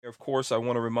Of course, I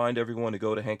want to remind everyone to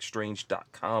go to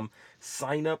hankstrange.com,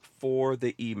 sign up for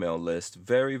the email list.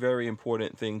 Very, very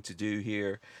important thing to do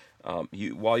here.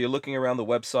 While you're looking around the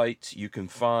website, you can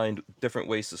find different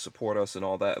ways to support us and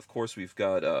all that. Of course, we're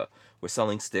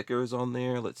selling stickers on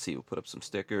there. Let's see, we'll put up some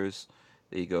stickers.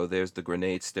 There you go. There's the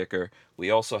grenade sticker.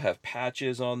 We also have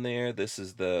patches on there. This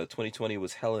is the 2020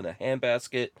 was hell in a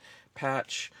handbasket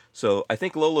patch. So I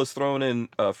think Lola's throwing in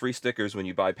free stickers when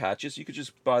you buy patches. You could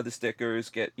just buy the stickers,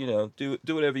 do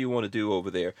whatever you want to do over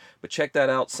there. But check that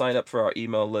out. Sign up for our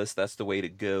email list. That's the way to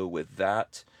go with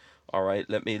that. All right,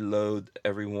 let me load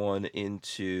everyone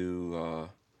into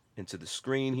the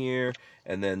screen here,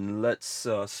 and then let's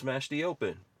smash the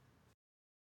open.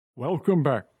 Welcome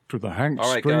back to the Hank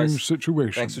All right, Strange guys.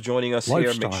 Situation. Thanks for joining us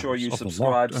here. Make sure you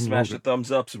subscribe, smash the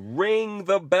thumbs ups, ring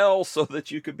the bell so that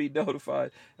you can be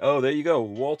notified. Oh, there you go.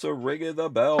 Walter ringing the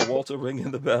bell. Walter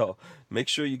ringing the bell. Make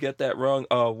sure you get that rung.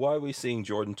 Why are we seeing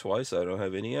Jordan twice? I don't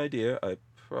have any idea. I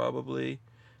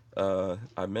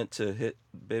meant to hit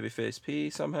Babyface P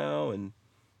somehow and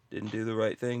didn't do the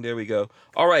right thing. There we go.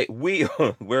 All right, we're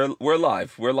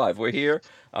live. We're here.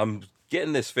 I'm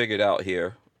getting this figured out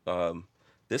here.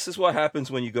 This is what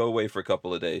happens when you go away for a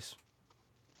couple of days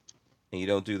and you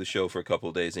don't do the show for a couple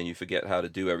of days and you forget how to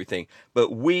do everything.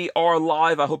 But we are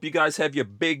live. I hope you guys have your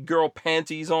big girl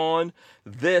panties on.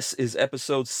 This is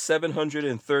episode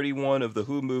 731 of the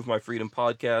Who Moved My Freedom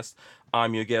podcast.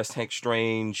 I'm your guest, Hank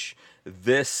Strange.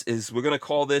 We're going to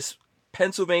call this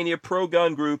Pennsylvania Pro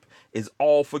Gun Group is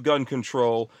all for gun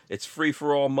control. It's free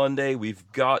for all Monday. We've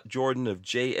got Jordan of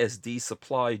JSD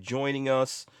Supply joining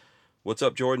us. What's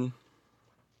up, Jordan?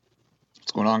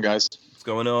 What's going on, guys? What's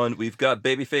going on? We've got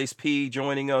Babyface P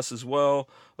joining us as well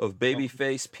of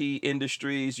Babyface P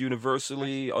Industries,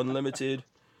 Universally Unlimited,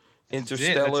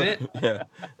 Interstellar. That's it.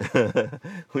 Yeah.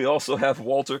 We also have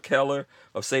Walter Keller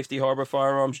of Safety Harbor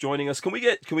Firearms joining us. Can we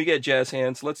get jazz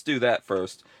hands? Let's do that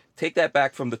first. Take that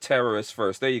back from the terrorists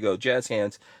first. There you go, jazz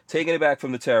hands. Taking it back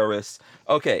from the terrorists.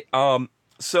 Okay.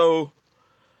 So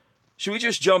should we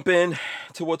just jump in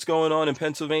to what's going on in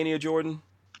Pennsylvania, Jordan?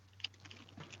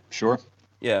 Sure.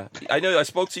 Yeah, I know I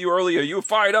spoke to you earlier. You were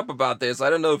fired up about this. I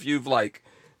don't know if you've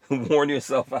worn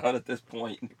yourself out at this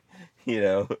point,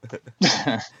 Yeah,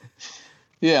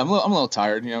 I'm a little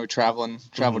tired. We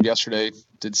traveled yesterday,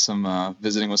 did some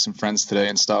visiting with some friends today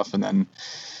and stuff, and then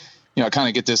I kind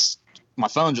of get this. My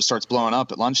phone just starts blowing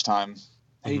up at lunchtime.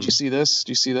 Hey, did you see this?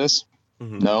 Do you see this?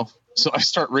 Mm-hmm. No. So I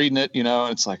start reading it,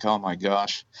 and it's like, oh my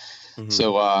gosh. Mm-hmm.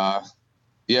 So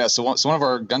so one of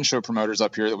our gun show promoters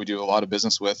up here that we do a lot of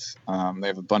business with, they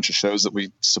have a bunch of shows that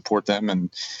we support them and,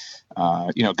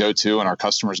 go to, and our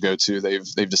customers go to.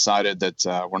 They've decided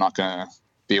that we're not going to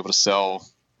be able to sell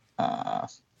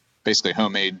basically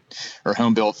homemade or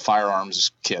home-built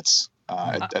firearms kits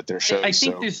at their shows. I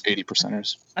think there's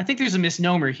 80%ers. I think there's a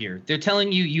misnomer here. They're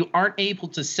telling you aren't able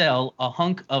to sell a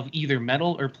hunk of either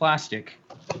metal or plastic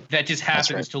that just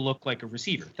happens to look like a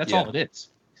receiver. That's all it is.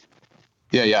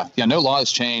 Yeah. No law has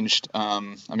changed.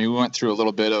 We went through a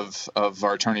little bit of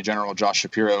our Attorney General, Josh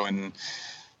Shapiro, in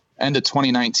end of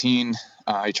 2019.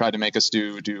 He tried to make us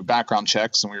do background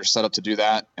checks, and we were set up to do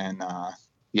that. And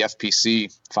the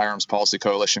FPC, Firearms Policy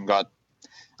Coalition, got,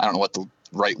 I don't know what the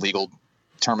right legal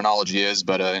terminology is,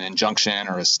 but an injunction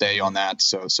or a stay on that.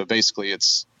 So basically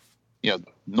it's,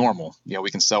 normal.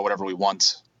 We can sell whatever we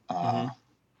want,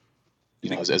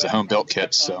 as a home-built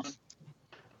kit. So.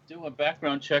 Do a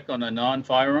background check on a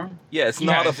non-firearm? Yeah, it's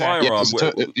not a firearm.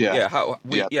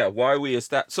 Why are we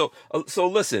established? So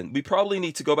listen, we probably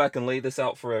need to go back and lay this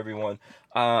out for everyone.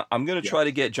 I'm going to try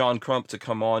to get John Crump to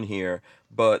come on here,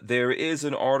 but there is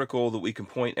an article that we can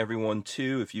point everyone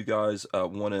to if you guys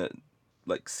want to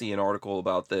see an article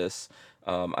about this.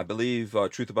 I believe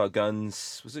Truth About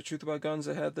Guns. Was it Truth About Guns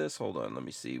that had this? Hold on, let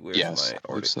me see. Where's my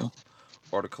article?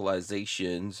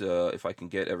 Articleizations, if I can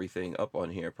get everything up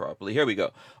on here properly. Here we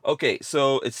go. Okay,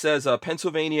 so it says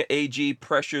Pennsylvania AG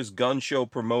pressures gun show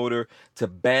promoter to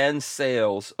ban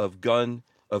sales of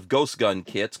ghost gun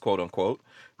kits, quote unquote.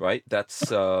 Right? That's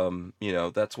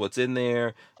that's what's in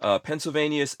there.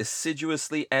 Pennsylvania's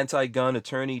assiduously anti-gun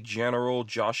Attorney General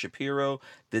Josh Shapiro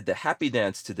did the happy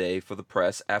dance today for the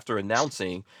press after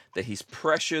announcing that he's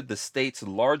pressured the state's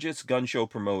largest gun show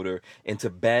promoter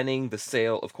into banning the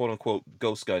sale of quote-unquote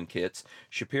ghost gun kits.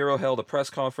 Shapiro held a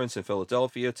press conference in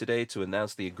Philadelphia today to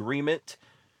announce the agreement,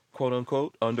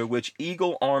 quote-unquote, under which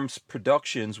Eagle Arms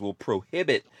Productions will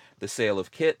prohibit the sale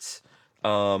of kits.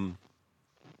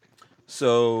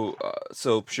 So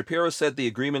Shapiro said the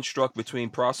agreement struck between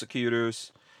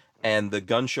prosecutors and the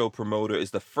gun show promoter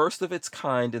is the first of its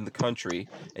kind in the country.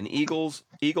 An Eagle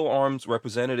Arms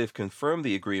representative confirmed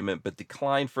the agreement but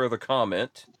declined further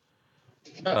comment.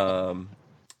 And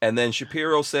then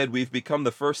Shapiro said, "We've become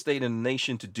the first state in the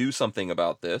nation to do something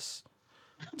about this,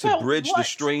 to bridge the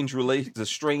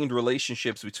strained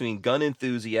relationships between gun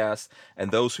enthusiasts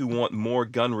and those who want more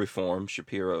gun reform."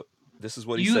 Shapiro, this is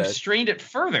what he said. You've strained it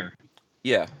further.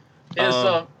 Yeah.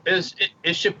 Is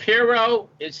Shapiro,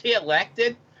 is he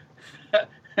elected?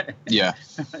 Yeah.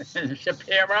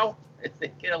 Shapiro, is he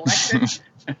get elected?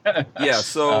 Yeah.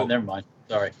 So never mind.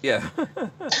 Sorry. Yeah.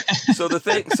 So the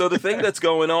thing that's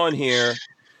going on here,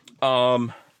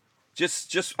 you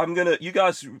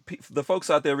guys, the folks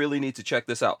out there really need to check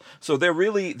this out. So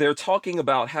they're talking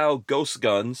about how ghost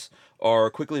guns are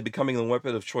quickly becoming the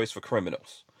weapon of choice for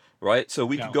criminals, right? So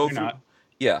we could go through. Not.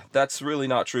 Yeah, that's really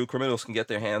not true. Criminals can get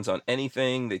their hands on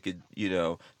anything. They could,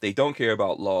 they don't care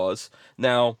about laws.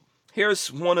 Now, here's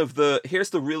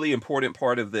the really important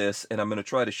part of this, and I'm going to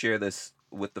try to share this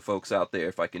with the folks out there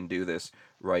if I can do this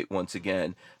right once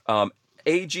again.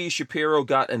 A.G. Shapiro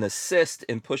got an assist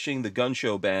in pushing the gun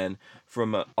show ban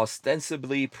from an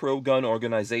ostensibly pro-gun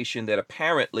organization that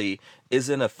apparently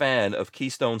isn't a fan of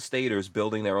Keystone Staters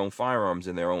building their own firearms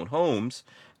in their own homes.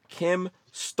 Kim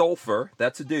Stolfer,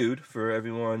 that's a dude for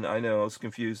everyone. I know, I was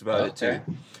confused about it too.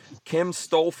 Kim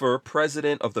Stolfer,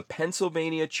 president of the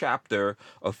Pennsylvania chapter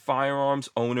of Firearms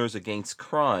Owners Against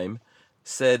Crime,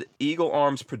 said Eagle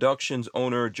Arms Productions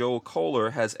owner Joel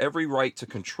Kohler has every right to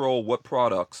control what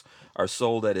products are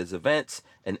sold at his events,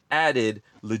 and added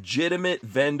legitimate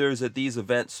vendors at these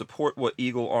events support what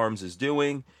Eagle Arms is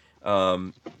doing.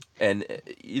 So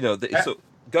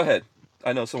go ahead.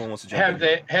 I know someone wants to jump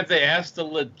in. Have they asked the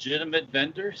legitimate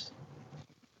vendors?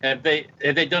 Have they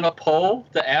done a poll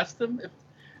to ask them?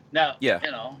 I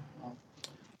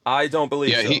don't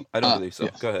believe so. I don't believe so.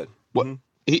 Yeah. Go ahead. What?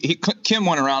 Mm-hmm. Kim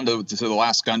went around to the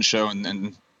last gun show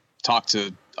and talked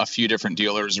to a few different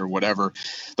dealers or whatever.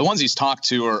 The ones he's talked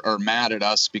to are mad at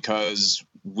us because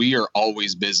we are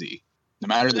always busy. No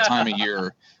matter the time of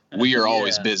year, we are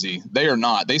always busy. They are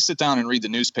not. They sit down and read the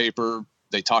newspaper.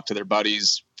 They talk to their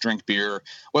buddies, drink beer,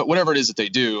 whatever it is that they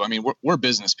do. I mean, we're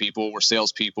business people, we're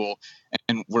salespeople,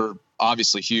 and we're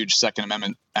obviously huge Second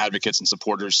Amendment advocates and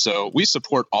supporters. So we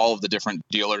support all of the different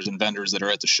dealers and vendors that are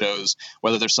at the shows,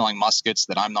 whether they're selling muskets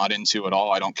that I'm not into at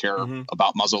all. I don't care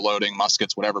about muzzle loading,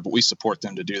 muskets, whatever, but we support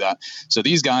them to do that. So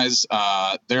these guys,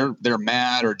 they're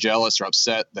mad or jealous or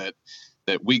upset that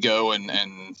we go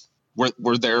and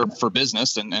we're there for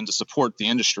business and to support the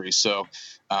industry. So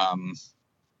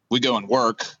we go and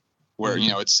work where,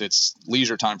 it's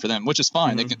leisure time for them, which is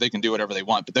fine. They can do whatever they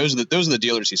want. But those are the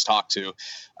dealers he's talked to,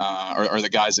 are the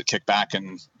guys that kick back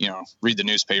and, read the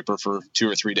newspaper for 2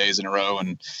 or 3 days in a row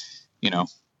and,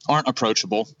 aren't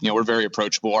approachable. We're very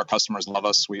approachable. Our customers love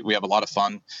us. We have a lot of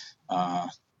fun,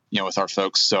 with our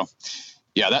folks. So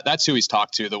yeah, that's who he's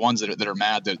talked to. The ones that are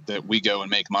mad that we go and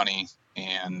make money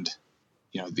and,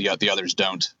 the others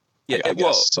don't. Yeah. I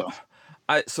guess,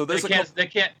 so there's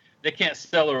they can't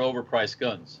sell or overpriced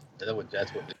guns. That's what.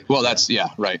 That's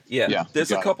right. Yeah. There's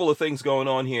a couple of things going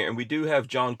on here, and we do have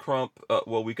John Crump.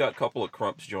 We got a couple of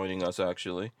Crumps joining us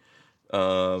actually.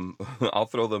 I'll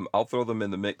throw them in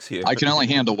the mix here. I can only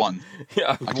handle one.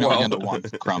 Yeah, I can only handle one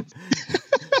Crump.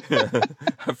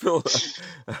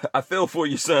 I feel for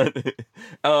you, son.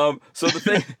 So the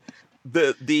thing.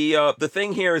 The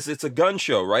thing here is it's a gun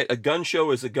show, right? A gun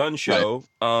show is a gun show.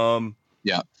 Right.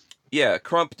 Yeah,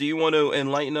 Crump, do you want to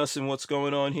enlighten us in what's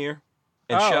going on here?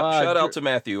 And shout out to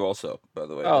Matthew also, by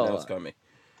the way. I know it's coming.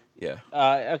 Yeah.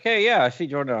 Okay, yeah, I see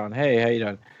Jordan on. Hey, how you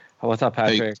doing? What's up,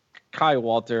 Patrick? Hey. Hi,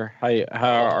 Walter. How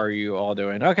are you all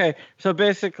doing? Okay, so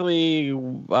basically,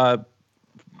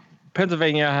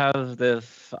 Pennsylvania has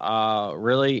this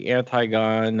really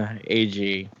anti-gun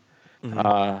AG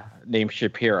named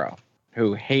Shapiro,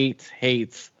 who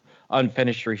hates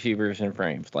unfinished receivers and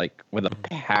frames, like with a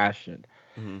passion.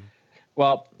 Mm-hmm.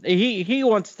 Well, he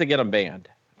wants to get them banned,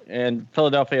 and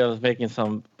Philadelphia is making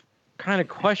some kind of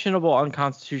questionable,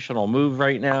 unconstitutional move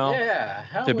right now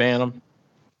to ban them.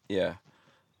 Yeah.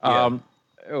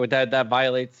 That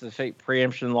violates the state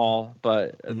preemption law,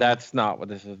 but that's not what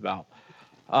this is about.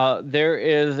 There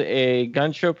is a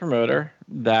gun show promoter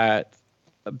that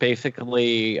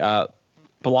basically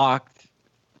blocked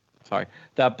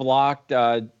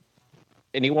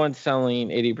anyone selling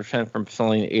 80% from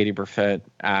selling 80%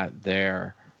 at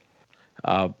their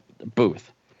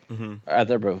booth. Mm-hmm. At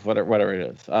their booth, whatever it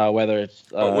is. Whether it's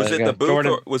was it the booth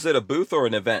or was it a booth or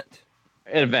an event?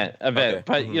 An event. Okay.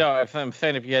 But if I'm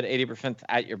saying if you had 80%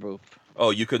 at your booth. Oh,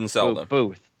 you couldn't sell them.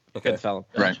 Booth. Can sell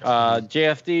them. Right.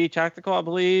 JSD Tactical, I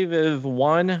believe, is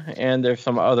one, and there's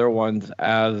some other ones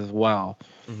as well.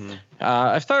 Mm-hmm.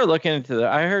 I started looking into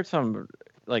that. I heard some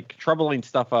like troubling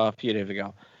stuff a few days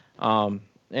ago,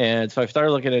 and so I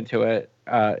started looking into it,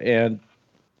 and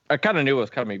I kind of knew it was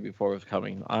coming before it was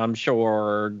coming. I'm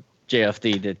sure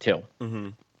JSD did too.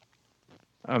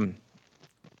 Mm-hmm.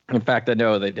 In fact, I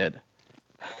know they did.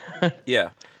 Yeah.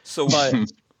 So, but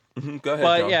go ahead.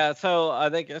 But John. yeah, so I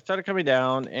think it started coming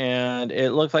down, and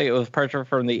it looks like it was pressure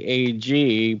from the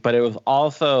AG, but it was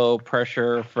also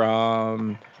pressure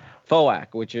from FOAC,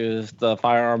 which is the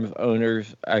Firearms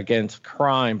Owners Against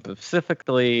Crime,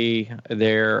 specifically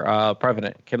their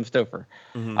president, Kim Stouffer.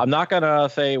 Mm-hmm. I'm not gonna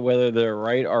say whether they're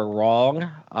right or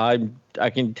wrong. I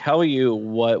can tell you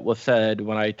what was said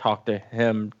when I talked to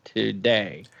him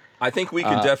today. I think we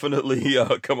can definitely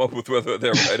come up with whether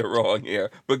they're right or wrong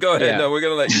here. But go ahead. Yeah. No, we're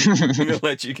gonna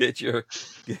let you get your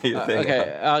thing.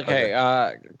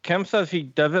 Okay. Kim says he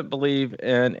doesn't believe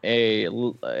in a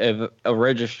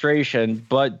registration,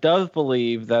 but does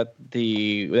believe that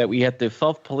we have to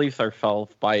self-police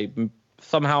ourselves by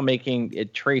somehow making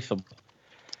it traceable.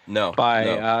 No.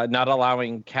 Not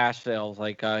allowing cash sales.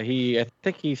 Like I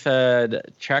think he said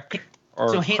check.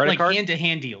 So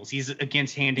hand-to-hand deals. He's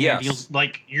against hand-to-hand deals,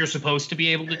 like you're supposed to be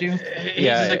able to do.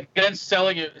 He's against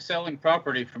selling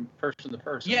property from person to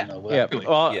person. Yeah,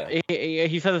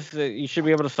 he says that you should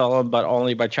be able to sell them, but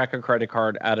only by check or credit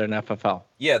card at an FFL.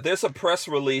 Yeah, there's a press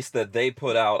release that they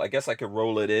put out. I guess I could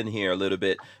roll it in here a little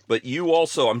bit. But you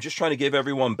also, I'm just trying to give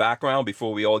everyone background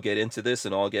before we all get into this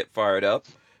and all get fired up,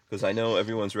 because I know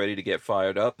everyone's ready to get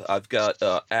fired up. I've got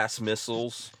ass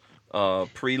missiles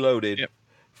preloaded. Yep.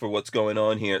 For what's going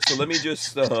on here, so let me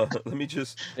just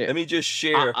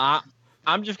share.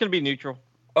 I'm just gonna be neutral.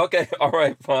 Okay, all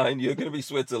right, fine. You're gonna be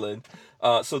Switzerland.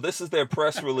 So this is their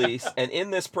press release, and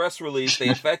in this press release, they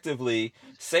effectively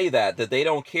say that they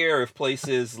don't care if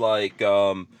places just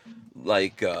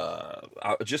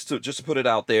to put it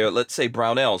out there, let's say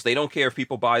Brownells. They don't care if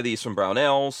people buy these from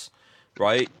Brownells,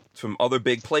 right? From other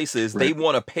big places. Right. They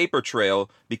want a paper trail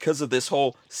because of this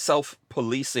whole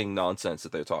self-policing nonsense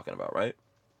that they're talking about, right?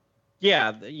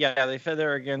 Yeah, they said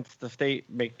they're against the state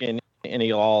making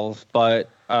any laws,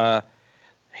 but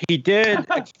he did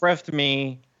express to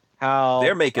me how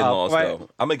they're making laws, though.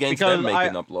 I'm against them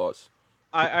making up laws.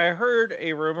 I heard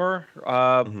a rumor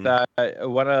that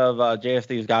one of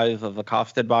JSD's guys was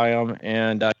accosted by him,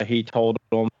 and he told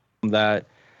him that,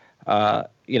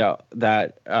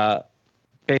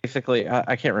 basically,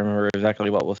 I can't remember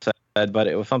exactly what was said, but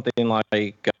it was something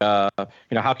like, how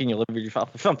can you live with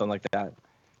yourself, or something like that.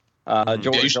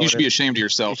 You should be ashamed of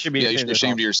yourself. You should be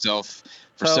ashamed of yourself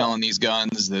for selling these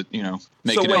guns that, make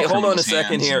it. So wait, hold on a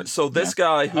second here. So this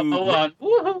guy who hold on.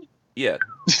 Woohoo. Yeah.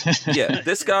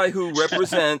 This guy who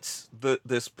represents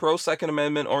this pro Second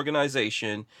Amendment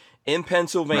organization in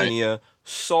Pennsylvania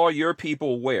saw your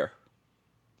people where?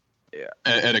 Yeah.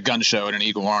 At a gun show, at an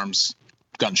Eagle Arms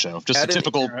gun show. Just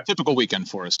typical weekend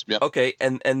for us. Yep. Okay,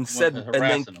 and said and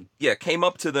then came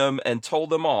up to them and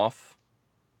told them off.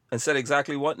 And said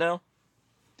exactly what now?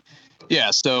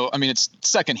 Yeah, so I mean, it's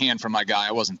secondhand from my guy.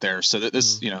 I wasn't there, so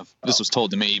this this was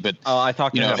told to me. But I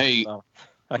talked to him. Hey,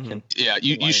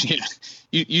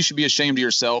 you should be ashamed of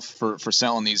yourself for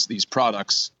selling these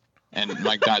products. And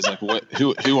my guy's like, what?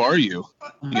 Who are you?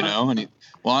 And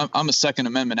I'm a Second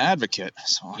Amendment advocate.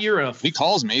 So he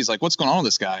calls me. He's like, what's going on with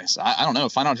this guy? So I don't know.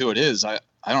 Find out who it is. I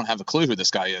don't have a clue who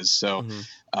this guy is. So,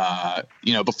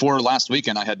 before last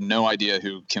weekend, I had no idea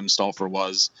who Kim Stouffer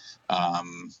was.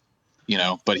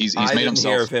 But he's made himself. I didn't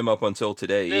hear of him up until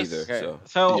today either. Okay.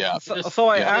 So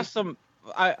I asked him.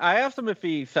 I asked him if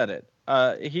he said it.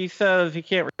 He says he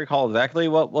can't recall exactly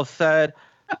what was said,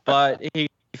 but he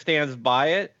stands by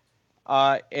it.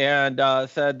 And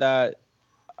said that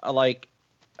like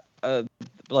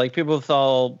people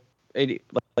sell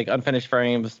unfinished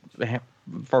frames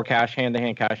for cash,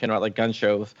 hand-to-hand cash, like gun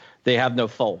shows. They have no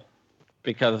soul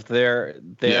because their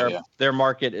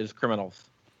market is criminals.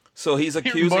 So he's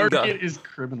accusing market is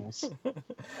criminals.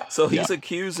 So he's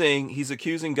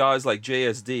accusing guys like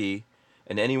JSD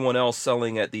and anyone else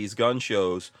selling at these gun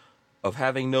shows of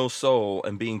having no soul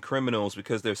and being criminals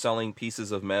because they're selling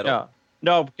pieces of metal. Yeah.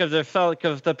 No,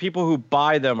 because the people who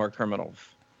buy them are criminals.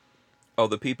 Oh,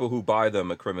 the people who buy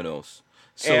them are criminals.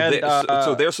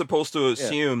 So they're supposed to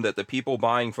assume that the people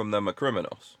buying from them are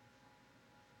criminals.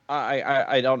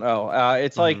 I don't know.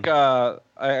 It's like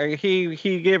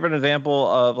he gave an example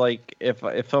of like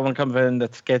if someone comes in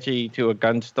that's sketchy to a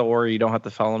gun store, you don't have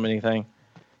to sell them anything.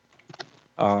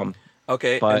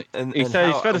 Okay, but he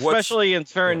said especially in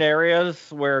certain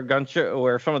areas where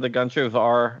where some of the gun shows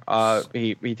are,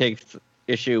 he takes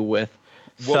issue with.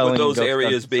 What would those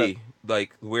areas be?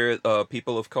 Like where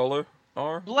people of color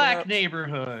are? Black perhaps?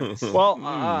 neighborhoods. Well,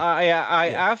 I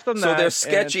asked them that. So they're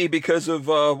sketchy because of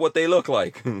what they look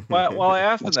like. Well, I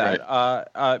asked him that.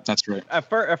 Right. That's right.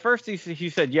 At first he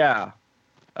said, yeah,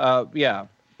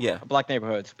 black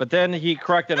neighborhoods. But then he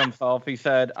corrected himself. He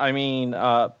said, I mean,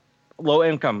 low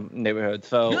income neighborhoods.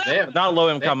 So not low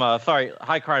income. Sorry,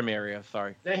 high crime areas.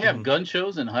 Sorry. They have gun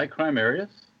shows in high crime areas.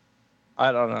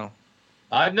 I don't know.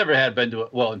 I've never been to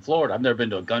in Florida. I've never been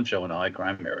to a gun show in a high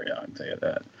crime area. I can tell you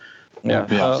that. Yeah.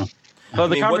 So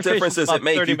what difference does it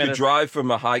make? You could drive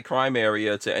from a high crime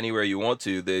area to anywhere you want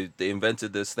to. They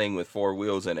invented this thing with 4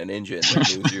 wheels and an engine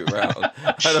that moves you around.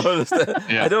 I don't understand.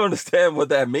 Yeah. I don't understand what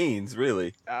that means,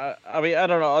 really. I mean, I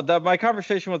don't know. My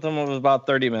conversation with them was about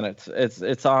 30 minutes.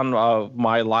 It's on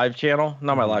my live channel,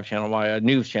 not my live channel, my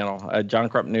news channel, John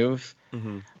Crump News.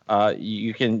 Mm-hmm.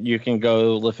 You can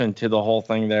go listen to the whole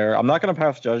thing there. I'm not going to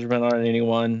pass judgment on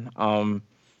anyone.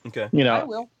 Okay. I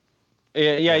will.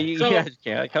 Yeah, go ahead.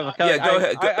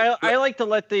 I like to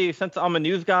let since I'm a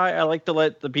news guy, I like to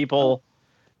let the people.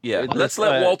 Yeah, let's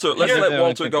let Walter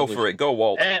go for it. Go,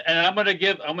 Walt. And I'm gonna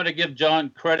give John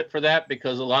credit for that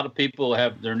because a lot of people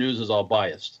have their news is all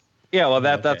biased. Yeah, well,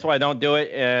 that's why I don't do it,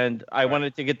 and I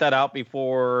wanted to get that out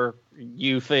before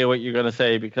you say what you're gonna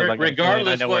say because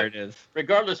regardless, I know where it is.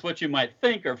 Regardless what you might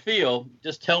think or feel,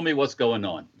 just tell me what's going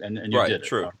on, and you right, did it.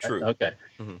 True, right? true. Okay.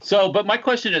 Mm-hmm. So, but my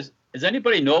question is, does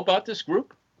anybody know about this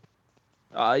group?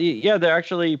 Yeah, they're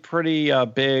actually pretty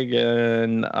big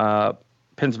in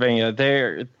Pennsylvania.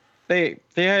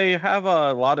 They have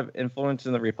a lot of influence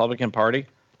in the Republican Party.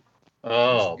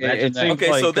 Oh, it seems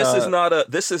okay. So this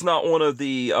is not one of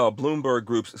the Bloomberg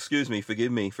groups. Excuse me,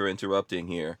 forgive me for interrupting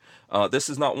here. This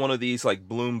is not one of these like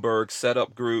Bloomberg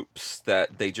setup groups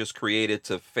that they just created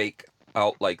to fake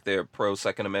out like their pro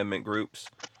Second Amendment groups.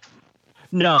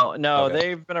 No, okay.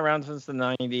 They've been around since the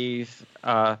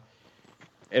 90s.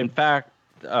 In fact,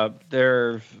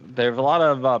 there's a lot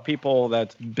of people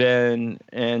that's been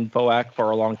in FOAC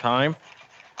for a long time.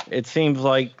 It seems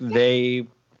like they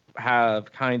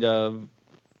have kind of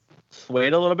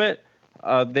swayed a little bit.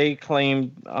 They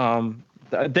claim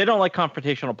they don't like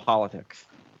confrontational politics.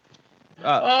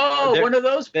 One of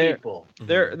those people.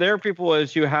 Their people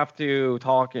is you have to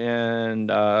talk and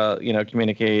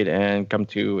communicate and come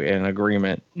to an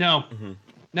agreement. No,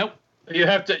 nope. You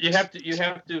have to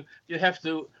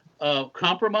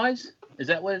compromise. Is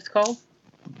that what it's called?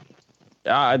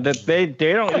 They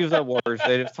don't use that word.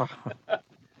 They just talk.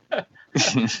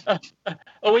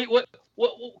 Oh wait, what?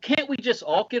 Can't we just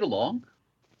all get along?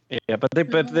 Yeah, but they've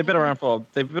been around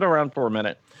for a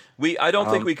minute. I don't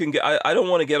think we can get. I don't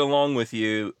want to get along with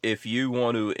you if you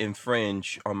want to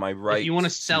infringe on my rights. If you want to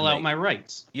sell out my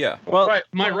rights. Yeah. Well,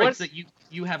 my rights that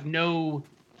you have no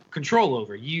control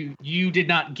over. You did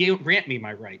not grant me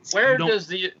my rights. Where does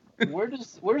the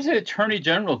Attorney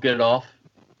General get off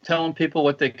telling people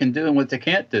what they can do and what they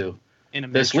can't do? In a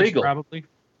that's legal, probably.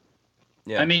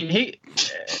 Yeah. I mean,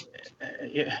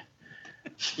 yeah,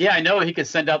 I know he could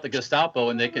send out the Gestapo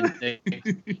and they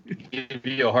give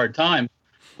you a hard time,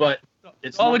 but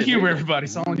it's all in humor, everybody.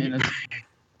 It's all in humor.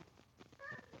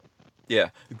 Yeah.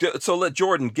 So let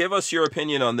Jordan give us your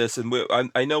opinion on this, and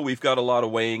I know we've got a lot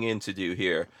of weighing in to do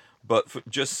here, but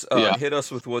hit us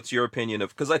with what's your opinion of,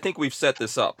 because I think we've set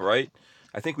this up, right?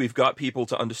 I think we've got people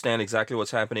to understand exactly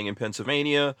what's happening in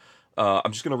Pennsylvania.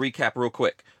 I'm just going to recap real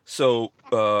quick. So,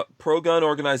 pro-gun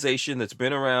organization that's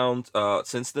been around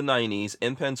since the 90s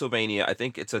in Pennsylvania. I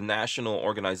think it's a national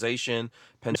organization.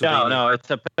 Pennsylvania. No, it's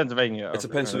a Pennsylvania. It's a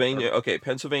Pennsylvania. Okay,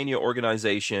 Pennsylvania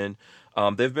organization.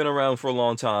 They've been around for a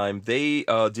long time. They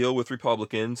deal with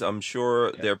Republicans. I'm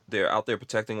sure they're out there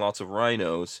protecting lots of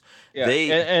rhinos. Yeah,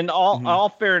 and all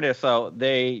fairness, though,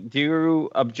 they do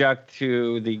object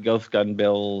to the ghost gun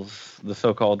bills, the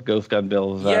so-called ghost gun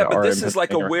bills. Yeah, but this is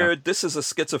like a weird. This is a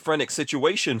schizophrenic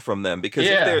situation from them because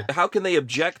how can they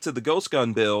object to the ghost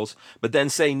gun bills, but then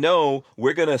say no?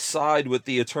 We're going to side with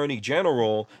the Attorney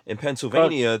General in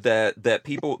Pennsylvania that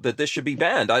this should be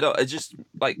banned. I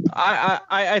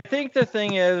think the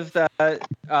thing is that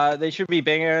they should be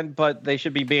banned, but they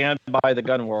should be banned by the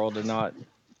gun world and not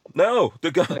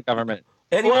the government.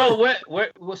 Anyway.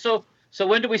 Well, so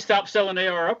when do we stop selling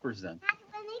AR uppers then?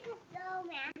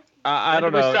 I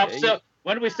don't know.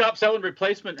 When do we stop selling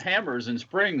replacement hammers and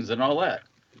springs and all that?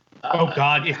 Oh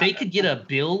God! If they could get a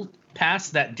bill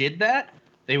passed that did that,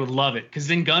 they would love it because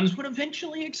then guns would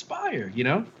eventually expire. You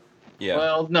know. Yeah.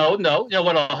 Well, no. You know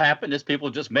what'll happen is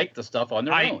people just make the stuff on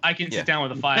their own. I can sit down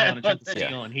with a file and a chip of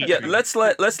steel and heat. Yeah, let's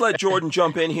let Jordan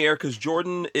jump in here, because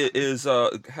Jordan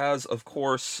has, of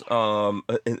course,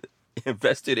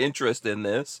 invested interest in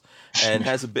this and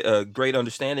has a great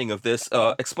understanding of this.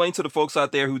 Explain to the folks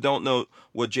out there who don't know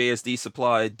what JSD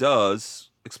Supply does.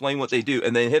 Explain what they do,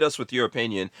 and then hit us with your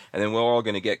opinion, and then we're all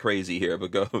going to get crazy here.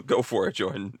 But go for it,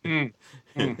 Jordan.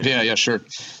 Yeah, sure.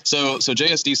 So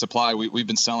JSD Supply, we've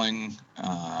been selling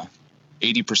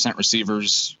 80%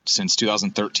 receivers since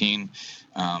 2013.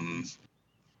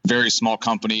 Very small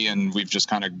company, and we've just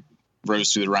kind of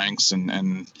rose through the ranks,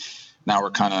 and now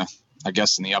we're kind of, I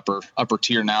guess, in the upper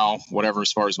tier now, whatever,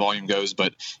 as far as volume goes.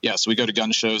 But yeah, so we go to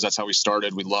gun shows. That's how we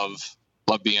started. We love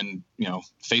being,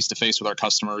 face to face with our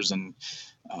customers, and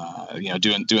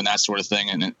doing that sort of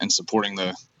thing, and supporting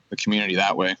the community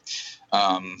that way.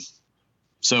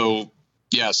 So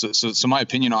my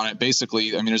opinion on it,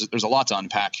 basically, I mean, there's a lot to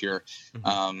unpack here.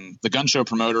 The gun show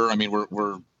promoter, I mean,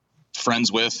 we're friends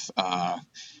with, a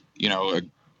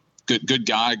good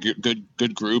guy,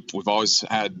 good group. We've always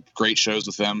had great shows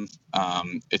with them.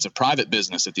 It's a private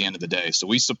business at the end of the day, so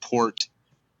we support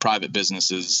private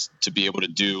businesses to be able to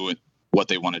do what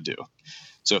they want to do.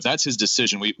 So if that's his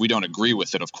decision, we don't agree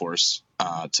with it, of course,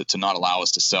 to not allow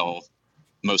us to sell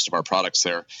most of our products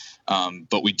there.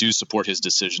 But we do support his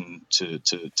decision to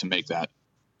make that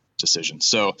decision.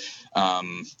 So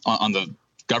on the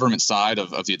government side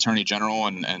of the Attorney General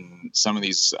and some of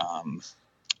these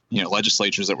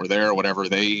legislatures that were there or whatever,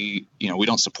 we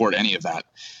don't support any of that.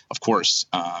 Of course,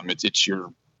 it's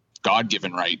your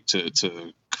God-given right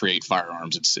to create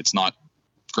firearms. It's not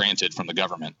granted from the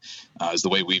government, is the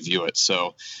way we view it.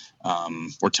 So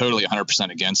we're totally 100%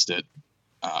 against it.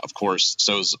 Of course,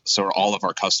 so are all of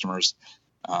our customers.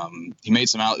 He made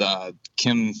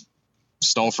Kim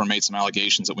Stolfer made some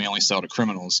allegations that we only sell to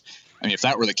criminals. I mean, if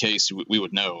that were the case, we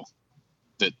would know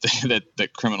that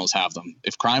criminals have them.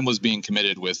 If crime was being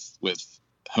committed with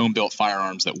home-built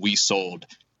firearms that we sold,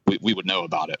 we would know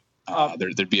about it.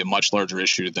 There'd be a much larger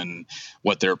issue than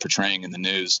what they're portraying in the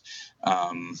news.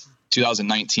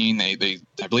 2019, I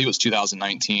believe it was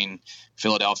 2019,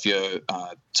 Philadelphia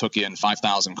took in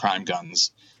 5,000 crime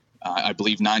guns. I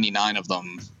believe 99 of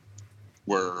them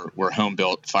were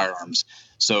home-built firearms.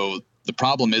 So the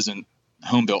problem isn't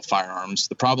home-built firearms.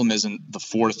 The problem isn't the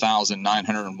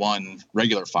 4,901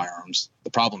 regular firearms.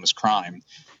 The problem is crime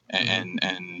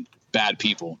and bad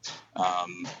people.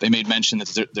 They made mention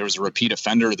that there was a repeat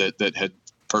offender that had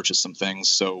purchased some things.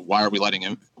 So why are we letting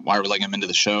him into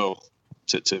the show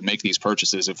to make these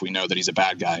purchases if we know that he's a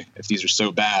bad guy? If these are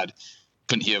so bad,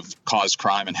 couldn't he have caused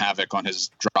crime and havoc on his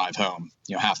drive home?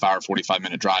 Half hour,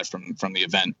 45-minute drive from the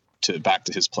event back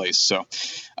to his place. So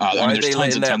why are they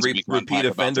letting that repeat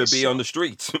offender be on the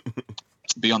streets?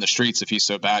 Be on the streets if he's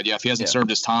so bad. Yeah, if he hasn't served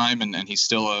his time and he's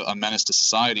still a menace to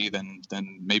society, then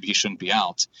maybe he shouldn't be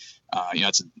out.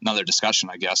 It's another discussion,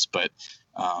 I guess. But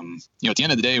at the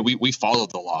end of the day, we follow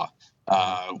the law.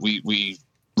 We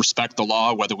respect the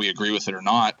law, whether we agree with it or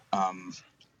not.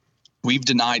 We've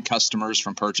denied customers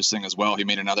from purchasing as well. He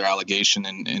made another allegation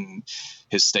in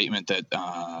his statement that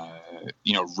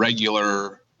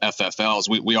regular FFLs.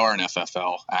 We are an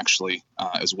FFL actually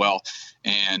as well,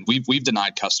 and we've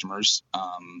denied customers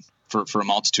for a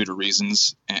multitude of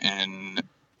reasons, and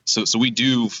so we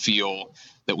do feel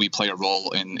that we play a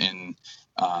role in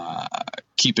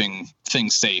keeping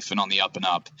things safe and on the up and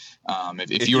up.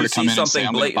 If you were to come in and say,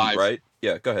 "I'm going to buy," right?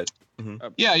 Yeah, go ahead. Mm-hmm.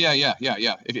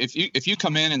 Yeah. If you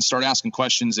come in and start asking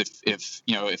questions, if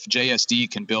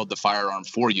JSD can build the firearm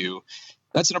for you,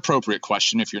 that's an appropriate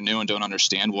question. If you're new and don't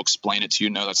understand, we'll explain it to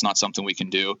you. No, that's not something we can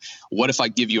do. What if I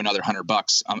give you another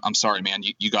 $100? I'm sorry, man.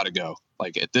 You got to go.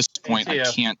 Like at this point, ATF.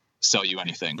 I can't sell you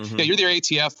anything. Mm-hmm. Yeah, you're the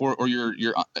ATF or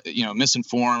you're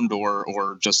misinformed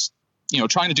or just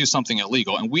trying to do something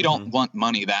illegal, and we don't want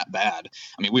money that bad.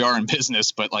 I mean, we are in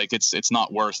business, but like it's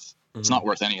not worth. It's not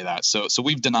worth any of that. So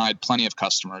we've denied plenty of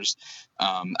customers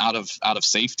out of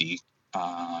safety,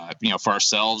 for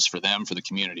ourselves, for them, for the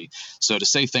community. So to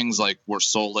say things like we're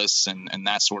soulless and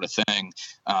that sort of thing,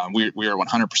 we are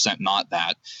 100% not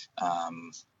that.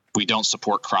 We don't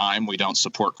support crime. We don't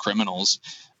support criminals.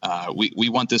 We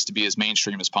want this to be as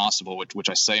mainstream as possible, which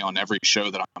I say on every show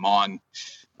that I'm on.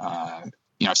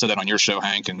 I've said that on your show,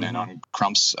 Hank, and on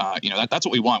Crump's. That's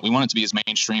what we want. We want it to be as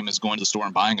mainstream as going to the store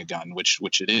and buying a gun, which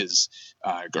it is,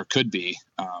 or could be.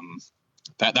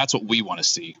 That's what we want to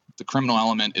see. The criminal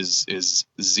element is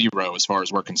zero as far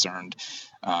as we're concerned.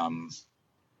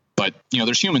 But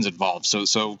there's humans involved,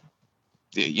 so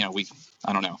we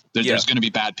I don't know. There's going to be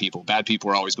bad people. Bad people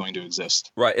are always going to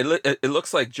exist. Right. It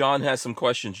looks like John has some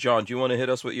questions. John, do you want to hit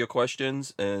us with your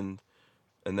questions and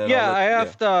then I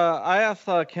asked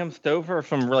Kim Stover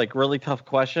some like really tough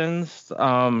questions.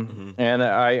 And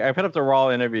I put up the raw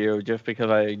interview just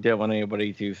because I didn't want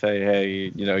anybody to say,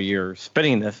 hey, you're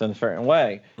spinning this in a certain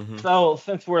way. So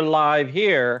since we're live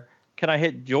here, can I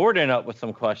hit Jordan up with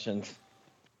some questions?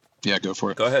 Yeah, go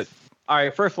for it. Go ahead. All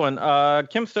right, first one.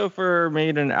 Kim Stover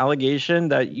made an allegation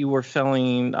that you were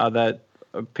selling that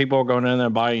people were going in there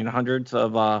buying hundreds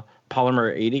of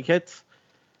Polymer 80 kits.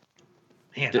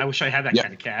 Man, I wish I had that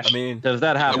kind of cash. I mean, does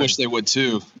that happen? I wish they would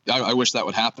too. I wish that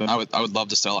would happen. I would love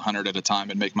to sell 100 at a time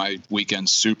and make my weekend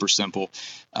super simple.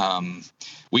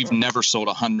 We've never sold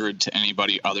 100 to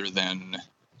anybody other than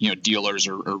dealers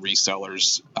or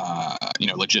resellers.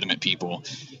 Legitimate people.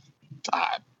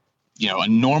 A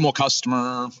normal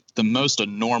customer, the most a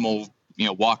normal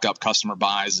walk up customer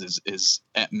buys is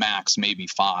at max maybe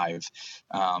 5.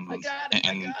 I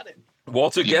got it.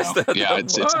 Walter guessed that. Yeah,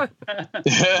 Walter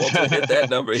hit that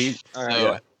number. All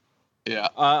right. Yeah.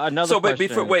 Another. So, but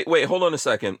question. wait, hold on a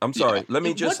second. I'm sorry. Yeah. Let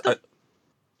me just.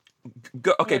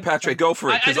 Go, okay, Patrick, go for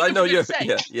it because I know you're.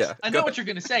 Yeah. I know what you're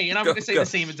going to say, and I'm going to say the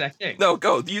same exact thing. No,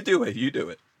 go. You do it.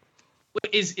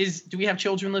 Do we have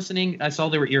children listening? I saw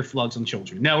there were earplugs on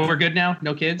children. No, we're good now.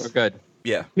 No kids. We're good.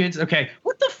 Yeah. Kids. Okay.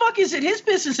 What the fuck is it his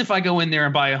business if I go in there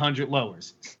and buy 100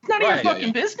 lowers? It's not your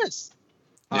fucking business.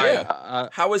 Yeah.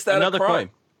 How is that a crime?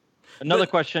 Another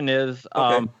question is,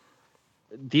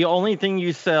 the only thing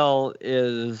you sell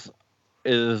is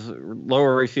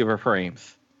lower receiver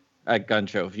frames at gun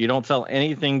shows. You don't sell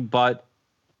anything but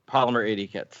Polymer 80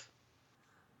 kits.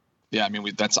 Yeah, I mean,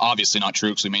 that's obviously not true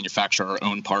because we manufacture our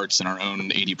own parts and our own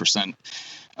 80%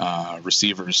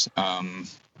 receivers.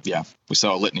 We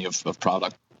sell a litany of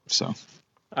product. So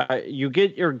you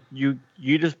get you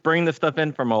just bring the stuff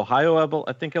in from Ohio,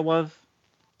 I think it was.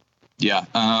 Yeah,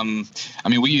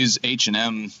 we use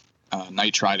H&M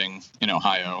nitriding in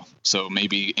Ohio, so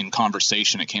maybe in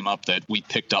conversation it came up that we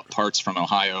picked up parts from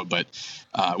Ohio, but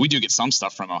we do get some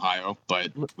stuff from Ohio,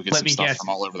 but we get some stuff from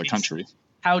all over the country.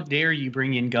 How dare you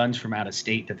bring in guns from out of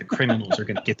state that the criminals are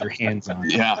going to get their hands on?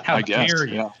 Yeah, how dare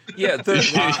you?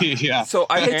 Yeah. So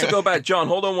I hate to go back, John.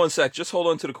 Hold on one sec. Just hold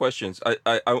on to the questions.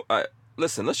 I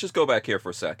listen. Let's just go back here for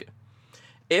a second.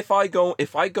 If I go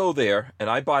there and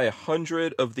I buy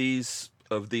 100 of these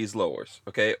lowers,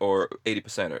 okay, or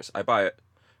 80%ers, I buy it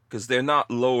because they're not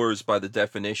lowers by the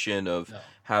definition of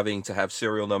having to have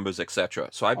serial numbers, etc.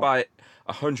 So I buy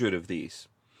 100 of these.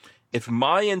 If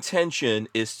my intention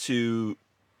is to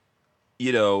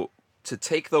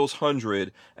take those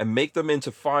 100 and make them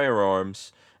into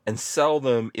firearms and sell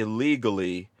them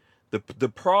illegally, the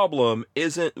problem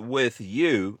isn't with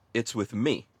you, it's with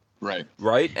me.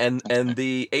 Right. And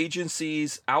the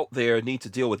agencies out there need to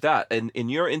deal with that. And in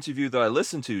your interview that I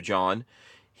listened to, John,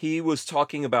 he was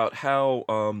talking about how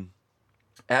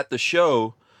at the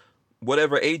show,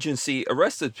 whatever agency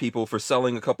arrested people for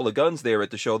selling a couple of guns there at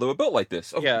the show that were built like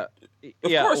this. Of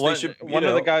course they should. One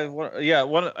of the guys.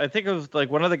 I think it was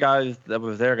like one of the guys that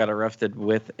was there got arrested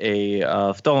with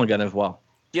a stolen gun as well.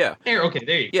 Yeah. Okay,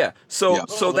 there you go. Yeah.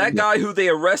 So that guy who they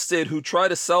arrested who tried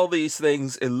to sell these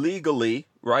things illegally,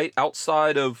 right,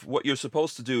 outside of what you're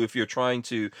supposed to do if you're trying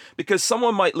to, because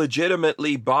someone might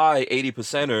legitimately buy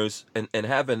 80%ers and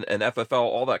have an FFL,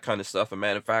 all that kind of stuff, a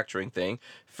manufacturing thing,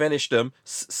 finish them,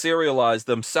 serialize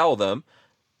them, sell them.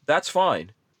 That's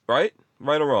fine, right?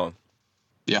 Right or wrong?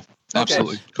 Yeah.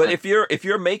 Absolutely. Okay. But if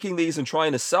you're making these and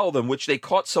trying to sell them, which they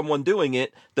caught someone doing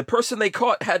it, the person they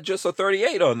caught had just a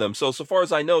 38 on them. So far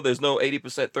as I know, there's no 80%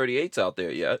 38s out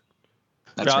there yet.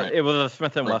 That's right. It was a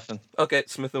Smith & Wesson. Okay,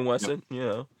 Smith & Wesson,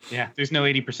 Yeah, there's no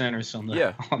 80%ers on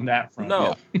that front.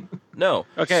 No.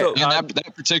 Okay. So,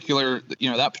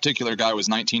 that particular guy was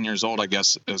 19 years old, I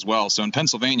guess, as well. So in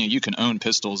Pennsylvania, you can own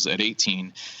pistols at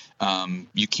 18.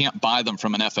 You can't buy them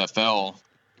from an FFL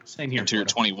until you're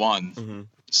 21. Mm-hmm.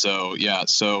 So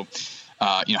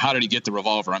how did he get the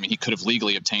revolver? I mean, he could have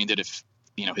legally obtained it if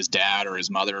his dad or his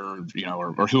mother,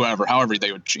 or whoever, however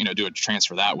they would do a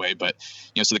transfer that way. But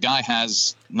so the guy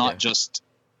has not just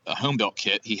a home built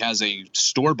kit; he has a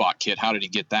store bought kit. How did he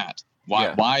get that?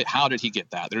 Why? How did he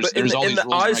get that? There's all these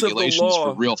rules and regulations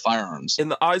for real firearms. In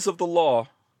the eyes of the law,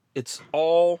 it's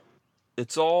all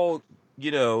it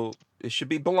should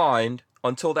be blind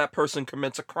until that person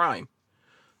commits a crime.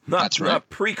 Not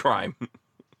pre-crime.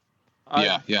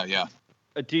 Yeah.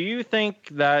 Do you think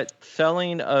that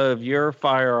selling of your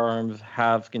firearms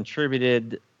have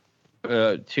contributed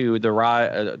to the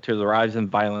rise in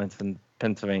violence in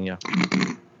Pennsylvania?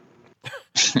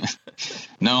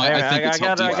 No, I think it's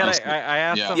helped decrease.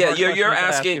 You're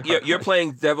asking. You're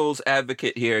playing devil's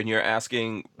advocate here, and you're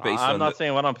asking based on. I'm not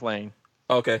saying what I'm playing.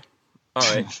 Okay,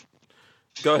 all right.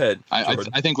 Go ahead.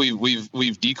 I think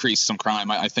we've decreased some crime.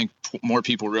 I think more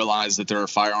people realize that there are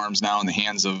firearms now in the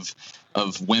hands of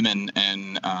women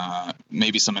and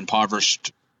maybe some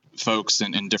impoverished folks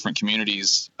in different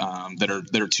communities that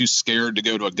are too scared to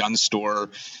go to a gun store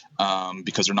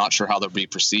because they're not sure how they'll be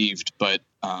perceived. But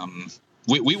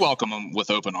we welcome them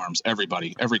with open arms.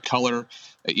 Everybody, every color,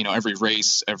 every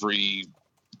race, every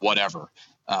whatever.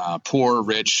 Poor,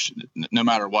 rich, no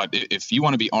matter what. If you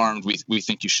want to be armed, we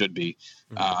think you should be,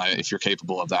 if you're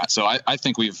capable of that. So I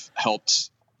think we've helped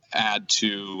add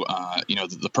to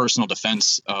the personal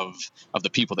defense of the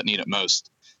people that need it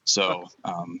most. So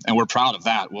and we're proud of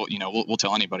that. We'll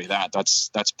tell anybody that. That's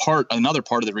another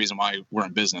part of the reason why we're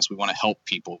in business. We want to help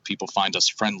people. People find us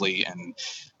friendly and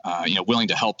willing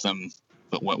to help them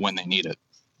when they need it.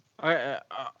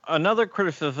 Another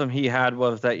criticism he had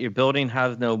was that your building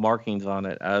has no markings on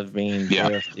it as being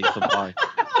JSD Supply.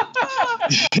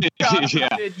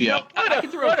 Yeah. I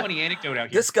can throw a funny anecdote out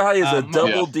here. This guy is a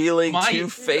double-dealing,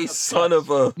 two-faced son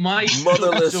of a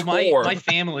motherless whore. My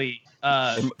family.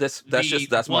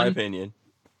 That's my opinion.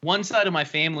 One side of my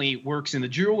family works in the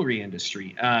jewelry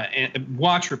industry, and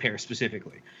watch repair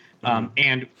specifically.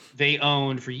 And they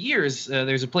owned for years.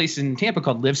 There's a place in Tampa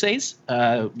called Livesay's.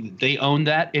 They owned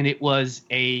that, and it was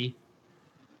a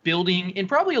building in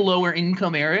probably a lower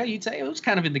income area. You'd say it was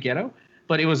kind of in the ghetto,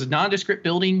 but it was a nondescript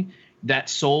building that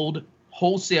sold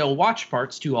wholesale watch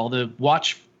parts to all the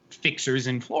watch fixers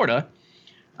in Florida.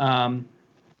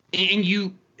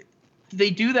 They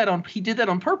do that he did that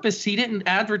on purpose. He didn't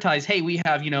advertise, hey, we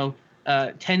have $10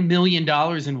 million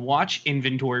in watch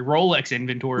inventory, Rolex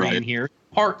inventory in here.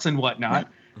 Parts and whatnot, right.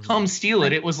 Come steal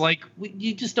it. It was like,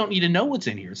 you just don't need to know what's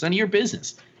in here. It's none of your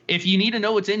business. If you need to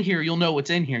know what's in here, you'll know what's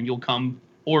in here, and you'll come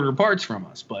order parts from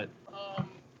us. But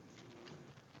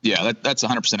yeah, that's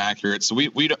 100% accurate. So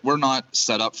we're not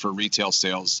set up for retail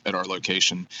sales at our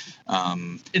location.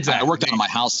 Exactly. I worked out of my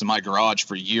house in my garage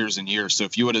for years and years. So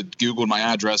if you would have Googled my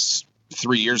address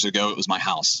 3 years ago, it was my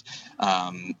house.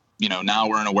 Now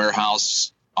we're in a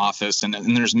warehouse office, and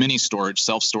there's mini storage,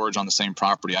 self-storage on the same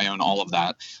property. I own all of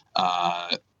that.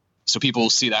 So people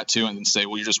see that too and then say,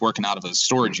 well, you're just working out of a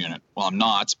storage unit. Well, I'm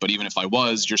not, but even if I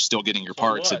was, you're still getting your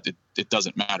parts. It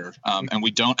doesn't matter. And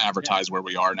we don't advertise where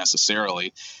we are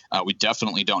necessarily. We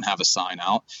definitely don't have a sign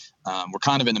out. We're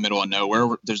kind of in the middle of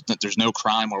nowhere. There's no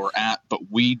crime where we're at,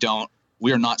 but we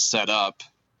are not set up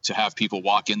to have people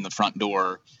walk in the front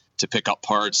door to pick up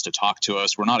parts, to talk to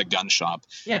us. We're not a gun shop.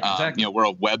 Yeah, exactly. We're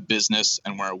a web business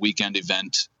and we're a weekend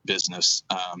event business.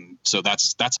 So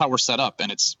that's how we're set up,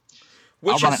 and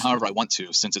I'll run it however I want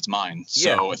to since it's mine.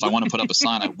 So if I want to put up a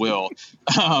sign, I will.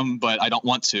 But I don't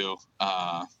want to.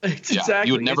 Exactly.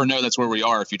 You would never know that's where we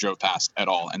are if you drove past at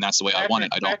all, and that's the way I want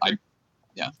it.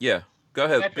 Yeah. Go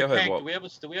ahead. Patrick, Go ahead.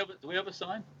 Do we have a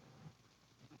sign?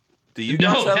 Do you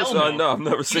guys have a sign? No, I've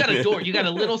never seen it. You got a door. You got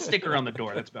a little sticker on the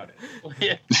door. That's about it.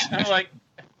 Yeah. I'm like,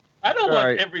 I don't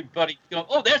want everybody going,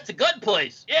 oh, that's the gun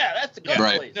place. Yeah, that's the gun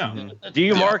place. No. Do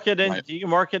you market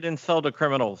and sell to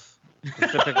criminals?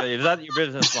 Specifically, is that your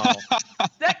business model?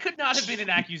 That could not have been an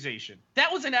accusation.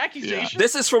 That was an accusation.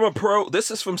 This is from This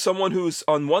is from someone who's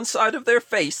on one side of their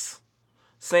face,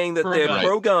 saying that they're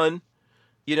pro-gun,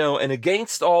 and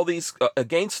against all these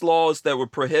against laws that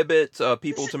would prohibit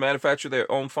people to manufacture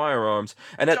their own firearms,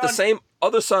 and at the same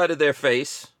other side of their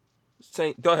face,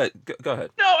 saying, "Go ahead."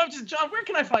 No, I'm just John. Where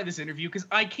can I find this interview? Because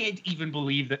I can't even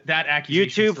believe that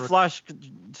accusation.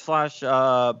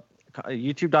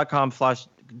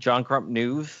 YouTube.com/John Crump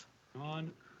News.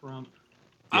 John Crump.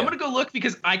 Yeah. I'm gonna go look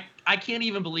because I can't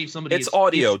even believe somebody. It's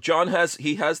audio. John has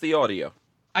the audio.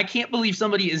 I can't believe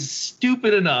somebody is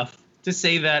stupid enough to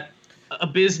say that a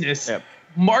business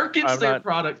markets their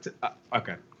product.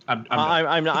 Okay, I'm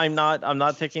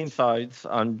not taking sides.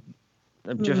 I'm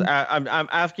just I'm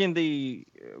asking the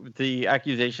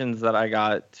accusations that I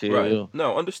got to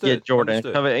understood. Get Jordan.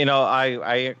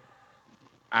 Understood.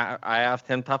 I asked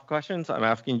him tough questions. I'm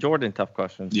asking Jordan tough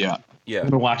questions. Yeah. I'm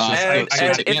gonna watch this.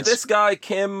 And if this guy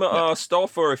Kim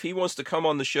Stolfer, if he wants to come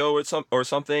on the show or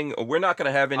something, we're not going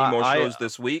to have any more shows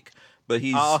this week. But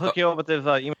I'll hook you up with his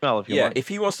email if you want. If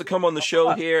he wants to come on the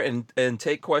show here and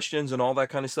take questions and all that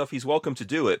kind of stuff, he's welcome to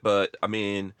do it. But I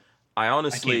mean, I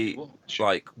honestly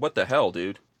what the hell,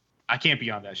 dude? I can't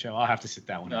be on that show. I'll have to sit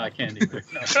that one. No, I can't either.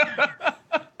 No.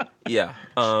 Yeah.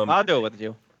 I'll do it with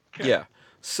you. Yeah.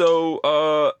 So,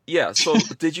 So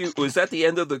was that the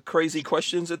end of the crazy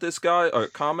questions that this guy or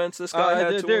comments this guy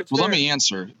had towards? Well, let me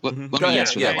answer. Let me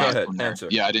answer that last one there.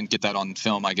 Yeah, I didn't get that on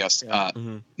film, I guess.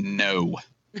 No.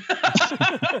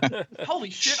 Holy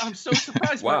shit! I'm so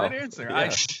surprised by that answer.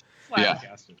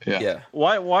 Yeah.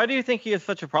 Why do you think he has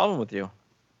such a problem with you?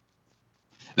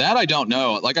 That I don't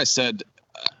know. Like I said,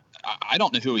 I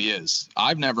don't know who he is.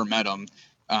 I've never met him.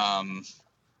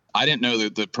 I didn't know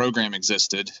that the program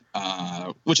existed,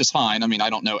 which is fine. I mean, I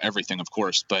don't know everything, of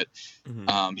course, but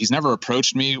he's never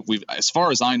approached me. As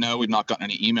far as I know, we've not gotten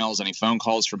any emails, any phone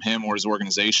calls from him or his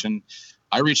organization.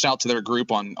 I reached out to their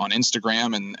group on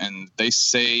Instagram, and they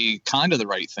say kind of the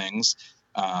right things.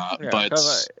 But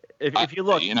if you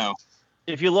look,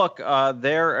 if you look,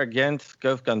 they're against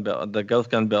the Ghost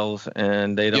Gun bills,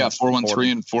 and they don't. Yeah,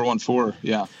 413 and 414.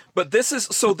 Yeah. But this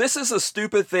is a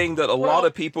stupid thing that a lot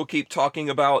of people keep talking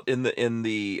about in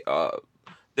the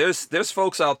there's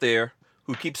folks out there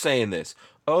who keep saying this.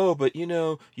 Oh, but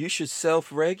you should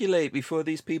self-regulate before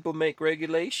these people make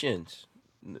regulations.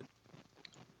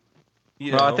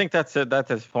 I think that's it.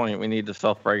 That's his point. We need to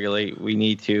self-regulate. We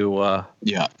need to.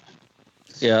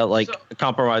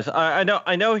 Compromise.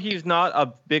 I know he's not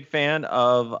a big fan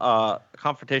of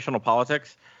confrontational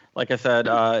politics. Like I said,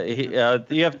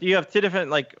 you have two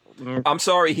different I'm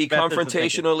sorry, he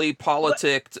confrontationally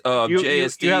politicked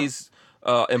JSD's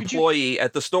employee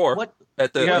at the store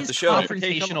at the show.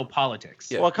 Confrontational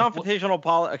politics. Yeah. Well, confrontational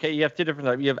politics. Okay, you have two different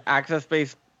types. You have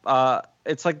access-based.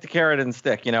 It's like the carrot and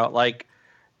stick.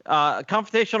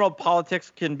 Confrontational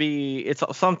politics can be. It's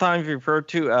sometimes referred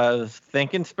to as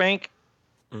think and spank.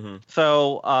 Mm-hmm.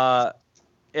 So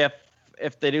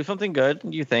if they do something good,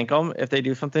 you thank them. If they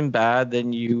do something bad,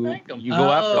 then you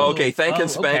go after them. Okay, thank and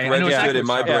spank registered in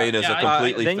my brain as a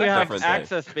completely then you have different thing.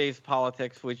 Access-based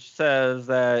politics, which says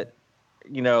that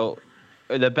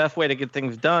the best way to get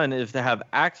things done is to have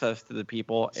access to the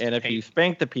people, and if you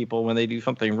spank the people when they do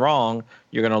something wrong,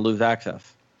 you're going to lose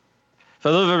access.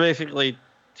 So those are basically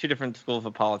two different schools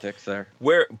of politics there.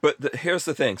 Here's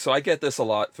the thing. So I get this a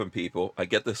lot from people. I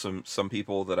get this from some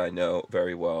people that I know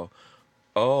very well.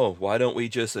 Oh, why don't we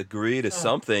just agree to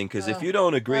something? Because if you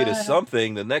don't agree to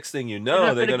something, the next thing you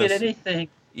know, they're going to get anything.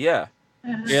 Yeah.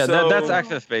 Yeah, that's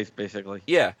access-based, basically.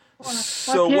 Yeah.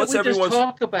 So what's everyone's? Just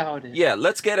talk about it. Yeah,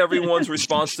 let's get everyone's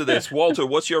response to this. Walter,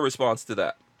 what's your response to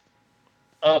that?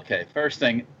 Okay, first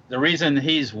thing, the reason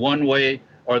he's one way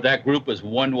or that group is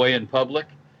one way in public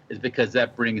is because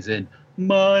that brings in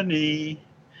money.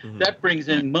 Mm-hmm. That brings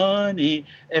in money.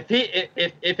 If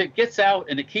it gets out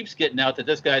and it keeps getting out that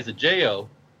this guy's a JO,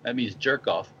 that means jerk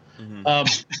off.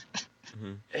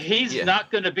 Mm-hmm. He's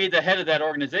not going to be the head of that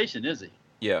organization, is he?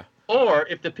 Yeah. Or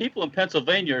if the people in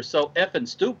Pennsylvania are so effing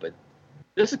stupid,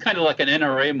 this is kind of like an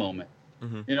NRA moment.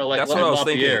 Mm-hmm. That's what I was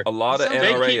thinking. A lot of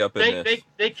NRA up in this.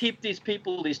 They keep these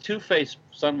people, these two-faced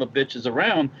son of a bitches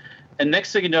around, and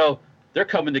next thing you know, they're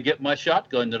coming to get my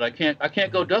shotgun that I can't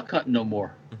go duck hunting no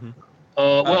more. Mm-hmm.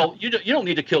 Well, you don't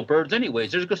need to kill birds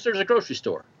anyways. There's a grocery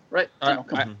store, right?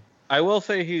 I will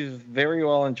say he's very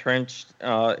well entrenched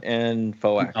in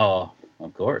FOAC. Oh,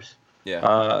 of course.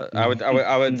 Yeah. I would,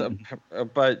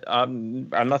 but I'm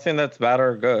not saying that's bad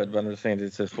or good, but I'm just saying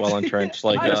it's just well entrenched.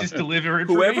 Just deliver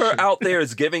information. Whoever out there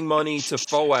is giving money to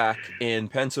FOAC in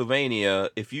Pennsylvania,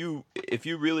 if you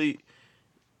really,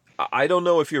 I don't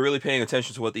know if you're really paying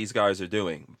attention to what these guys are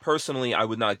doing. Personally, I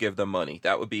would not give them money.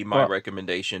 That would be my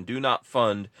recommendation. Do not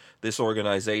fund this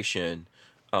organization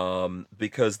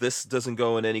because this doesn't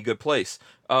go in any good place.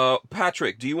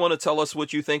 Patrick, do you want to tell us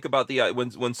what you think about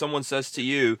when someone says to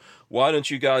you, why don't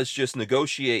you guys just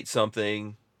negotiate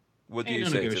something? What do you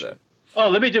say to that? Oh,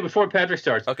 let me do it before Patrick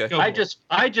starts. Okay.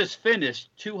 I just finished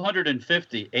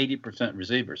 250 80%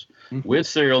 receivers with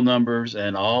serial numbers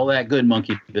and all that good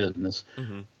monkey business.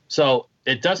 Mm-hmm. So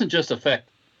it doesn't just affect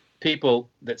people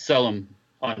that sell them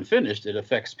unfinished. It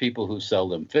affects people who sell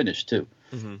them finished too.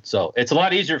 Mm-hmm. So it's a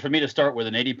lot easier for me to start with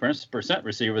an 80%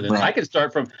 receiver than I can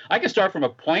start from a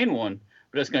plain one,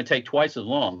 but it's going to take twice as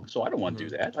long. So I don't want to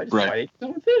do that. I just buy it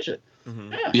and finish it.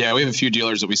 Mm-hmm. Yeah, we have a few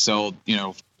dealers that we sell,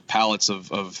 pallets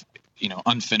of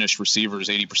unfinished receivers,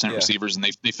 80% receivers, and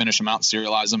they finish them out, and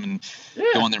serialize them, and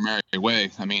go on their merry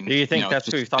way. I mean, do you think that's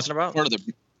who he's talking about? Part of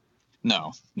the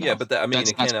no. Yeah, but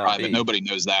that's private. Nobody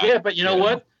knows that. Yeah, but you know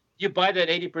what? You buy that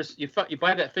 80%. You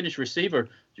buy that finished receiver.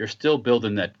 You're still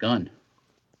building that gun.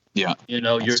 Yeah.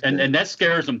 And that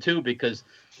scares them too because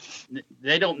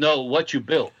they don't know what you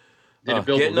built.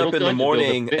 Getting up in the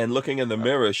morning and looking in the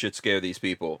mirror should scare these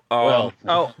people.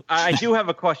 I do have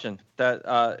a question that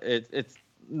it's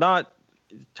not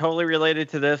totally related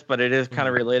to this, but it is kind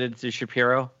of related to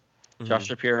Shapiro. Josh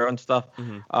Shapiro and stuff.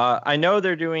 I know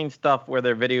they're doing stuff where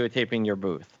they're videotaping your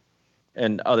booth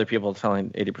and other people selling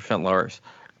 80% lowers.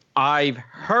 I've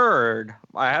heard,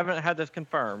 I haven't had this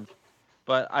confirmed,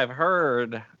 but I've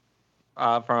heard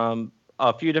from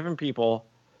a few different people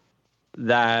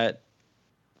that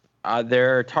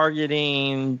they're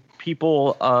targeting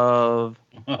people of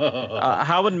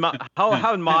how would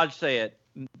Maj say it?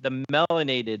 The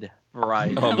melanated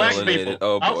variety. Oh, melanated.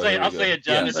 Oh, boy, I'll say it,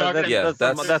 John.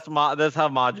 That's how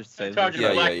Maj says it.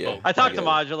 Yeah. I talked to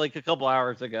Maj like a couple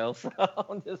hours ago. So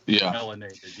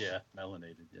melanated. Yeah.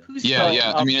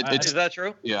 I mean, is that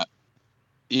true? Yeah.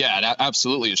 Yeah, that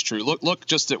absolutely is true. Look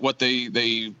just at what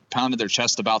they pounded their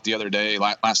chest about the other day.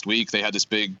 Last week, they had this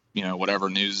big, whatever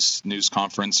news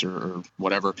conference or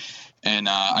whatever, and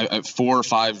 4 or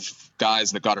 5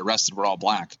 guys that got arrested were all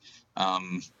black.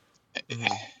 That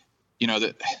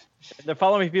they're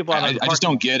following people. I just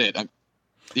don't get it. In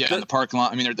the parking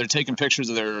lot. I mean, they're taking pictures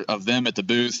of them at the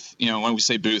booth. When we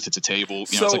say booth, it's a table.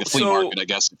 It's like a flea market, I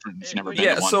guess. If you've never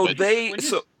been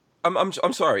to one. I'm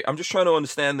sorry. I'm just trying to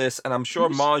understand this, and I'm sure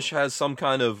Maj has some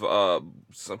kind of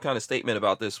statement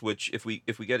about this. Which, if we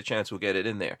get a chance, we'll get it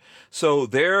in there. So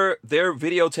they're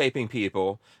videotaping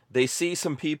people. They see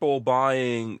some people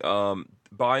buying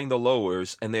the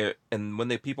lowers, and when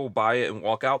the people buy it and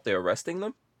walk out, they're arresting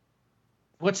them.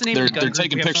 What's the name? They're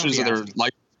taking pictures of their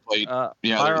license plate. They're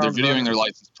videoing their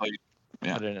license plate.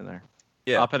 Yeah, put it in there.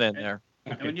 Yeah, I'll put it in there.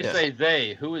 And when you say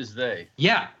they, who is they?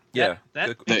 Yeah.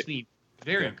 That makes me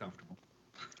very uncomfortable.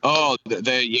 Oh,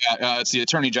 it's the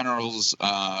Attorney General's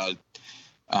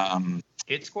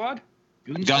Hit Squad?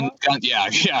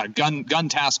 Gun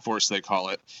task force, they call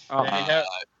it.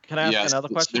 Can I ask another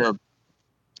question?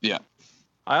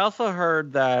 I also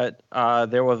heard that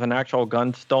there was an actual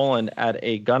gun stolen at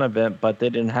a gun event, but they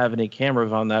didn't have any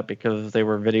cameras on that because they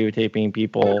were videotaping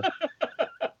people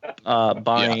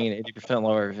buying 80%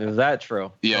 lowers. Is that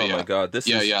true? Yeah. Oh my God! This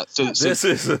is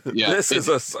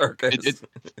a circus.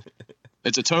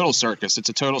 It's a total circus. It's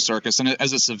a total circus. And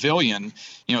as a civilian,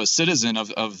 a citizen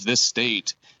of this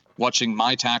state, watching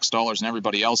my tax dollars and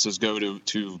everybody else's go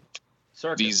to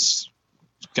these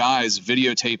guys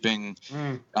videotaping,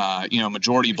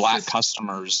 majority black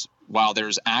customers while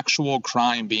there's actual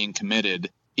crime being committed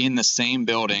in the same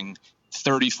building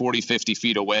 30, 40, 50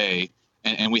 feet away.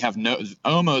 And we have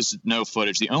almost no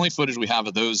footage. The only footage we have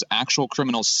of those actual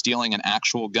criminals stealing an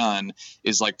actual gun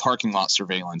is like parking lot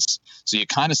surveillance. So you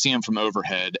kind of see them from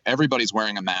overhead. Everybody's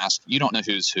wearing a mask. You don't know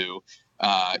who's who.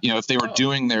 If they were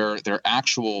doing their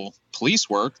actual police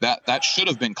work, that should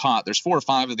have been caught. There's 4 or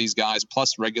 5 of these guys,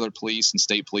 plus regular police and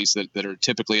state police that are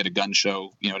typically at a gun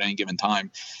show, at any given time.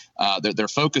 They're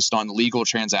focused on legal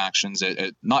transactions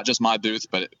at not just my booth,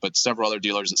 but several other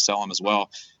dealers that sell them as well.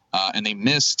 And they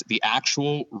missed the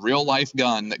actual real life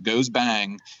gun that goes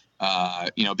bang,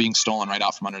 being stolen right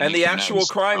out from underneath. And the actual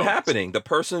crime happening, the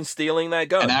person stealing that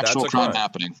gun. An actual crime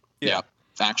happening. Yeah.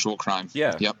 Actual crime.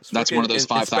 Yeah. Yep. That's one of those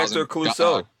 5,000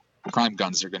 crime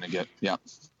guns they're going to get. Yeah.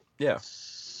 Yeah.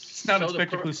 It's not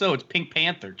Inspector Clouseau. It's Pink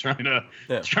Panther trying to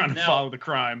follow the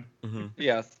crime. Mm-hmm.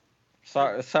 Yes.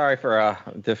 Sorry for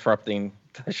disrupting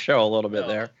the show a little bit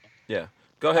there. Yeah.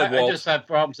 Go ahead, Walt. I just have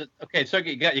problems. Okay, so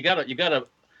you got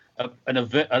an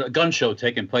event, a gun show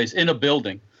taking place in a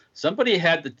building. Somebody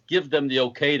had to give them the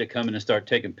okay to come in and start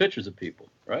taking pictures of people,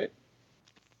 right?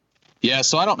 Yeah,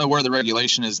 so I don't know where the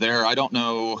regulation is there. I don't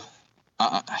know.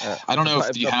 I don't know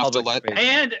if you have to let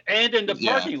and in the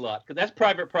parking lot, because that's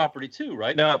private property too,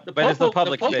 right? No, but it's a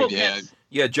public space.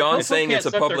 Yeah. John's saying it's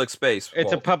a public space.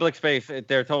 It's a public space.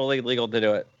 They're totally legal to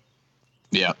do it.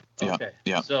 Yeah. Okay.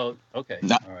 Yeah. So all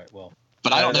right. Well.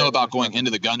 But I don't know about going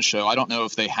into the gun show. I don't know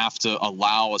if they have to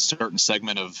allow a certain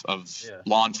segment of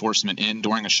law enforcement in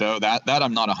during a show. That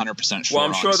I'm not 100% sure. Well,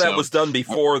 I'm sure that was done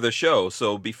before the show.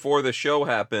 So before the show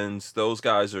happens, those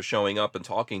guys are showing up and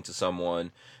talking to someone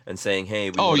and saying,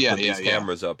 "Hey, we want to put these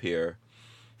cameras up here."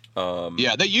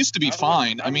 They used to be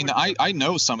fine. I mean, I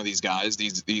know some of these guys,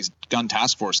 these gun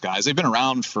task force guys. They've been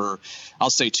around for, I'll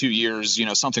say 2 years,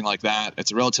 something like that.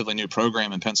 It's a relatively new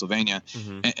program in Pennsylvania,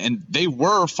 and they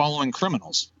were following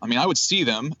criminals. I mean, I would see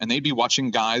them, and they'd be watching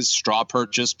guys straw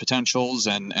purchase potentials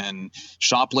and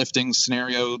shoplifting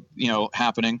scenario,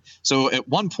 happening. So at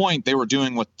one point, they were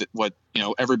doing what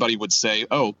everybody would say,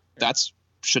 oh, that's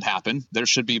should happen. There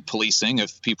should be policing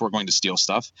if people are going to steal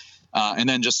stuff. And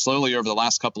then just slowly over the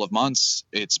last couple of months,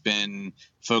 it's been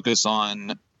focused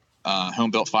on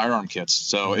home-built firearm kits.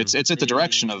 So it's at the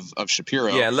direction of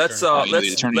Shapiro. Yeah, let's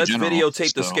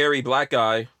videotape the scary black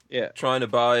guy. Yeah, trying to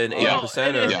buy an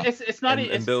 80%. It's not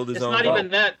even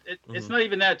that. It's not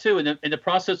even that too. In the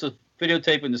process of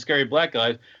videotaping the scary black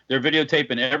guys. They're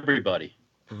videotaping everybody.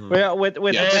 Mm-hmm. Well, with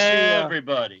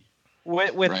everybody.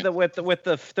 With the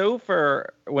Stouffer,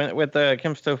 with the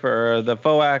Kim Stouffer, the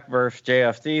FOAC versus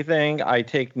JFD thing, I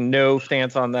take no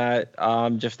stance on that.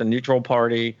 Just a neutral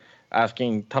party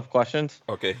asking tough questions.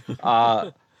 Okay.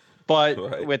 But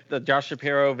right. With the Josh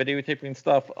Shapiro videotaping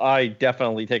stuff, I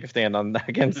definitely take a stand on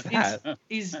against that.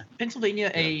 Is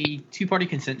Pennsylvania a two-party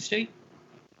consent state?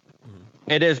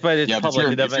 It is, but it's public.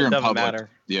 It doesn't matter.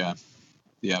 Yeah.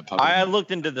 Yeah. Public. I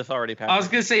looked into this already, Patrick. I was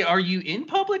gonna say, are you in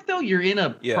public though? You're in a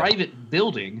private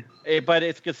building. But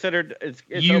it's considered it's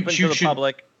open to the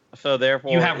public. So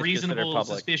therefore, you have reasonable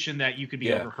suspicion that you could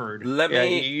be overheard.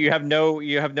 You have no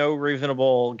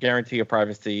reasonable guarantee of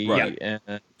privacy. Right.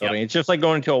 It's just like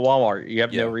going to a Walmart. You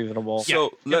have no reasonable.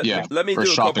 So let me do a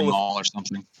shopping mall or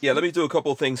something. Yeah, let me do a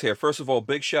couple of things here. First of all,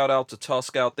 big shout out to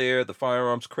Tusk out there, the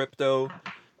firearms crypto.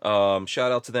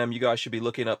 Shout out to them. You guys should be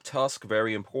looking up Tusk.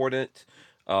 Very important.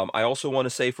 I also want to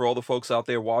say for all the folks out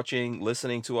there watching,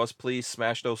 listening to us, please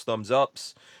smash those thumbs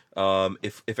ups.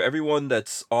 If everyone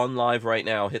that's on live right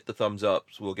now hit the thumbs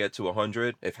ups, we'll get to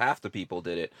 100. If half the people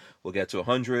did it, we'll get to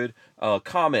 100.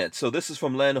 Comment. So this is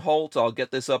from Len Holt. I'll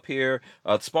get this up here.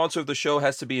 The sponsor of the show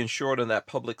has to be insured in that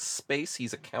public space.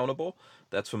 He's accountable.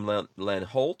 That's from Len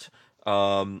Holt.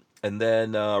 And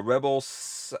then Rebel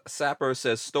Sapper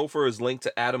says Stouffer is linked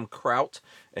to Adam Kraut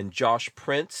and Josh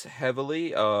Prince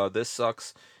heavily. This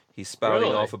sucks. He's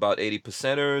spouting off about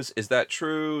 80%ers. Is that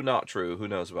true? Not true. Who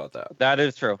knows about that? That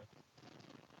is true.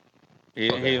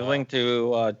 He's linked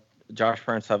to Josh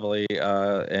Prince heavily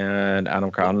and Adam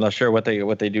Kraut. I'm not sure what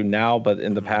they do now, but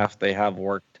in the past they have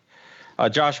worked.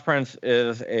 Josh Prince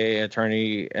is an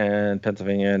attorney in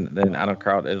Pennsylvania, and then Adam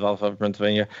Kraut is also from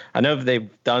Pennsylvania. I know they've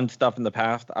done stuff in the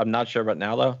past. I'm not sure about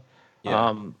now, though.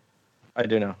 Yeah. I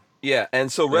do know. Yeah,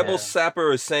 and so Rebel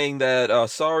Sapper is saying that,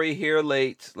 sorry, here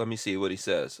late. Let me see what he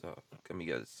says. Let me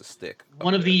get the stick.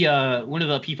 One of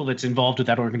the people that's involved with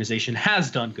that organization has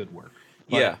done good work.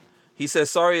 Yeah. He says,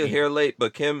 sorry here late,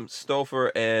 but Kim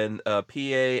Stouffer and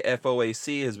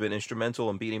PAFOAC has been instrumental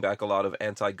in beating back a lot of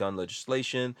anti-gun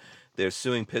legislation. They're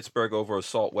suing Pittsburgh over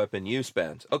assault weapon use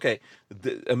bans. Okay,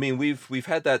 I mean we've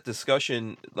had that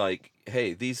discussion. Like,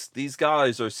 hey, these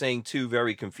guys are saying two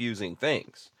very confusing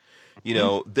things. You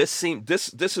know, this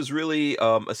is really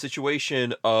a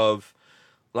situation of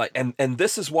like, and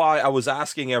this is why I was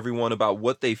asking everyone about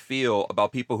what they feel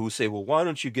about people who say, well, why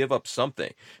don't you give up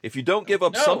something? If you don't give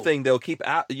up something, they'll keep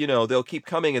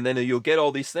coming, and then you'll get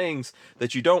all these things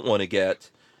that you don't want to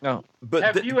get. No, but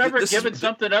have you ever given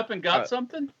something up and got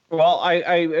something? Well,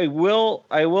 I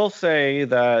will say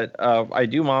that I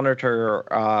do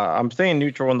monitor. I'm staying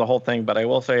neutral in the whole thing, but I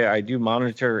will say I do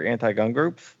monitor anti-gun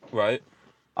groups. Right.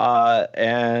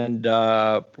 And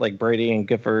like Brady and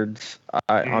Giffords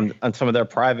on some of their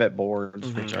private boards.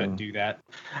 I couldn't do that.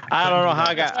 I don't know how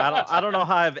I don't know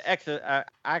how I have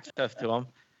access to them.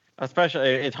 Especially,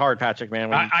 it's hard, Patrick, man.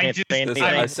 When you can't say anything,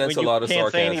 I sense a lot of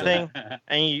sarcasm. Say anything,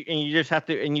 and you just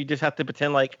have to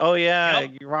pretend like, oh yeah,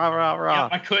 rah rah rah.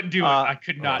 I couldn't do it. I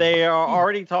could not. They are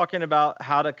already talking about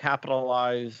how to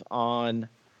capitalize on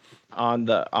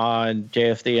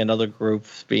JSD and other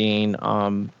groups being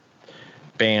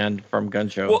banned from gun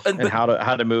shows, and how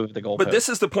to move the goalpost. But this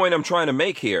is the point I'm trying to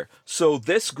make here. So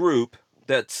this group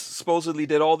that supposedly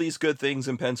did all these good things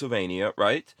in Pennsylvania,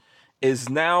 right, is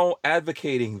now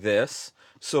advocating this.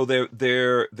 So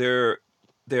they're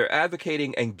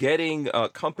advocating and getting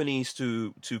companies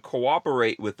to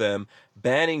cooperate with them,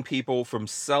 banning people from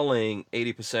selling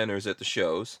 80%ers at the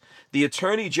shows. The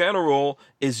Attorney General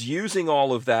is using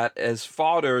all of that as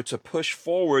fodder to push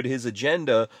forward his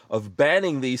agenda of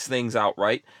banning these things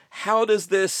outright. How does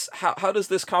this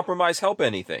compromise help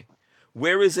anything?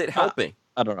 Where is it helping?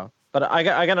 I don't know. But I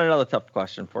got another tough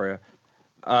question for you.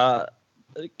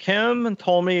 Kim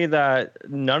told me that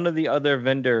none of the other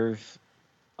vendors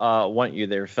want you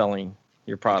there selling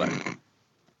your product.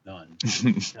 None.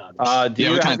 We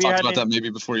kind of talked about that maybe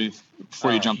before you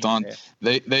jumped on.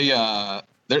 Yeah.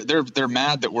 They're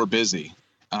mad that we're busy.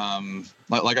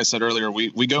 Like I said earlier,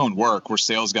 we go and work. We're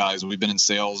sales guys. We've been in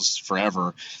sales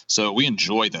forever, so we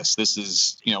enjoy this. This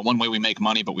is one way we make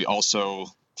money, but we also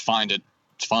find it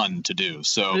fun to do.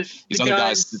 So these other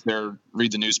guys sit there,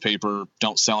 read the newspaper,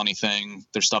 don't sell anything.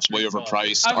 Their stuff's way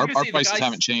overpriced. Our prices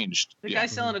haven't changed. The guy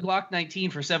selling a Glock 19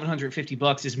 for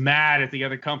 $750 is mad at the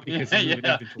other company because he's moving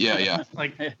inventory. Yeah.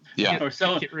 Like, or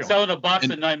selling a box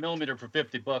of 9mm for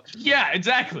 $50. Yeah,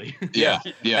 exactly. Yeah.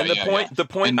 And the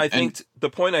point I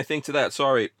think to that.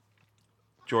 Sorry,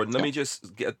 Jordan. Let me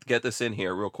just get this in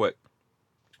here real quick.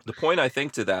 The point I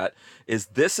think to that is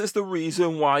this is the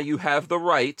reason why you have the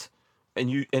right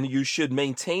you should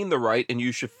maintain the right, and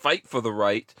you should fight for the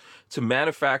right to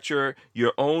manufacture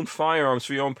your own firearms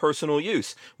for your own personal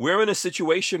use. We're in a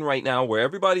situation right now where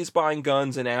everybody's buying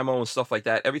guns and ammo and stuff like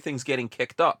that. Everything's getting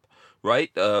kicked up,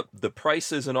 right? The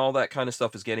prices and all that kind of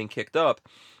stuff is getting kicked up.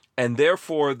 And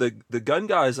therefore, the gun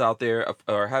guys out there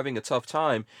are having a tough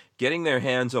time getting their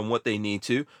hands on what they need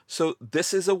to. So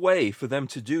this is a way for them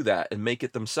to do that and make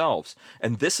it themselves.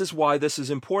 And this is why this is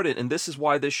important. And this is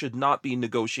why this should not be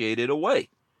negotiated away.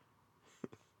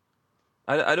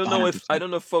 I don't know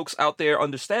if folks out there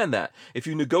understand that. If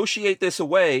you negotiate this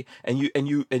away and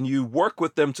you work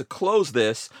with them to close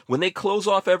this, when they close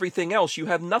off everything else, you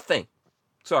have nothing.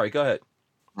 Sorry, go ahead.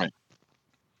 Right.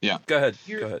 Yeah. Go ahead.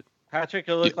 Patrick,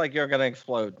 it looks like you're going to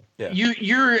explode. Yeah.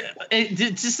 You're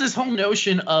just this whole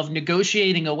notion of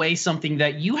negotiating away something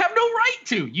that you have no right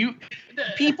to. You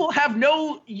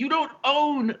don't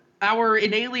own our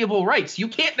inalienable rights. You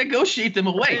can't negotiate them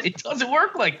away. It doesn't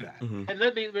work like that. Mm-hmm. And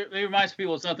let me remind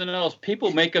people of something else.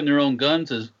 People making their own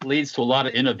guns leads to a lot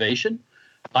of innovation,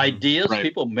 ideas. Right.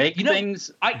 People make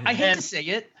things. I hate to say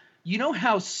it. You know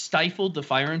how stifled the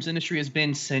firearms industry has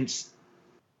been since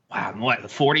the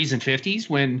 40s and 50s?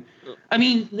 When, I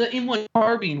mean, the M1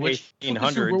 carbine, which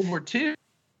was from World War II.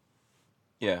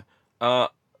 Yeah.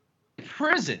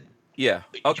 Prison. Yeah.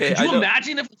 Okay. Could you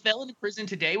imagine if a felon in prison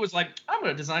today was like, I'm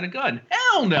going to design a gun?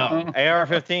 Hell no.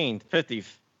 AR-15, 50s.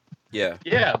 Yeah.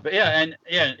 Yeah.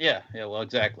 Well,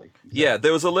 exactly. Yeah.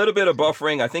 There was a little bit of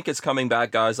buffering. I think it's coming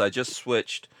back, guys. I just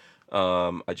switched.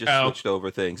 Switched over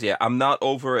things. Yeah. I'm not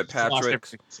over at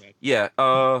Patrick's. Yeah.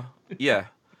 Yeah.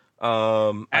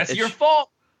 That's your fault.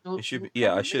 It should be,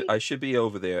 I should be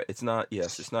over there. It's not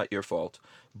your fault.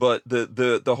 But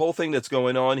the whole thing that's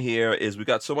going on here is we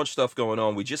got so much stuff going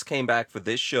on. We just came back for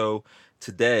this show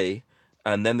today,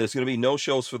 and then there's going to be no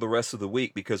shows for the rest of the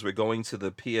week because we're going to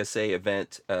the PSA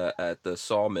event at the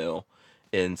Sawmill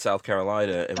in South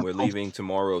Carolina, and we're leaving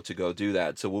tomorrow to go do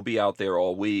that. So we'll be out there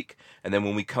all week, and then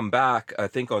when we come back, I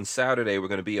think on Saturday we're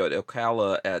going to be at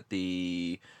Ocala at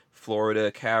the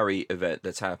Florida Carry event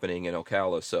that's happening in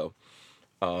Ocala. So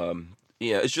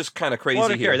it's just kind of crazy.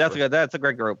 Florida Carry, that's a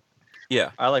great group.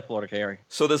 Yeah, I like Florida Carry.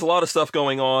 So there's a lot of stuff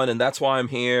going on, and that's why I'm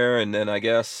here. And then I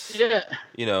guess, I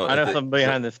know some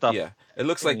behind this stuff. Yeah, it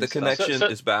looks like the connection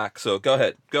is back. So go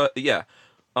ahead. Yeah.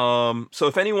 So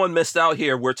if anyone missed out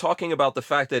here, we're talking about the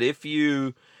fact that if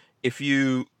you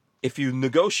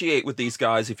negotiate with these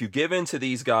guys, if you give in to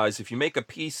these guys, if you make a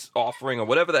peace offering or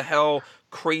whatever the hell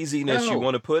craziness you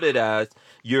want to put it as,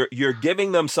 you're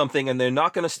giving them something, and they're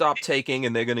not going to stop taking,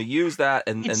 and they're going to use that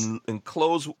and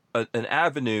close an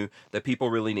avenue that people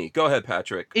really need. Go ahead,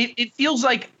 Patrick. It feels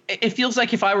like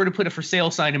if I were to put a for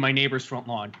sale sign in my neighbor's front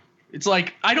lawn. It's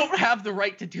like, I don't have the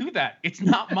right to do that. It's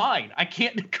not mine. I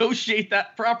can't negotiate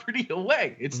that property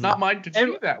away. It's not mine to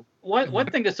do that. One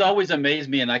thing that's always amazed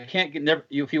me, and I can't get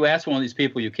if you ask one of these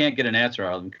people, you can't get an answer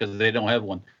out of them because they don't have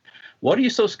one. What are you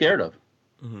so scared of?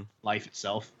 Mm-hmm. Life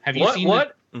itself. Have you seen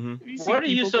what? What are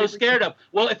you so scared of?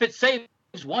 Well, if it saves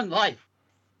one life,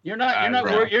 you're not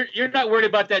worried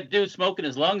about that dude smoking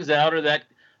his lungs out, or that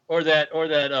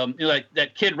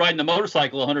kid riding the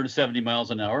motorcycle 170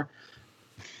 miles an hour.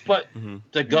 But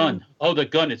the gun,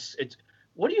 it's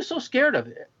what are you so scared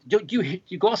of?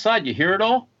 You go outside, you hear it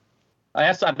all?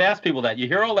 I've asked people that. You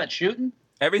hear all that shooting?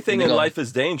 Everything in life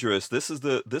is dangerous. This is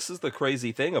the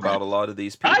crazy thing about a lot of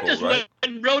these people. I just went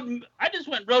and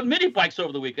rode mini bikes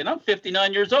over the weekend. I'm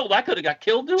 59 years old. I could have got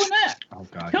killed doing that. Oh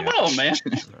God! Come on, man.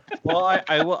 Well,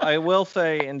 I will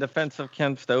say in defense of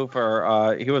Ken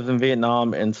Stouffer, he was in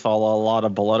Vietnam and saw a lot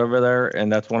of blood over there,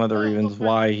 and that's one of the reasons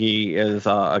why he is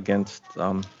against.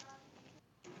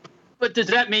 But does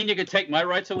that mean you could take my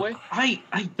rights away?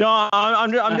 No,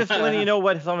 I'm just letting you know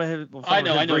what some of his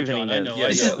reasoning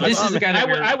is. This is the kind of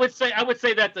I would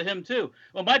say that to him too.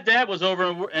 Well, my dad was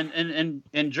over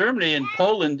in Germany and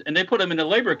Poland, and they put him in a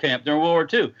labor camp during World War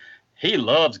II. He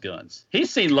loves guns.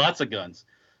 He's seen lots of guns.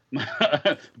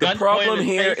 The problem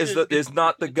here is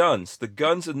not the guns. The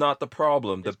guns are not the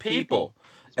problem. The people.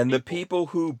 And the people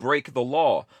who break the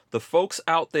law, the folks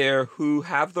out there who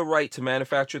have the right to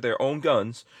manufacture their own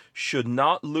guns, should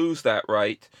not lose that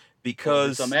right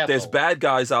because there's bad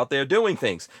guys out there doing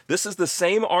things. This is the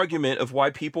same argument of why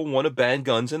people want to ban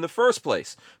guns in the first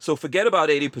place. So forget about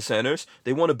 80%ers.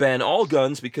 They want to ban all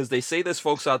guns because they say there's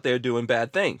folks out there doing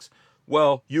bad things.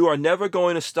 Well, you are never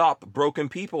going to stop broken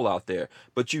people out there,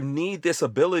 but you need this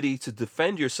ability to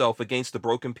defend yourself against the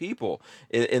broken people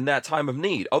in that time of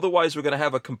need. Otherwise, we're going to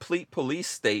have a complete police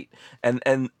state,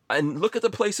 and look at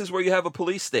the places where you have a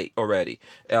police state already.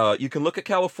 You can look at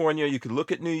California, you can look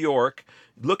at New York,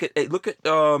 look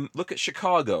at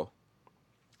Chicago.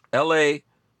 L.A.,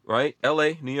 right?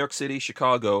 L.A., New York City,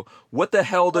 Chicago. What the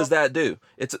hell does that do?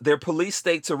 They're police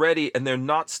states already, and they're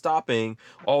not stopping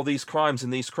all these crimes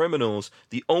and these criminals.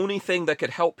 The only thing that could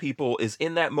help people is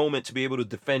in that moment to be able to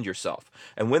defend yourself.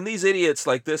 And when these idiots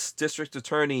like this district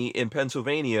attorney in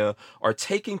Pennsylvania are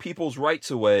taking people's rights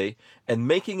away and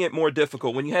making it more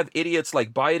difficult, when you have idiots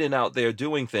like Biden out there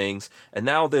doing things, and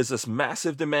now there's this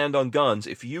massive demand on guns,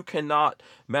 if you cannot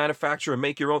manufacture and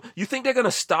make your own, you think they're going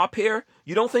to stop here?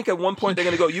 You don't think at one point they're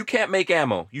going to go, you can't make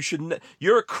ammo.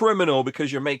 You're a criminal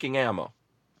because you're making ammo.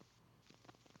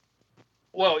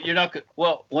 Well, you're not.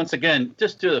 Well, once again,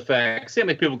 just do the facts. See how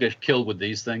many people get killed with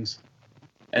these things,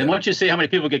 and once you see how many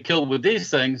people get killed with these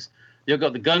things, you'll go.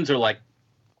 The guns are like,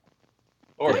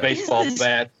 or baseball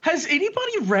bat. Has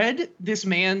anybody read this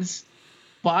man's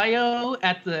bio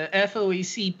at the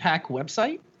FOAC PAC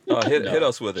website? Hit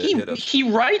us with it. He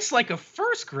writes like a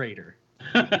first grader.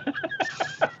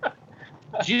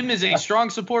 Jim is a strong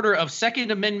supporter of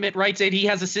Second Amendment rights, and he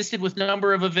has assisted with a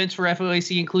number of events for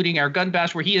FOAC, including our Gun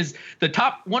Bash, where he is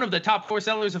one of the top 4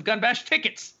 sellers of Gun Bash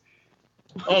tickets.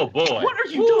 Oh boy! What are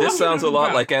you doing? This sounds a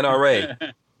lot like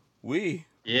NRA. We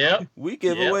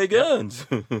give away guns.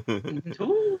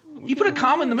 He put a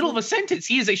comma in the middle of a sentence.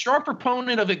 He is a strong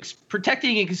proponent of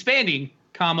protecting and expanding,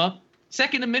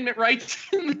 Second Amendment rights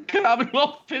in the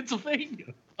Commonwealth of Pennsylvania.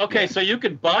 Okay, so you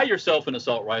can buy yourself an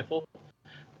assault rifle.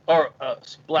 Or a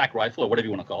black rifle, or whatever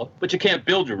you want to call it, but you can't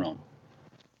build your own.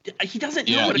 He doesn't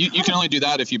know. Yeah, you can only do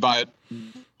that if you buy it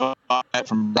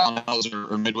from Brownells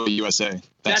or Midway USA.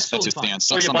 That's if they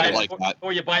somebody like that.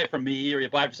 Or you buy it from me, or you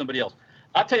buy it from somebody else.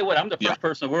 I'll tell you what, I'm the first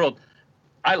person in the world.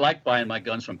 I like buying my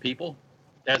guns from people.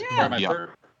 That's part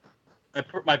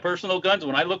of my personal guns.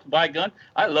 When I look to buy a gun,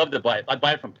 I love to buy it. I'd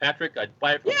buy it from Patrick. I'd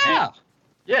buy it from Hank.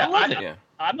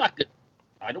 I'm not good.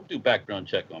 I don't do background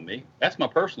check on me. That's my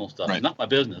personal stuff. Right. It's not my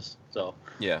business. So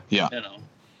yeah. You know,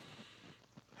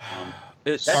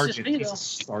 it's Sergeant.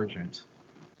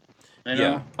 You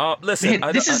know? Yeah. Listen,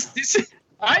 man, this is.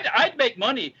 I'd make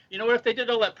money. You know, if they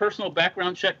did all that personal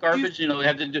background check garbage, they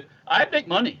had to do. I'd make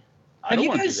money. I don't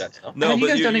want to do that stuff. No, have you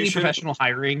guys done any professional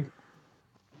hiring?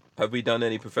 Have we done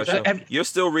any professional? You're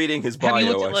still reading his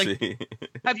bio, actually.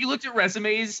 Have you looked at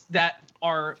resumes that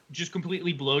are just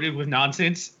completely bloated with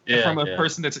nonsense from a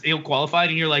person that's ill-qualified,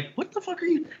 and you're like, what the fuck are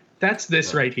you? That's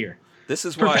this right here. This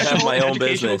is why I have my own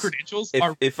business.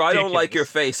 If I don't like your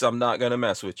face, I'm not going to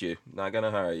mess with you. Not going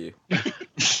to hire you.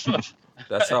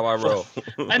 That's how I roll.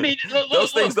 I mean,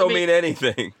 those things don't mean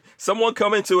anything. Someone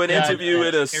coming to an interview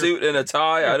in a suit and a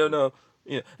tie, I don't know.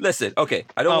 Yeah. Listen, okay,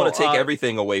 I don't want to take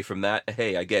everything away from that.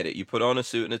 Hey, I get it. You put on a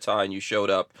suit and a tie and you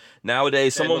showed up.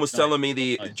 Nowadays, someone was telling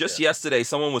me yesterday,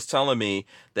 someone was telling me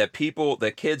that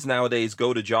kids nowadays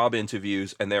go to job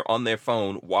interviews and they're on their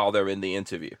phone while they're in the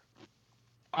interview.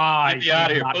 Get out of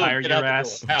here. Hire your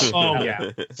ass. Oh,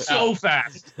 yeah. So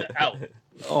fast. Out.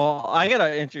 Oh, I got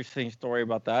an interesting story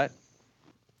about that.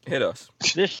 Hit us.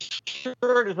 This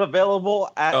shirt is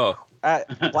available at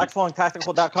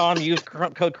blackswantactical.com. Use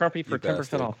code Crumpy for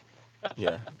 10% off.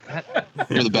 Yeah.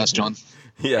 You're the best, John.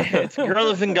 Yeah. It's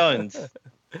girls and guns.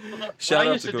 Shout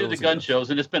I used to do the gun shows,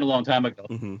 and it's been a long time ago.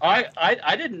 Mm-hmm.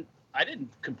 I didn't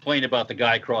complain about the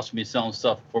guy across from me selling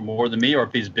stuff for more than me, or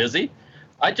if he's busy.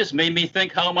 I just made me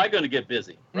think, how am I going to get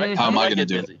busy? Right? How am I going to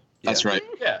do it? That's right.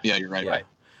 Yeah, you're right. Right.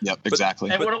 Yep,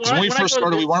 exactly. When we first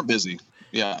started, we weren't busy.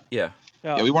 Yeah,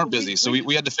 we weren't busy, so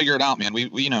we had to figure it out, man.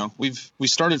 We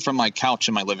started from my couch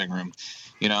in my living room,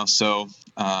 so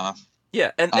and I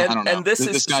don't know. And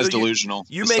this guy's delusional.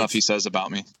 The stuff he says about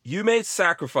me. You made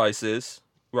sacrifices,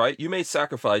 right? You made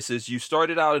sacrifices. You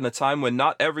started out in a time when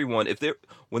not everyone,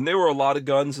 when there were a lot of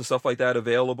guns and stuff like that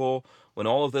available, when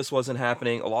all of this wasn't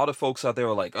happening, a lot of folks out there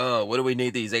were like, oh, what do we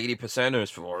need these 80%ers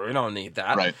for? We don't need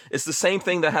that. Right. It's the same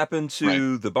thing that happened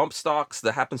to the bump stocks,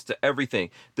 that happens to everything.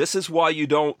 This is why you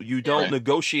don't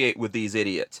negotiate with these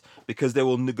idiots, because they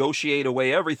will negotiate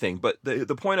away everything. But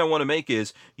the point I want to make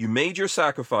is you made your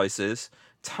sacrifices.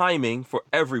 Timing for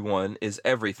everyone is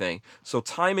everything. So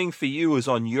timing for you is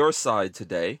on your side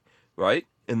today, right?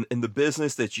 In the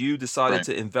business that you decided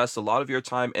to invest a lot of your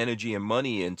time, energy, and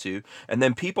money into, and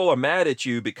then people are mad at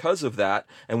you because of that,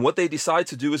 and what they decide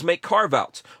to do is make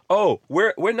carve-outs. Oh,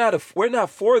 we're not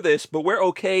for this, but we're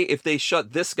okay if they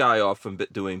shut this guy off from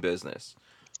doing business.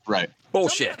 Right.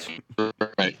 Bullshit.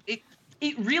 Right.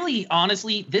 It really,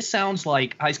 honestly, this sounds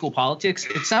like high school politics.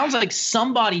 It sounds like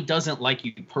somebody doesn't like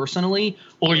you personally,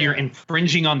 or you're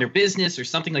infringing on their business or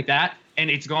something like that. And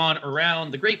it's gone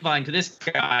around the grapevine to this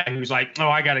guy who's like, oh,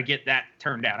 I got to get that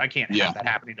turned out. I can't have that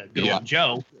happening to Bill and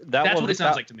Joe. That's what it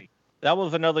sounds like to me. That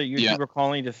was another YouTuber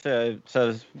calling to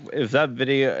says, "Is that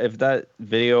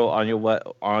video on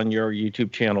your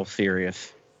YouTube channel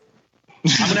serious?"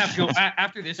 I'm gonna have to go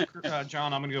after this,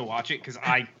 John. I'm gonna go watch it because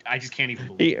I just can't even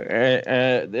believe it.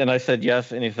 And I said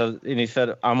yes, and he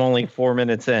said I'm only 4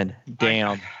 minutes in.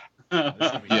 Damn.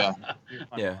 Yeah.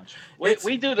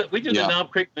 We do the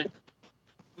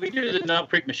Knob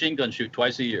Creek machine gun shoot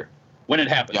twice a year when it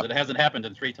happens. Yep. It hasn't happened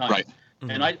in 3 times. Right.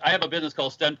 And I have a business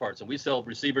called Sten Parts, and we sell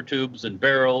receiver tubes and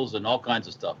barrels and all kinds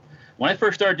of stuff. When I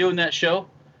first started doing that show,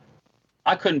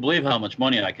 I couldn't believe how much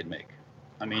money I could make.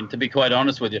 I mean, to be quite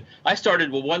honest with you, I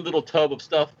started with one little tub of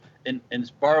stuff and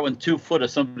borrowing 2 foot of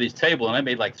somebody's table, and I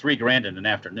made like $3,000 in an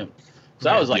afternoon.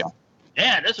 So I was like,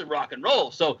 "Man, this is rock and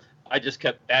roll." So I just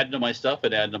kept adding to my stuff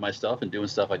and doing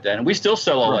stuff like that, and we still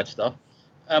sell all that stuff.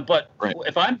 But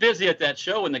if I'm busy at that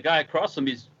show and the guy across from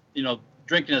me's,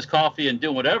 drinking his coffee and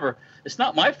doing whatever, it's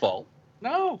not my fault.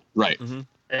 No. Right. Mm-hmm.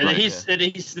 And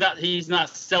he's not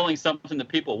selling something that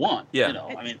people want. Yeah.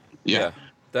 I mean. Yeah.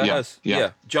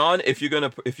 John, if you're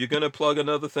gonna plug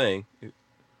another thing.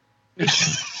 It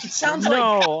sounds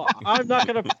no, I'm not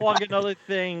gonna plug another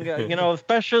thing.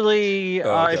 Especially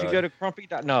if you go to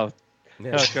Crumpy. No.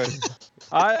 Yeah. No,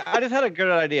 I just had a good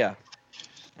idea.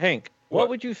 Hank, what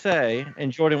would you say,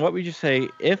 and Jordan, what would you say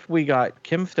if we got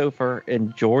Kim Stouffer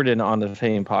and Jordan on the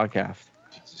same podcast?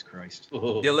 Jesus Christ.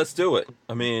 Yeah, let's do it.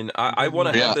 I mean, I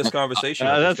want to have this conversation.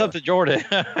 That's up to Jordan.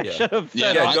 I should have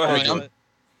said go ahead.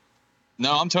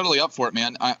 No, I'm totally up for it,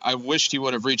 man. I wished he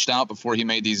would have reached out before he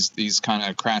made these kind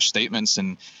of crash statements,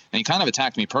 and he kind of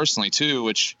attacked me personally too,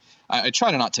 which I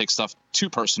try to not take stuff too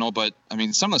personal, but I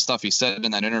mean, some of the stuff he said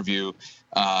in that interview,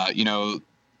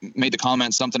 made the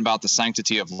comment something about the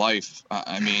sanctity of life.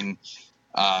 I'm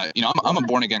a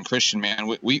born again Christian, man.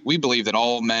 We believe that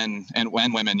all men and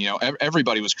women,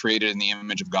 everybody was created in the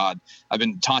image of God. I've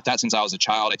been taught that since I was a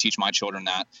child. I teach my children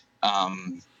that.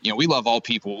 We love all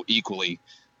people equally.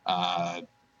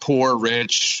 Poor,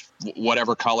 rich,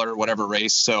 whatever color, whatever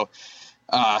race. So,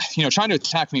 trying to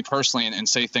attack me personally and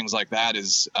say things like that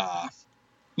is,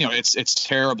 it's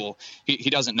terrible. He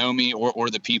doesn't know me or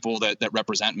the people that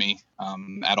represent me,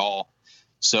 at all.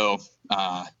 So,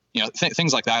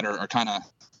 things like that are kind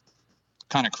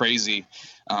of crazy,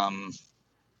 to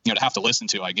have to listen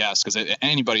to, I guess, because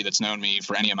anybody that's known me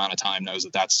for any amount of time knows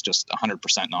that that's just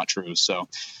 100% not true. So,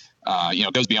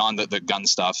 it goes beyond the gun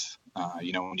stuff.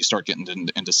 When you start getting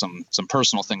into some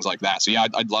personal things like that. So yeah,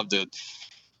 I'd love to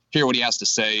hear what he has to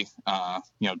say,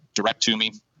 direct to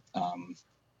me.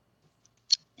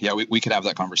 We could have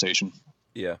that conversation.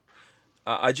 Yeah.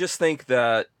 I just think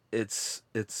that it's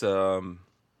a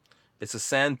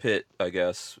sand pit, I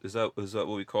guess. Is that what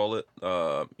we call it?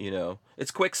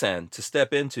 It's quicksand to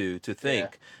step into, to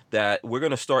think that we're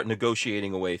going to start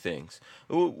negotiating away things.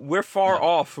 We're far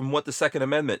off from what the Second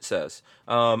Amendment says.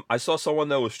 I saw someone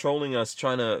that was trolling us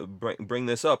trying to bring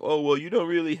this up. Oh, well, you don't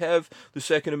really have the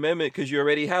Second Amendment because you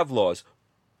already have laws.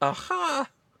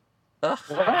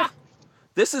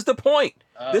 This is the point.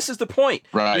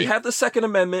 Right. We have the Second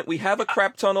Amendment. We have a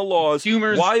crap ton of laws.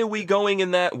 Why are we going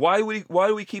in that? Why do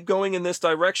we keep going in this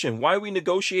direction? Why are we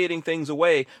negotiating things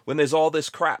away when there's all this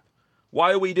crap?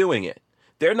 Why are we doing it?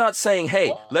 They're not saying,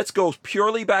 hey, let's go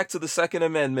purely back to the Second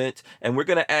Amendment and we're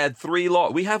going to add 3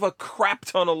 laws. We have a crap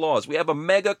ton of laws. We have a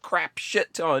mega crap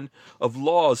shit ton of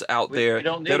laws out there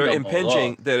that are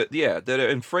impinging, that are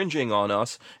infringing on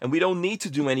us, and we don't need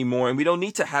to do any more, and we don't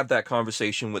need to have that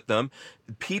conversation with them.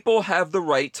 People have the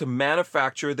right to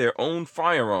manufacture their own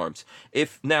firearms.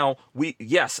 An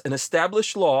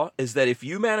established law is that if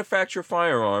you manufacture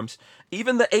firearms,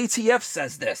 even the ATF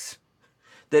says this,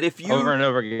 that if you over and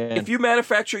over again, if you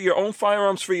manufacture your own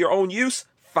firearms for your own use,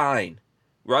 fine,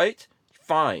 right?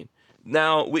 Fine.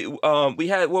 Now we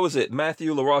had, what was it?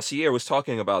 Matthew Larossiere was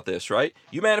talking about this, right?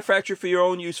 You manufacture for your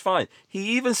own use, fine. He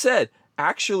even said,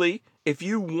 actually, if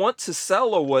you want to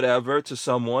sell or whatever to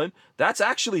someone, that's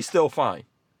actually still fine.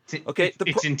 Okay,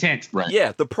 it's intent. Right.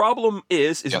 Yeah, the problem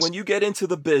is when you get into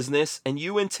the business and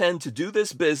you intend to do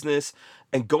this business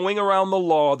and going around the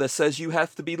law that says you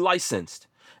have to be licensed.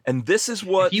 And this is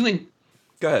what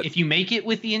go ahead. If you make it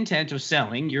with the intent of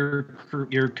selling, you're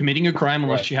committing a crime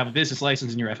unless you have a business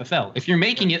license in your FFL. If you're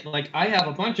making it, like I have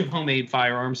a bunch of homemade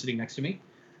firearms sitting next to me,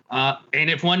 and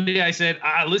if one day I said,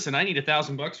 listen, I need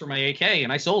 $1,000 for my AK,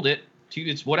 and I sold it,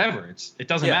 it's whatever. It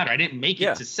doesn't matter. I didn't make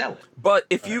it to sell it. But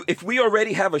if we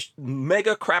already have a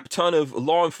mega crap ton of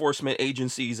law enforcement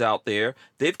agencies out there,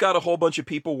 they've got a whole bunch of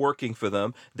people working for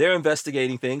them. They're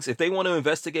investigating things. If they want to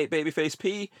investigate Babyface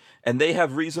P and they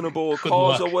have reasonable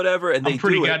cause or whatever, and I'm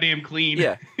pretty goddamn clean.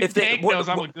 Yeah. If they knows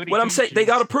I'm a goody what I'm saying, they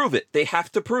got to prove it. They have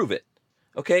to prove it.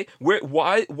 Okay,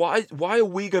 why are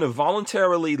we going to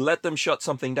voluntarily let them shut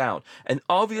something down? And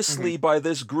obviously, by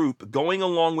this group going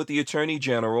along with the Attorney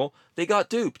General, they got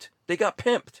duped. They got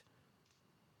pimped.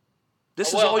 This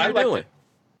is all you're doing.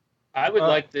 I would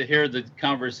like to hear the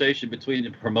conversation between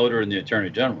the promoter and the Attorney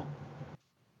General.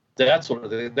 That's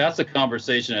a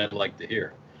conversation I'd like to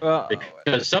hear.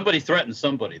 Because somebody threatens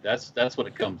somebody. That's what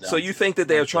it comes down to. So you think that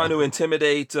they are trying to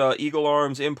intimidate Eagle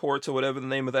Arms Imports or whatever the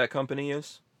name of that company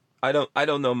is? I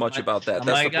don't know much about that.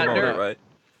 That's the promoter, right?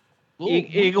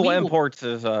 Eagle Imports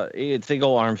is it's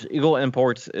Eagle Arms. Eagle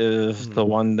Imports is the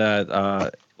one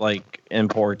that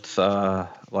imports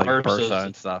Bersa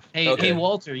and stuff. Hey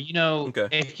Walter,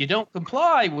 if you don't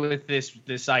comply with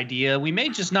this idea, we may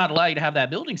just not allow you to have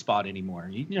that building spot anymore.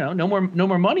 No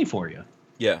more money for you.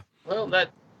 Yeah. Well,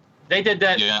 they did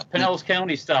that. Yeah. Pinellas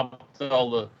County stopped all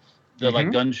the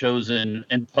gun shows in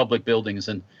public buildings,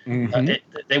 and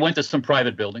they went to some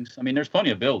private buildings. I mean, there's plenty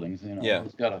of buildings.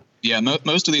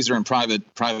 Most of these are in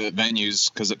private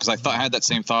venues because I had that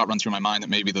same thought run through my mind that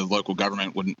maybe the local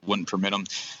government wouldn't permit them.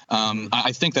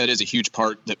 I think that is a huge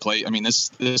part that play. I mean,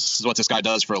 this is what this guy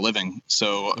does for a living.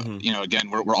 So again,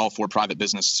 we're all for private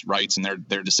business rights and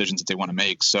their decisions that they want to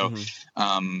make. So,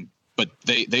 but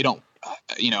they don't.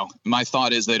 My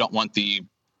thought is they don't want the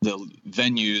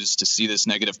venues to see this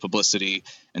negative publicity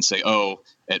and say, oh,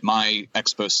 at my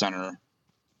expo center,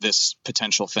 this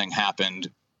potential thing happened.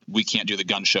 We can't do the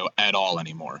gun show at all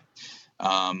anymore.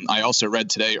 I also read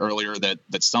today earlier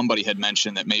that somebody had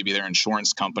mentioned that maybe their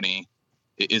insurance company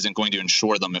isn't going to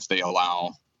insure them if they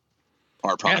allow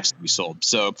our products to be sold.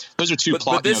 So those are two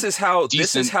but this is how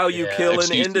you kill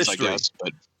an industry. I guess,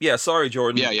 yeah, sorry,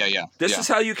 Jordan. Yeah. This is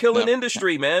how you kill an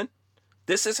industry, man.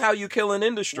 This is how you kill an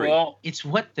industry. Well, it's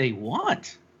what they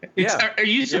want. Are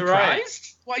you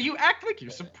surprised? Why you act like you're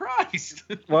surprised?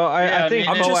 Well, I think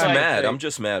I'm just mad. I'm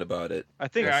just mad about it. I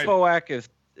think FOAC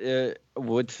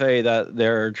would say that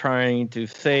they're trying to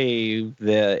save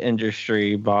the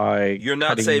industry by. You're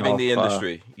not saving the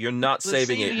industry. You're not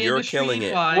saving it. You're killing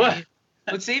it.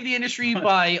 Let's save the industry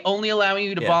by only allowing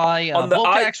you to buy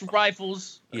bolt-action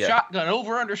rifles, shotgun,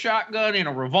 over-under shotgun, and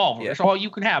a revolver. That's all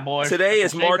you can have, boys. Today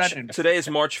is March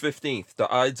 15th,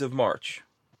 the Ides of March,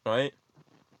 right?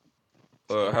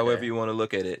 Or however you want to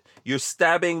look at it. You're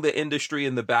stabbing the industry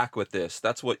in the back with this.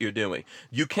 That's what you're doing.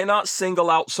 You cannot single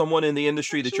out someone in the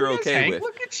industry that you're okay with.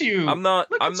 Look at you. I'm not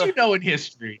you know in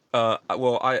history.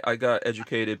 Well, I got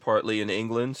educated partly in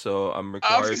England, so I'm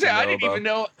required to know I didn't even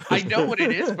know. I know what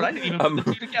it is, but I didn't even put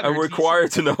the two together. I'm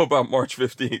required to know about March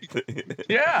 15th.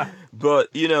 Yeah. But,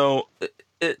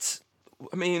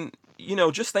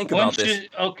 just think about this.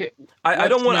 Okay. I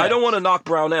don't want to knock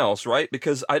Brownells, right?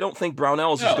 Because I don't think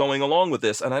Brownells is going along with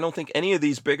this, and I don't think any of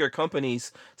these bigger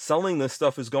companies selling this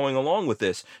stuff is going along with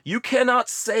this. You cannot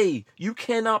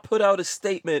put out a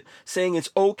statement saying it's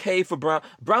okay for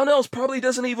Brownells probably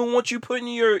doesn't even want you putting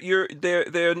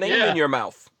their name in your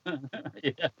mouth.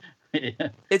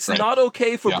 It's not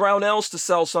okay for Brownells to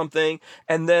sell something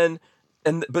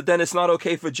but then it's not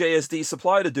okay for JSD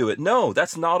Supply to do it. No,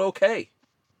 that's not okay.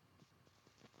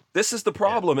 This is the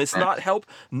problem. It's not help.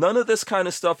 None of this kind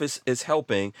of stuff is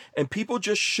helping, and people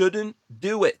just shouldn't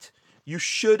do it. You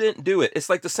shouldn't do it. It's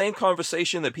like the same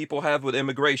conversation that people have with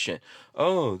immigration.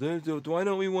 Oh, why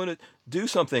don't we want to do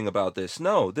something about this?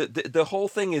 No, the whole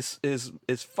thing is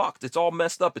fucked. It's all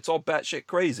messed up. It's all batshit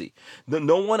crazy.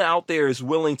 No one out there is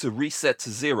willing to reset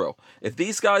to zero. If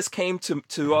these guys came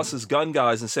to us as gun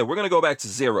guys and said, we're going to go back to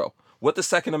zero, what the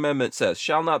Second Amendment says,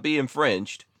 shall not be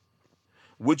infringed,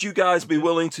 would you guys be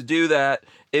willing to do that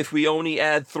if we only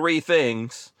add 3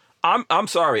 things? I'm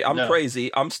sorry. I'm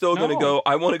crazy. I'm still going to go.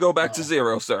 I want to go back to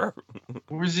zero, sir.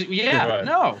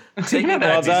 No. Take me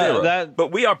back to zero.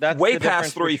 But we are way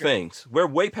past 3 things. We're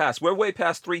way past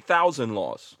 3,000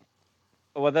 laws.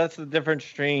 Well, that's the difference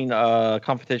between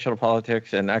computational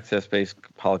politics and access-based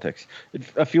politics.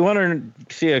 If you want to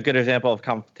see a good example of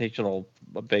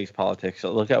computational-based politics,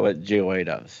 look at what GOA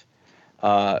does.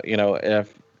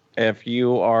 If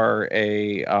you are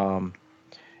a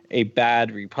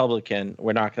bad Republican,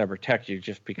 we're not going to protect you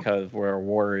just because we're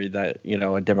worried that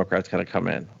a Democrat's going to come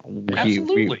in.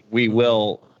 Absolutely, we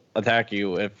will attack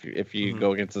you if you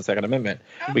go against the Second Amendment.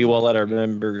 We will let our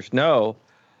members know.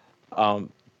 That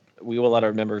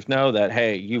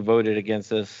hey, you voted against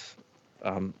this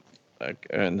in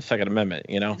the Second Amendment.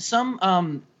 Some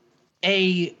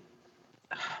a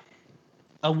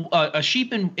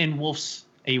sheep in wolf's.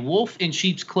 A wolf in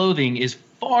sheep's clothing is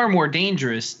far more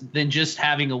dangerous than just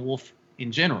having a wolf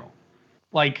in general.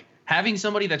 Like having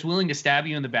somebody that's willing to stab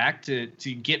you in the back to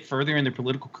get further in their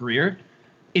political career,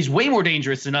 is way more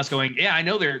dangerous than us going, yeah, I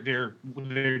know they're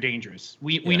dangerous.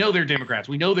 We know they're Democrats.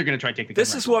 We know they're going to try to take the gun.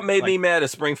 This is what made me mad at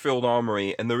Springfield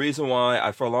Armory, and the reason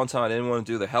why for a long time I didn't want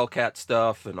to do the Hellcat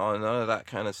stuff and none of that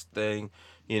kind of thing,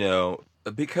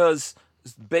 because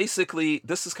basically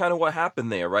this is kind of what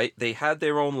happened there, right? They had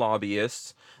their own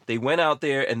lobbyists. They went out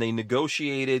there and they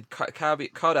negotiated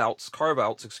carve-outs,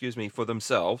 for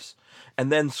themselves,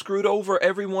 and then screwed over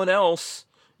everyone else,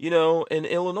 in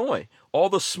Illinois. All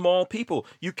the small people.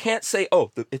 You can't say,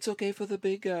 it's okay for the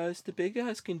big guys. The big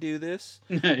guys can do this.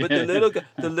 But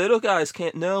the little guys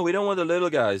can't. No, we don't want the little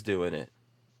guys doing it.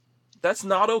 That's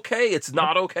not okay. It's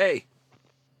not okay.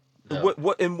 No.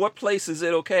 In what place is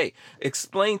it okay?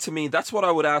 Explain to me. That's what I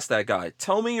would ask that guy.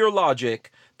 Tell me your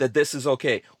logic that this is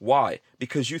okay. Why?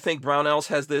 Because you think Brownells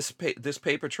has this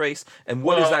paper trace, and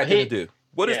what is that going to do?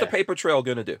 What is the paper trail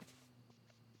going to do?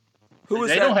 Who is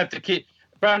that? They don't have to keep...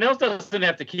 Brownells doesn't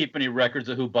have to keep any records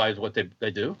of who buys what they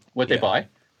buy.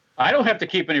 I don't have to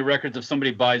keep any records if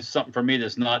somebody buys something for me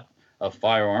that's not a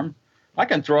firearm. I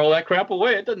can throw all that crap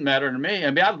away. It doesn't matter to me. I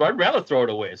mean, I'd rather throw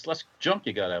it away. It's less junk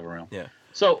you got to have around. Yeah.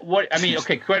 So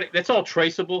credit, that's all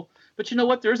traceable. But you know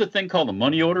what? There's a thing called a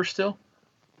money order still.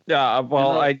 Yeah.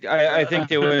 Well, I think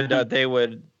they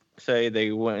would say they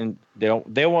wouldn't.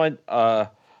 They want. Well,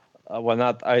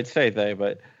 not I'd say they,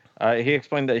 but. He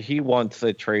explained that he wants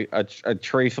a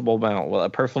traceable amount, a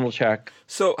personal check.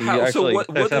 So what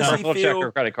does he feel? Check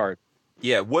or credit card.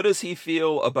 Yeah, what does he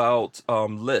feel about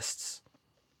lists?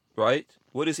 Right?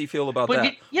 What does he feel about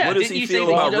that? What does he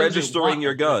feel about registering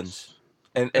your guns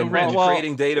and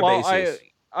creating databases?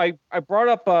 I brought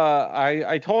up.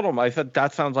 I told him. I said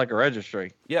that sounds like a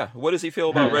registry. Yeah. What does he feel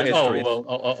about registries?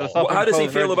 How does he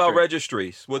feel about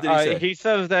registries? What did he say? He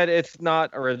says that it's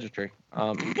not a registry.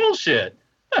 Bullshit.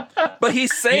 But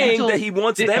he's saying that he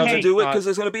wants them to do it because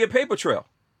there's going to be a paper trail.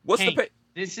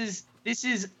 This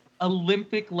is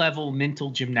Olympic level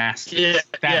mental gymnastics.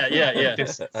 Yeah.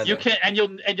 You can't, and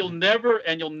you'll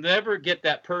never get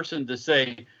that person to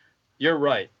say, "You're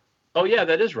right." Oh yeah,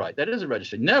 that is right. That is a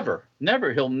registry. Never.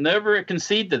 He'll never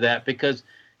concede to that because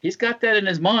he's got that in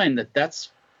his mind that's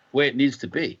the way it needs to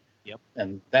be. Yep.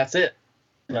 And that's it.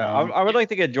 I would like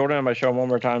to get Jordan on my show one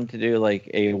more time to do like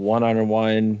a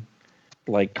one-on-one.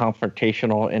 Like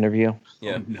confrontational interview.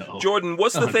 Yeah. Oh, no. Jordan,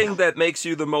 what's the thing that makes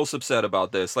you the most upset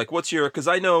about this? Like, because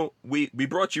I know we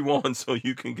brought you on so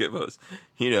you can give us,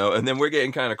 and then we're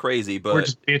getting kind of crazy, but we're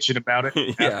just bitching about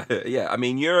it. Yeah. I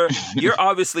mean, you're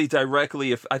obviously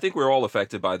directly. I think we're all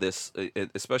affected by this,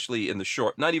 especially in the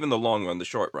short, not even the long run, the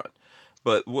short run.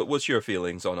 But what's your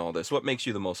feelings on all this? What makes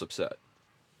you the most upset?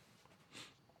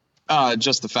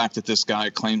 Just the fact that this guy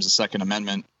claims the Second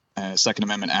Amendment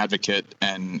advocate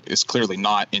and is clearly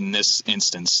not in this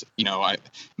instance.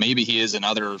 Maybe he is in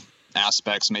other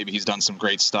aspects. Maybe he's done some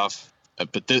great stuff.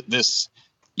 But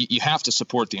you have to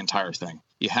support the entire thing.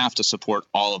 You have to support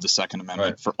all of the Second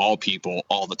Amendment for all people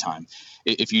all the time.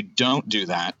 If you don't do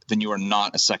that, then you are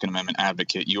not a Second Amendment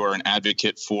advocate. You are an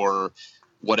advocate for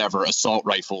whatever assault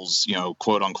rifles,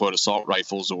 quote unquote assault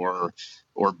rifles or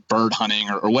bird hunting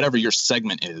or whatever your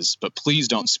segment is, but please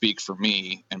don't speak for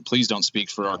me and please don't speak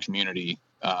for our community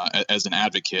as an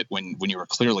advocate when you are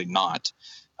clearly not.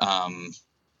 So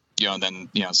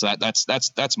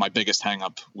that's my biggest hang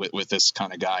up with this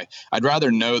kind of guy. I'd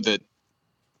rather know that,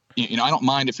 I don't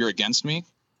mind if you're against me,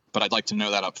 but I'd like to know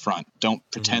that up front. Don't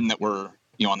pretend that we're,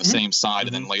 on the same side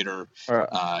and then later,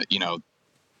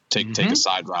 take a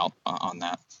side route on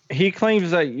that. He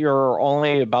claims that you're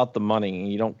only about the money and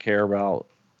you don't care about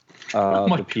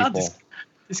the people. God,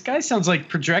 this guy sounds like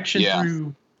projection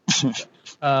through.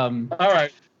 All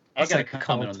right, I got a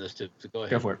comment on this too. So go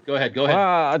ahead. Go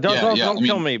ahead. Don't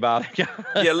kill me about it.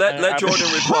 let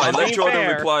Jordan reply. Let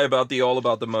Jordan reply about the all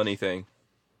about the money thing.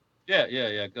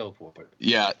 Yeah. Go for it.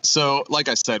 Yeah. So, like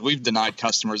I said, we've denied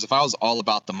customers. If I was all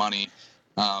about the money,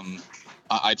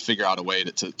 I'd figure out a way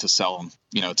to sell them,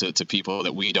 to people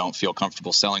that we don't feel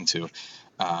comfortable selling to.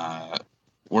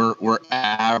 We're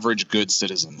average good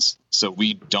citizens, so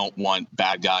we don't want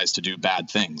bad guys to do bad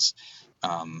things.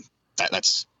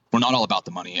 We're not all about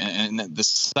the money. And the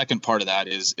second part of that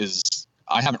is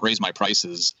I haven't raised my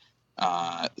prices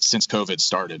since COVID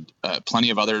started.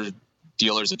 Plenty of other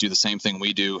dealers that do the same thing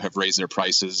we do have raised their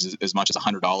prices as much as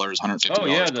 $100,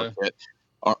 $150 per kit.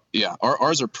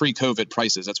 Ours are pre-COVID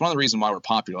prices. That's one of the reasons why we're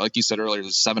popular. Like you said earlier,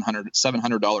 there's $700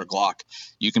 Glock.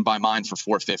 You can buy mine for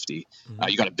 $450.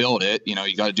 You got to build it. You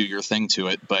got to do your thing to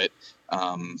it. But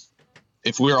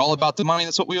if we were all about the money,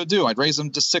 that's what we would do. I'd raise them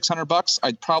to $600.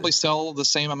 I'd probably sell the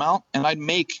same amount, and I'd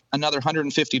make another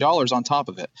 $150 on top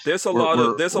of it. There's a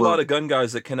lot of gun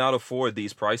guys that cannot afford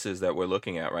these prices that we're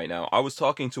looking at right now. I was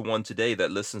talking to one today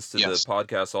that listens to the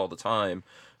podcast all the time.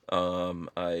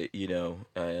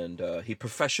 He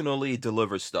professionally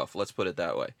delivers stuff. Let's put it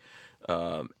that way.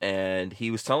 And he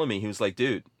was telling me, he was like,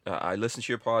 dude, I listen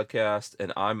to your podcast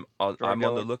and I'm on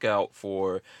the lookout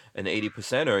for an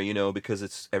 80%er,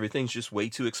 because everything's just way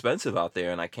too expensive out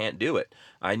there and I can't do it.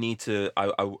 I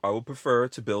would prefer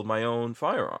to build my own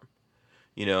firearm,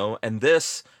 and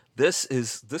this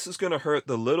is going to hurt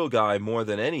the little guy more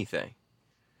than anything,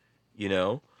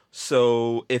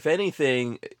 So if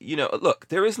anything, look,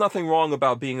 there is nothing wrong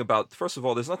about first of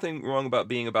all, there's nothing wrong about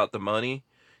being about the money.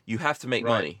 You have to make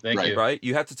money, right?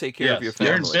 You have to take care of your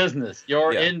family. You're in business.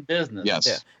 You're in business. Yes.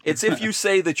 Yeah. It's if you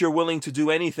say that you're willing to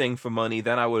do anything for money,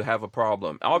 then I would have a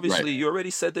problem. Obviously, you already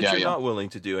said that you're not willing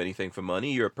to do anything for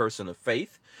money. You're a person of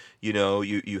faith.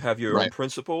 You have your own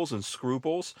principles and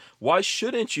scruples. Why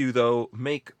shouldn't you, though,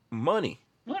 make money?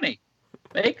 Make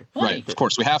money. Right. Of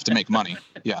course, we have to make money.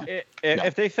 Yeah.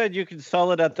 If they said you could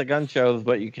sell it at the gun shows,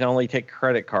 but you can only take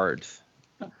credit cards.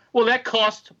 Well, that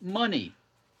costs money.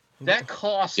 That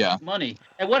costs money.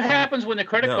 And what happens when the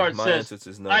credit card says,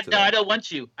 I don't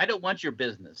want you. I don't want your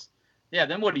business. Yeah,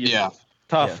 then what do you do?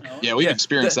 Tough. Yeah, we've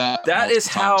experienced that. That is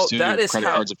how. Credit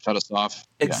cards have shut us off.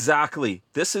 Exactly. Yeah.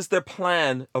 This is their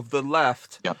plan of the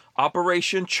left. Yep.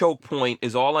 Operation Choke Point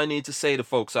is all I need to say to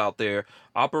folks out there.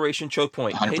 Operation Choke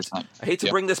Point. 100%. I hate to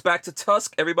bring this back to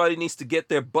Tusk. Everybody needs to get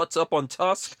their butts up on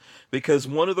Tusk, because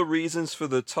one of the reasons for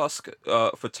the Tusk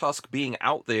being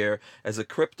out there as a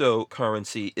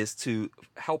cryptocurrency is to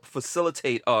help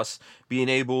facilitate us being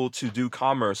able to do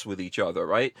commerce with each other,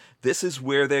 right? This is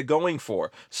where they're going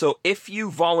for. So if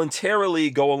you voluntarily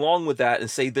go along with that and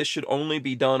say this should only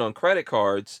be done on credit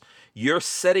cards, you're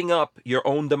setting up your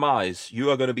own demise.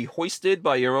 You are going to be hoisted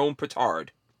by your own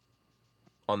petard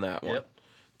on that one.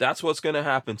 That's what's going to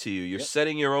happen to you. You're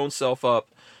setting your own self up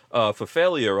for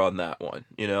failure on that one,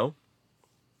 You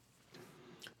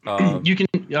can,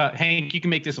 Hank, you can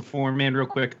make this a form, man, real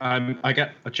quick. I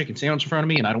got a chicken sandwich in front of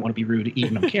me, and I don't want to be rude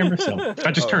eating on camera, so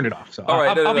I just turned it off. So all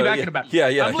right, I'll be back in about.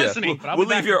 I'm listening. But we'll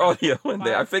leave your audio in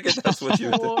there. I figured that's what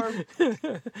you would do.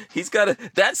 He's got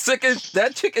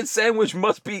that chicken sandwich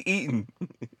must be eaten.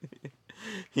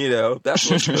 That's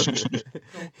what's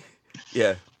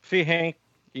Yeah. See, Hank,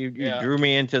 you drew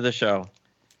me into the show.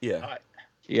 Yeah.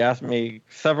 You asked me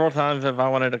several times if I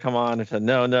wanted to come on. I said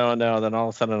no. Then all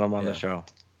of a sudden I'm on the show.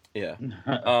 Yeah.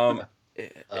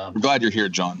 I'm glad you're here,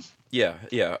 John.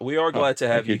 Yeah. We are glad to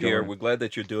have you here. We're glad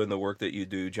that you're doing the work that you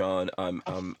do, John.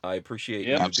 I appreciate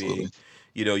you absolutely.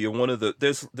 being. You're one of the.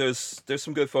 There's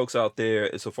some good folks out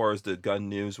there as far as the gun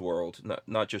news world.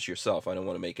 Not just yourself. I don't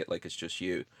want to make it like it's just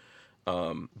you.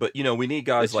 But we need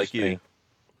guys like you. Me.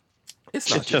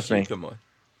 It's not just you. Come on.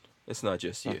 It's not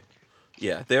just you.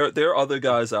 Yeah, there are other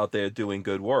guys out there doing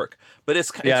good work, but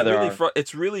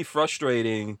it's really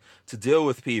frustrating to deal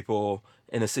with people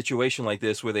in a situation like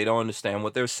this where they don't understand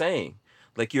what they're saying.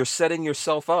 Like, you're setting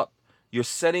yourself up. We're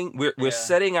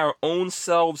setting our own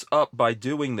selves up by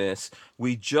doing this.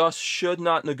 We just should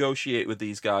not negotiate with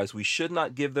these guys. We should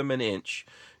not give them an inch.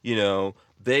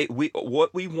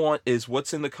 What we want is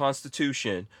what's in the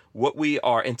Constitution, what we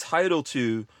are entitled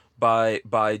to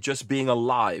by just being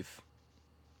alive.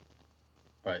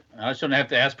 Right. I shouldn't have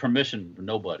to ask permission from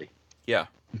nobody. Yeah.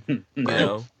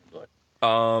 The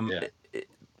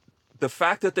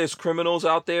fact that there's criminals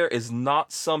out there is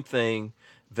not something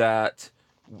that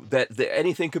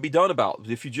anything could be done about.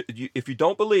 If you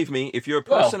don't believe me, if you're a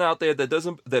person out there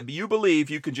that you believe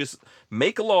you can just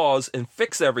make laws and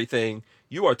fix everything,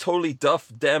 you are totally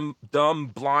dumb,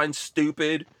 blind,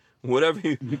 stupid, however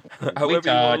you want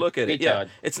to look at it. Yeah.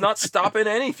 It's not stopping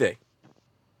anything.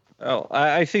 Oh,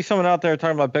 I see someone out there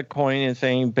talking about Bitcoin and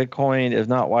saying Bitcoin is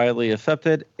not widely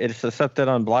accepted. It's accepted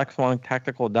on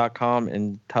BlackSwanTactical.com,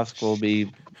 and Tusk will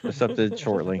be accepted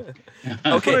shortly.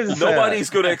 Okay,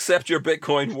 nobody's going to accept your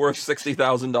Bitcoin worth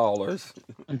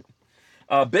 $60,000.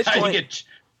 Bitcoin.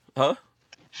 Huh?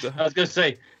 I was going to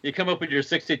say, you come up with your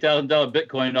 $60,000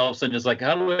 Bitcoin, and all of a sudden it's like,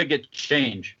 how do I get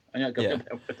change?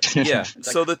 Yeah.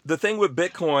 So the thing with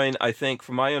Bitcoin, I think,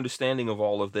 from my understanding of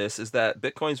all of this, is that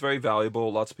Bitcoin's very valuable.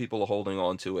 Lots of people are holding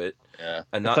on to it. Yeah.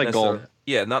 And not necessarily gold.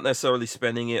 Yeah, not necessarily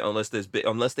spending it unless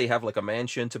they have like a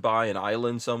mansion to buy, an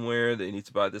island somewhere. They need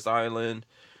to buy this island.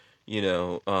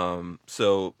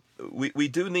 So we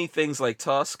do need things like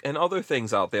Tusk and other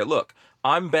things out there. Look,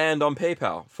 I'm banned on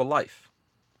PayPal for life.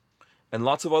 and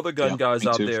lots of other gun guys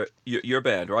out there. You're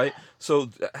banned, right? So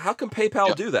how can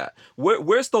PayPal do that?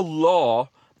 Where's the law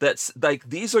that's like,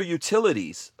 these are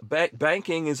utilities?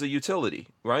 Banking is a utility,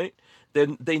 right?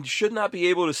 Then they should not be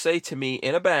able to say to me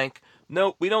in a bank,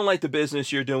 no, we don't like the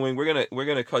business you're doing. We're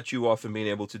gonna cut you off from being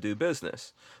able to do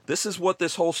business. This is what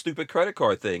this whole stupid credit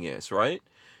card thing is, right?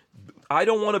 I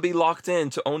don't want to be locked in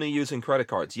to only using credit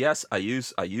cards. Yes, I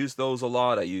use those a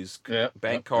lot. I use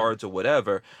bank cards or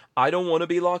whatever. I don't want to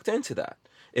be locked into that.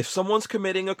 If someone's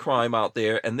committing a crime out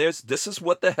there, and this is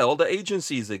what the hell the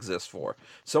agencies exist for.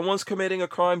 Someone's committing a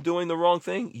crime, doing the wrong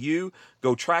thing, you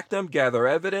go track them, gather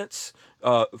evidence,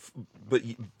 but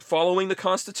following the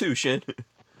Constitution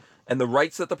and the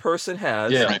rights that the person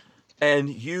has. Yeah. And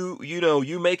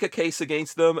you make a case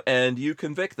against them and you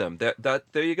convict them. That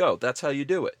there you go. That's how you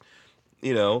do it.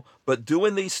 But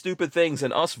doing these stupid things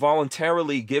and us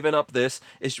voluntarily giving up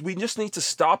we just need to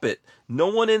stop it. No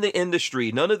one in the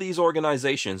industry, none of these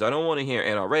organizations, I don't want to hear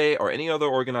NRA or any other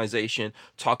organization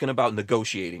talking about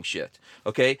negotiating shit.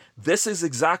 Okay? This is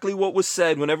exactly what was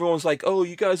said when everyone's like, oh,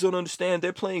 you guys don't understand.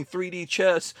 They're playing 3D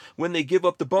chess when they give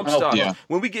up the bump stocks. Yeah.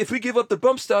 If we give up the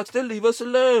bump stocks, they'll leave us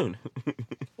alone.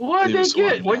 What did they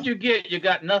get? What'd you get? You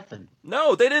got nothing.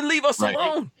 No, they didn't leave us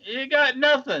alone. You got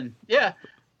nothing. Yeah.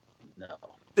 No.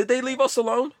 Did they leave us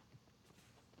alone?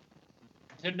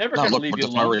 They're never going to leave you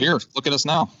alone. That's why we're here. Look at us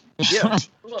now. Yeah.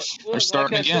 Look, they're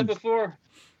starting like I again. said before,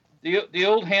 the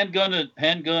old handgun,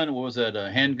 what was that?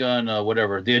 Handgun,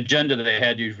 whatever. The agenda that they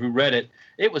had, you read it.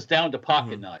 It was down to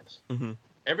pocket knives. Mm-hmm.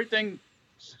 Everything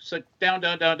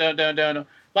down.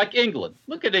 Like England.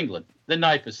 Look at England. The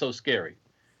knife is so scary.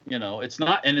 It's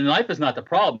not, and the knife is not the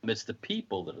problem. It's the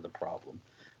people that are the problem.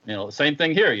 Same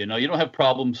thing here. You don't have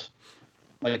problems.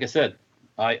 Like I said,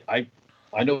 I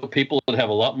know people that have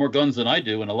a lot more guns than I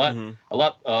do, and a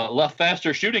lot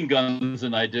faster shooting guns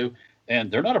than I do,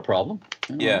 and they're not a problem.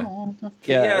 Yeah.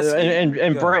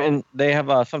 In Britain, they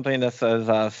have something that says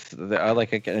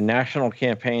like a national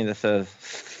campaign that says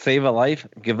 "Save a life,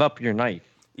 give up your knife."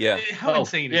 Yeah. How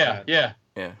insane is that? Yeah.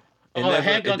 The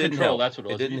handgun control. That's what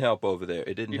it was. It didn't help over there.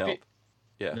 It didn't help.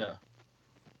 Yeah.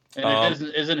 And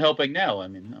it isn't helping now. I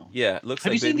mean, no. Yeah, it looks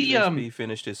like Baby Crispy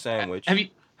finished his sandwich.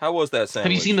 How was that sandwich?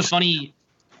 Have you seen the funny?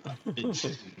 It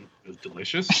was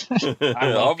delicious.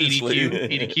 I love PDQ.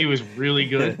 PDQ is really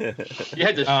good. You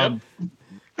had to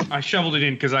I shoveled it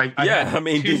in because I had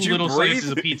two little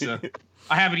slices of pizza.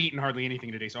 I haven't eaten hardly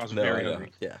anything today, so I was very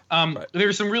hungry. Yeah. Right.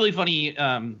 There's some really funny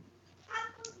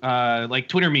like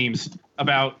Twitter memes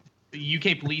about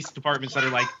UK police departments that are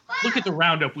like, look at the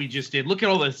roundup we just did. Look at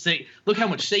all look how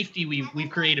much safety we've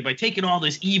created by taking all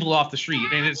this evil off the street.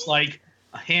 And it's like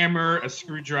a hammer, a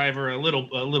screwdriver, a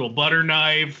little butter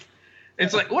knife.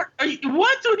 It's like, what are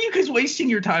you guys wasting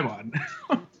your time on?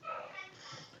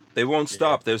 They won't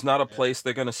stop. There's not a place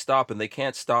they're going to stop, and they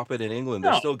can't stop it in England.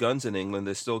 There's still guns in England.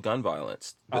 There's still gun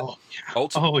violence.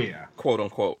 Quote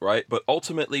unquote, right? But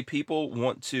ultimately, people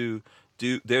want to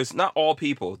there's not all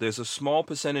people. There's a small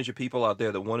percentage of people out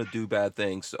there that want to do bad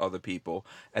things to other people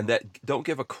and that don't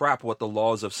give a crap what the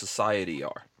laws of society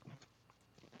are.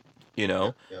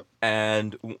 Yep.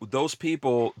 And those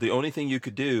people, the only thing you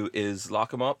could do is lock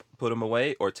them up, put them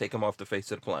away, or take them off the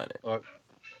face of the planet.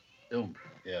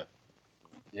 Yeah.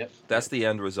 Yep. That's the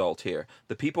end result here.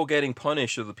 The people getting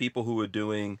punished are the people who are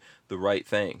doing the right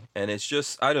thing. And it's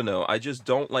just, I don't know. I just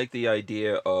don't like the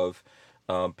idea of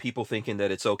people thinking that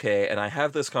it's okay. And I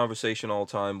have this conversation all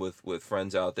the time with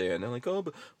friends out there, and they're like, oh,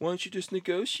 but why don't you just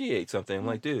negotiate something? I'm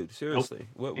like, dude, seriously,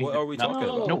 what are we talking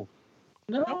about?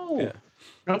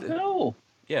 No.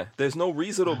 Yeah, there's no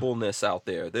reasonableness out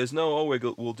there. There's no,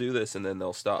 we'll do this, and then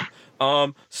they'll stop.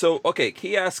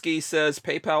 Kiaski says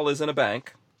PayPal isn't a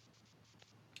bank.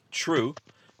 True.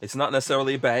 It's not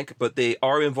necessarily a bank, but they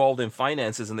are involved in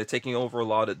finances, and they're taking over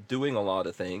doing a lot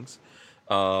of things.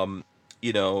 And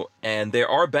there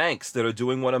are banks that are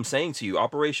doing what I'm saying to you.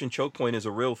 Operation Choke Point is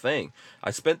a real thing.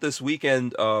 I spent this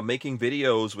weekend making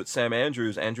videos with Sam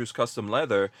Andrews Custom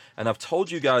Leather, and I've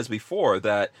told you guys before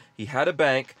that he had a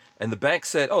bank, and the bank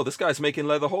said, oh, this guy's making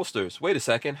leather holsters. Wait a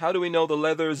second, how do we know the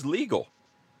leather is legal?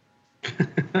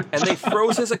 And they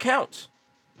froze his account.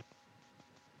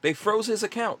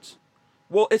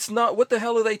 Well, it's not. What the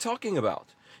hell are they talking about?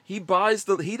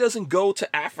 He doesn't go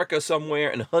to Africa somewhere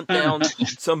and hunt down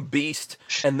some beast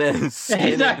and then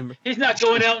skin it. He's not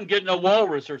going out and getting a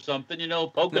walrus or something,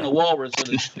 poking a walrus with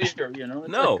a spear,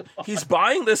 No, he's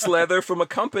buying this leather from a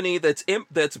company that's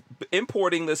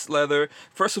importing this leather.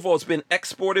 First of all, it's been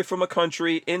exported from a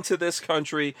country into this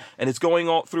country, and it's going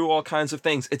through all kinds of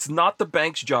things. It's not the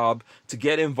bank's job to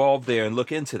get involved there and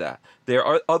look into that. There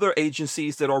are other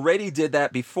agencies that already did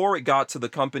that before it got to the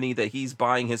company that he's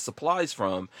buying his supplies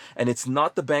from, and it's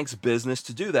not the bank's business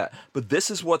to do that. But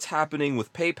this is what's happening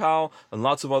with PayPal and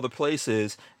lots of other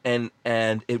places, and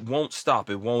it won't stop.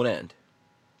 It won't end.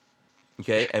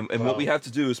 Okay, and what we have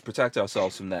to do is protect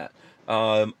ourselves from that.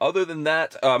 Other than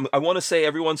that, I want to say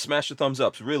everyone smash the thumbs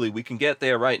ups. Really, we can get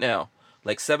there right now.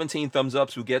 Like 17 thumbs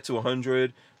ups, we'll get to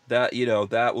 100. That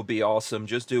that would be awesome.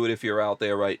 Just do it if you're out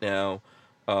there right now.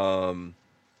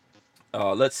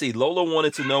 Let's see. Lola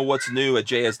wanted to know what's new at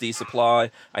JSD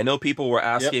Supply. I know people were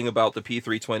asking about the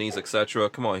P320s, etc.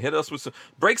 Come on, hit us with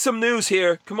break some news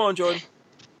here. Come on, Jordan.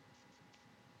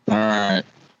 All right.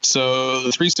 So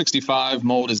the 365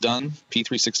 mold is done,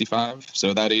 P365.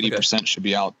 So that 80% should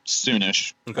be out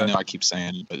soonish. Okay. I know I keep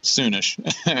saying it, but soonish.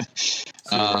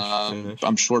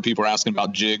 I'm sure people are asking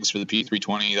about jigs for the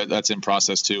P320. That's in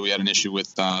process too. We had an issue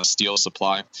with steel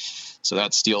supply. So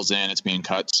that steel's in, it's being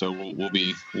cut. So we'll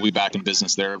be back in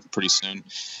business there pretty soon.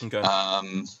 Okay.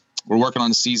 We're working on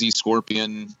the CZ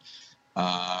Scorpion,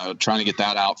 trying to get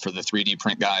that out for the 3D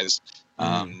print guys.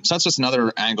 So that's just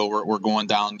another angle we're going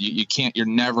down. You're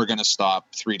never going to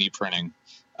stop 3D printing.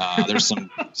 There's some,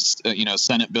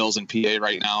 Senate bills in PA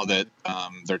right now that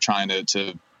they're trying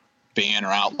to ban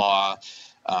or outlaw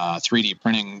 3D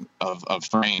printing of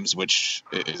frames, which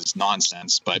is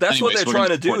nonsense. But that's what they're trying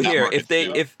to do here.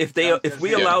 If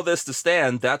we allow this to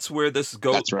stand, that's where this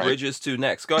bridges to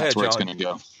next. Go ahead, John. That's where it's going to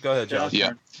go. Go ahead, John.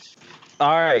 Yeah.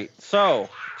 All right. So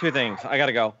 2 things. I got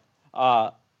to go.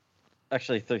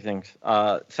 Actually, 3 things.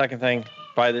 Second thing,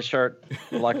 buy this shirt,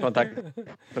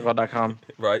 luxfun.com.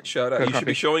 Right, shout out. You should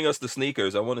be showing us the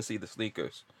sneakers. I want to see the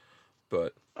sneakers.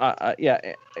 But yeah,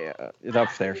 it's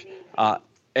upstairs.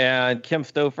 And Kim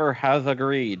Stouffer has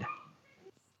agreed.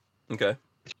 Okay.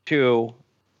 To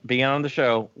be on the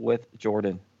show with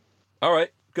Jordan. All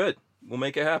right, good. We'll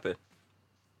make it happen.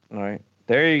 All right.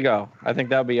 There you go. I think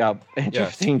that'll be an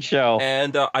interesting show.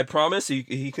 And I promise he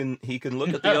can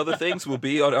look at the other things. We'll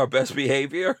be on our best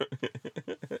behavior.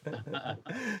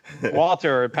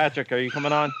 Walter, Patrick, are you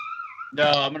coming on? No,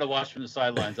 I'm going to watch from the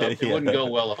sidelines. It wouldn't go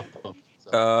well.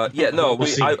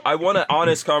 I want an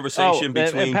honest conversation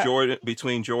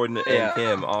between Jordan and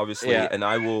Kim, obviously, and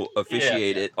I will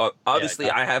officiate it. Obviously,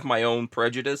 I have my own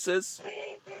prejudices,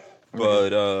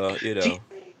 but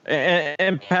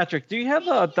And Patrick, do you have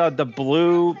the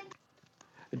blue?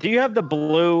 Do you have the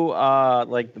blue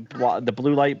the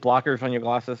blue light blockers on your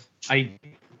glasses? I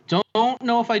don't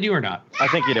know if I do or not. I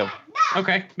think you do.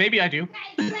 Okay, maybe I do.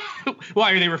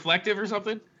 Why, are they reflective or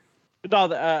something?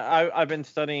 No, I've been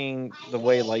studying the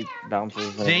way light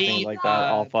bounces and things like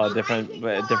that off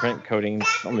different coatings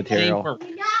of material.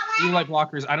 Blue light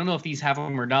blockers. I don't know if these have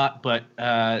them or not, but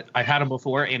I've had them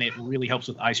before, and it really helps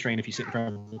with eye strain if you sit in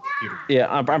front of the computer. Yeah,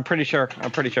 I'm pretty sure.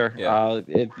 Yeah.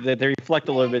 They reflect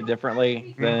a little bit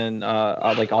differently than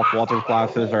like off Walter's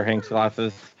glasses or Hank's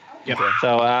glasses. Yep.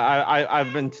 So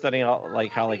I've been studying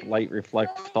how light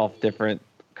reflects off different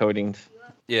coatings.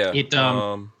 Yeah. You're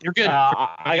good.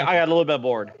 I got a little bit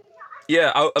bored.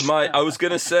 Yeah, I was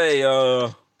gonna say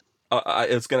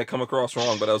it's gonna come across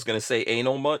wrong, but I was gonna say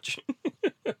anal much.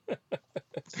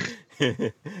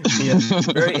 Very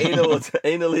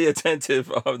anally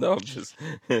attentive. Oh no, I'm just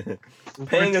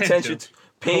paying attention.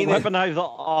 Weaponize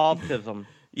autism.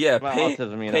 Yeah,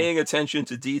 paying attention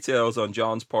to details on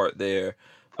John's part there.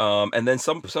 And then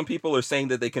some people are saying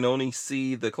that they can only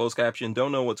see the closed caption.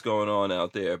 Don't know what's going on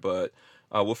out there, but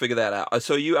we'll figure that out.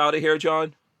 So you out of here,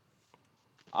 John?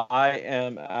 I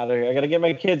am out of here. I gotta get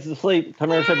my kids to sleep. Come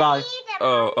here and say bye.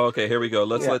 Oh, okay. Here we go.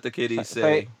 Let's let the kitties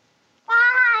say bye.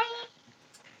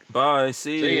 Bye.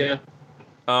 See ya.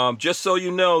 Just so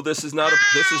you know, this is not a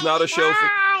show for.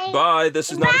 Bye.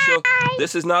 This is not a show.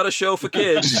 This is not a show for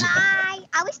kids. Bye.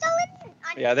 Are we still in?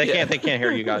 Yeah, they can't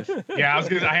hear you guys. Yeah, I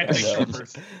had to make sure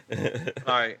first.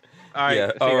 All right.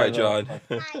 Yeah. All right, John.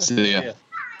 See ya.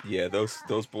 Yeah,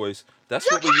 those boys. That's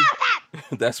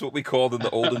what we called in the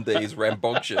olden days,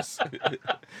 rambunctious.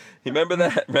 You remember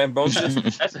that?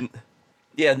 Rambunctious?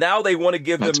 Yeah, now they want to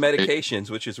give them medications,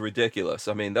 which is ridiculous.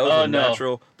 I mean, those are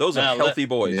natural. Those are healthy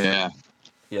boys. Yeah.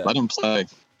 Let them play.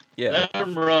 Yeah. Let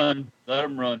them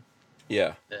run.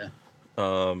 Yeah.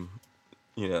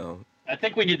 I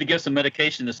think we need to give some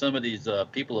medication to some of these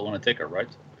people that want to take our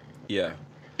rights. Yeah.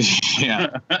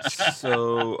 Yeah.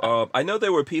 So I know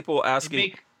there were people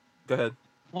asking. Go ahead,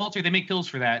 Walter. They make pills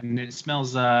for that, and it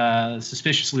smells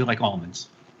suspiciously like almonds.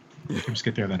 I'm just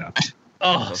gonna throw that up.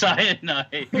 Oh,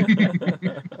 cyanide.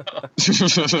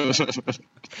 Just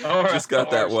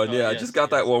got that one. Yeah, I just got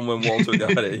that one when Walter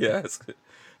got it. Yes.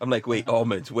 I'm like, wait,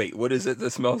 almonds. Wait, what is it that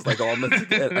smells like almonds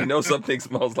again? I know something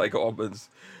smells like almonds.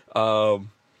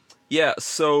 Yeah,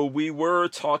 so we were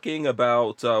talking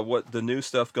about what the new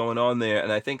stuff going on there,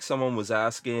 and I think someone was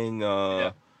asking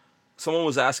about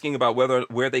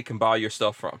where they can buy your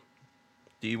stuff from.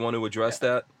 Do you want to address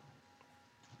that?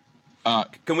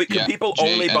 Can people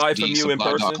only buy from you in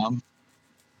person?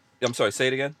 I'm sorry, say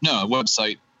it again. No,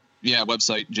 website. Yeah,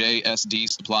 website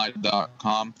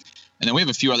jsdsupply.com. And then we have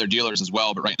a few other dealers as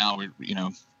well, but right now he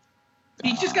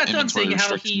just got done saying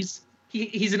how he's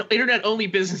an internet-only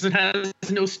business and has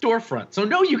no storefront. So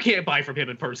no, you can't buy from him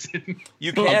in person.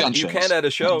 You can at a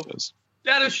show.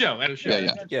 At a show.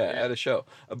 Yeah, at a show.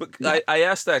 But I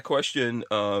asked that question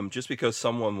just because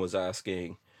someone was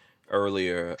asking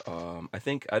earlier.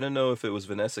 I don't know if it was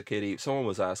Vanessa Kitty. Someone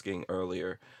was asking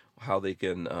earlier how they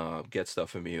can get stuff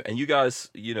from you. And you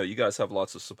guys have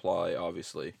lots of supply,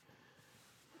 obviously.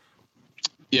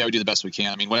 Yeah, we do the best we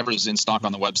can. I mean, whatever's in stock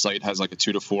on the website has like a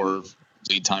 2 to 4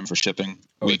 lead time for shipping.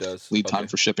 It does. Lead time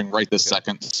for shipping right this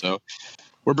second. So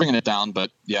we're bringing it down,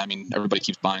 but yeah, I mean, everybody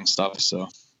keeps buying stuff, so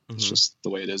it's just the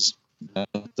way it is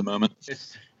at the moment.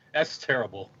 That's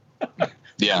terrible.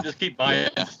 Yeah. Just keep buying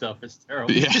stuff. It's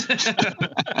terrible. Yeah.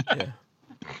 Yeah.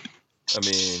 I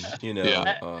mean,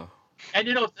 and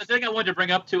the thing I wanted to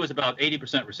bring up too is about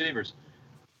 80% receivers.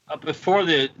 Before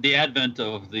the advent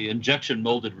of the injection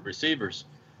molded receivers,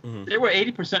 there were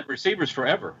 80% receivers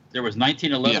forever. There was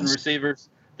 1911 receivers.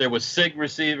 There was SIG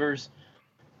receivers.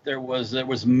 There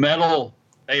was metal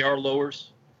AR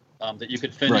lowers that you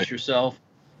could finish yourself.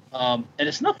 And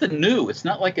it's nothing new. It's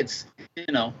not like it's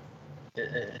they've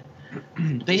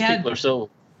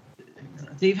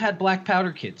had black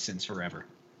powder kits since forever.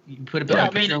 You can put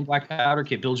your own black powder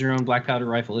kit, build your own black powder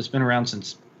rifle. It's been around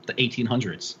since the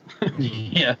 1800s.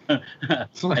 Yeah.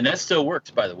 And that still works,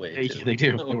 by the way. They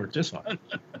do. They work just fine.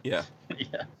 Yeah.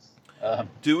 Yeah.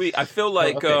 Do we? I feel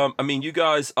like I mean, you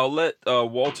guys. I'll let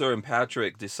Walter and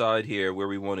Patrick decide here where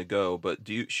we want to go. But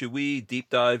should we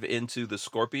deep dive into the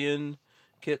Scorpion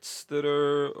kits that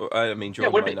are? I mean,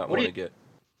 Jordan might not want to get.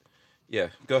 Yeah,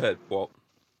 go ahead, Walt.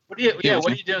 What are you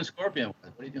doing Scorpion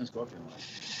with?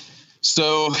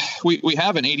 So we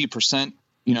have an 80%,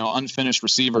 unfinished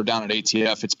receiver down at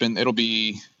ATF. It'll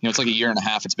be, it's like a year and a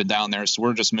half it's been down there. So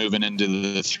we're just moving into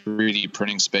the 3D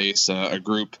printing space. A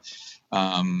group,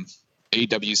 AWCY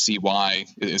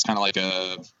is kind of like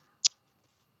a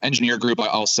engineer group,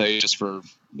 I'll say, just for,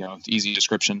 easy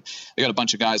description. They got a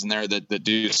bunch of guys in there that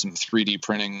do some 3D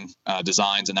printing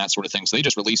designs and that sort of thing. So they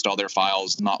just released all their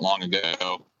files not long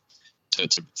ago to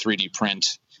 3D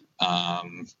print,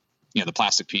 the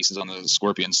plastic pieces on the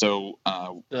Scorpion. So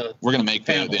we're going to make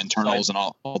the internals and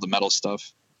all the metal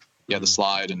stuff. Yeah, the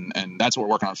slide, and that's what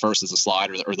we're working on first is the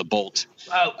slide or the bolt.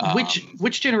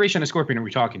 Which generation of Scorpion are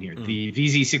we talking here? The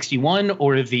VZ61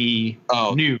 or the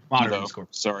new modern Evo,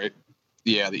 Scorpion? Sorry.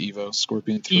 Yeah, the Evo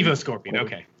Scorpion 3. Evo Scorpion,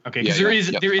 okay. Because there is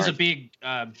a big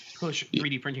push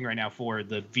 3D printing right now for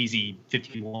the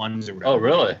VZ51s or whatever. Oh,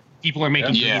 really? People are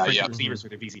making 3D printed receivers for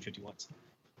their VZ51s.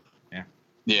 Yeah.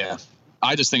 Yeah.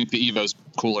 I just think the Evo's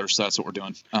cooler, so that's what we're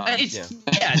doing.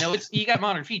 You got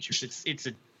modern features. It's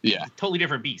a totally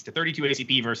different beast. A 32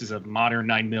 ACP versus a modern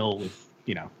 9mm with,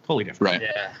 totally different. Right.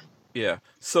 Yeah. Yeah.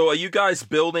 So are you guys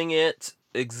building it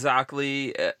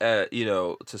exactly,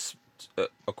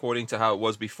 according to how it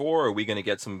was before, or are we going to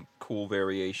get some cool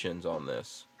variations on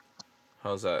this?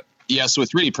 How's that? Yeah, so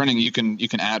with 3D printing, you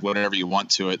can add whatever you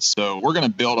want to it. So we're going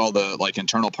to build all the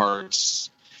internal parts,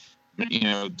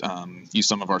 use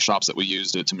some of our shops that we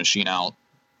use to machine out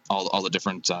all the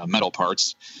different metal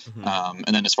parts. And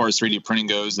then as far as 3D printing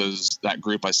goes, that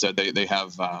group I said, they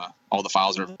have all the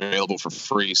files are available for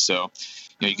free. So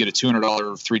you get a $200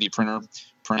 3D printer,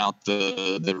 print out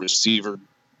the receiver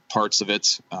parts of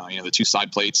it, the 2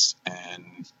 side plates, and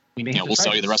we'll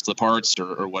sell you the rest of the parts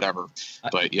or whatever.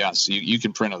 But yeah, so you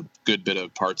can print a good bit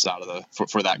of parts out of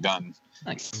for that gun.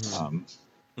 Nice.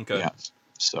 Okay. Yeah.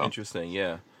 So interesting.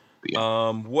 Yeah.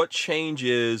 What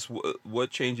changes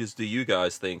do you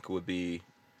guys think would be,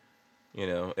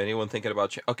 anyone thinking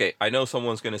about okay, I know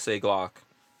someone's going to say Glock.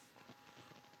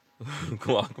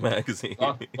 Glock magazine.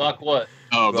 Glock what?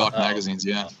 Oh, Glock magazines,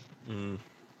 yeah.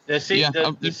 The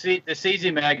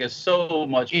CZ mag is so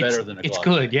much better than a Glock. It's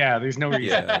good, yeah. There's no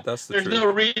reason. Yeah, that's the There's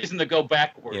no reason to go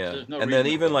backwards. Yeah. There's no and then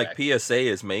even like PSA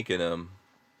is making them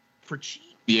for cheap.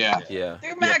 Yeah.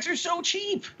 Their mags are so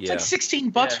cheap. It's Yeah. like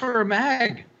 $16 for a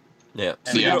mag. Yeah.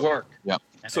 And they work. Yeah.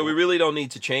 So we really don't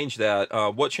need to change that.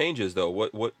 What changes though?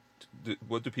 What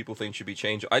do people think should be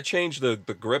changed? I changed the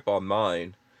grip on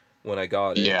mine when I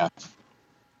got it. Yeah.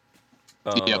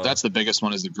 Yeah, that's the biggest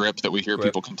one is the grip that we hear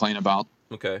people complain about.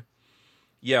 Okay.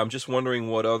 Yeah, I'm just wondering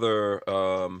what other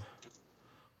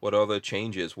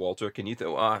changes, Walter? Can you?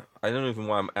 I don't know even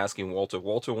why I'm asking Walter.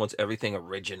 Walter wants everything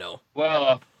original.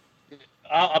 Well,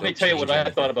 let me tell you what I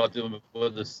anything. thought about doing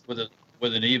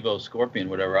with an Evo Scorpion,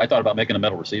 whatever. I thought about making a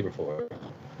metal receiver for it.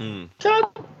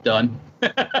 Done.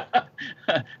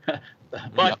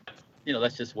 But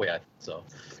that's just the way so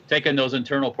taking those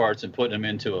internal parts and putting them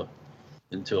into a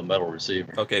metal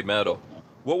receiver. Okay, metal.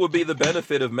 What would be the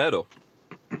benefit of metal?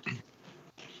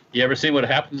 You ever seen what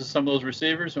happens to some of those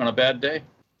receivers on a bad day?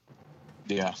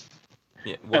 Yeah.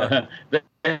 Yeah. What?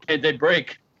 they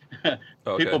break. Okay.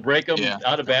 People break them. Yeah.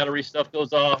 Out of battery stuff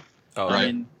goes off. Oh, I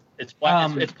mean, it's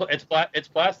plastic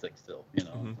still.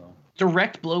 Mm-hmm. So.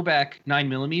 Direct blowback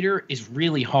 9mm is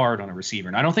really hard on a receiver,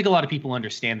 and I don't think a lot of people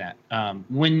understand that.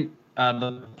 When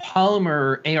the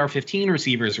polymer AR-15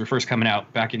 receivers were first coming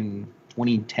out back in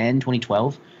 2010,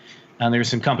 2012, there were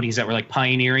some companies that were like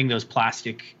pioneering those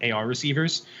plastic AR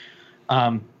receivers.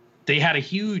 They had a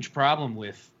huge problem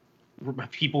with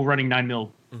people running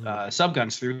 9mm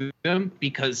subguns through them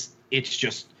because it's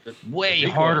just way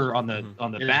harder on the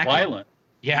back. It's violent.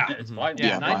 Yeah, It's violent.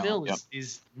 yeah. Yeah, 9mm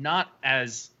is not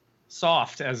as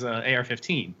soft as a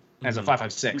AR-15, as a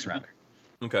 5.56 rather.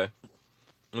 Okay.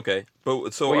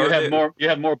 But so you have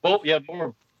more bolt. You have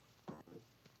more.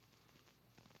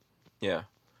 Yeah.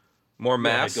 More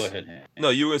mass. Go ahead. No,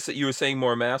 you were saying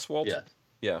more mass, Walt? Yeah.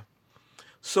 Yeah.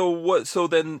 So what? So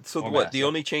then, More what? mass, The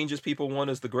only changes people want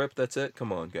is the grip. That's it.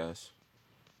 Come on, guys.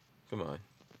 Come on.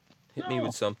 Hit me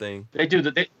with something. They do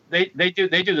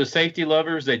the safety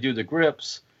levers. They do the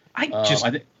grips. I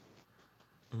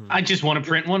just want to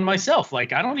print one myself.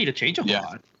 Like, I don't need to change a whole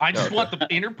lot. I just want the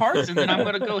inner parts, and then I'm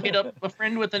going to go hit up a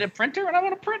friend with a printer, and I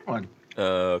want to print one.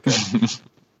 Okay.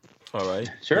 All right.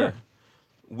 Sure. Yeah.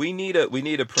 We need a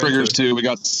printer. Triggers too. We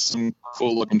got some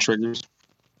cool looking triggers.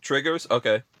 Triggers?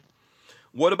 Okay.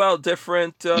 What about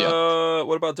different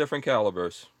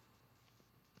calibers?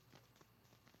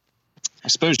 I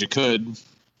suppose you could.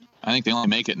 I think they only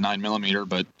make it 9mm,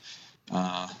 but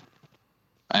I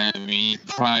mean, you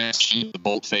probably change the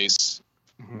bolt face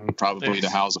probably to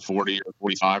house a 40 or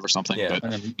 45 or something. Yeah.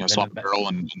 But swap the barrel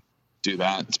and do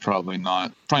that. It's probably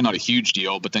not a huge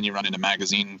deal. But then you run into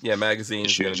magazine. Yeah, magazine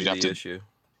is going to be the issue.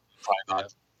 Probably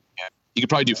not. Yeah. You could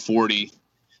probably do 40,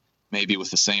 maybe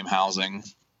with the same housing.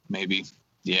 Maybe.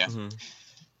 Yeah. Mm-hmm.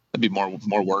 That'd be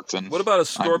more work than. What about a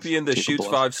Scorpion that shoots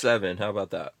 5.7? How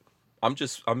about that? I'm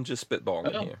just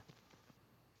spitballing here.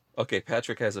 Okay,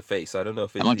 Patrick has a face. I don't know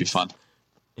if that might be fun.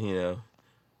 I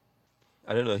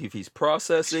don't know if he's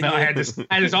processing. I had this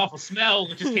awful smell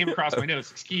that just came across my nose.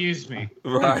 Excuse me.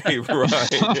 Right.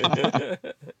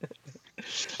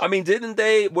 I mean,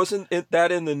 wasn't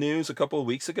that in the news a couple of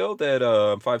weeks ago that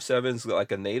 5.7's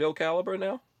like a NATO caliber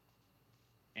now?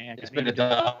 It's been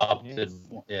adopted.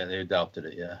 Yeah, they adopted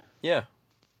it. Yeah. Yeah.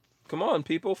 Come on,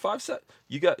 people. 5.7.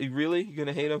 You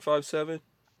gonna hate on 5.7?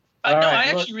 No, I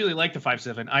actually really like the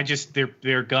 5.7. I just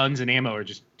their guns and ammo are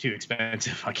just too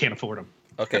expensive. I can't afford them.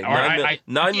 Okay,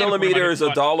 9mm is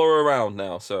 $1 around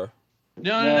now, sir.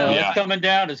 No. It's coming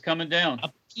down. It's coming down.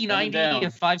 A P90, a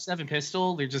 5.7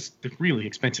 pistol. They're really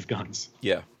expensive guns.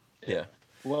 Yeah.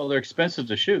 Well, they're expensive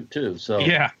to shoot too. So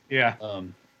yeah.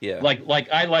 Like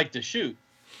I like to shoot.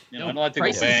 I like to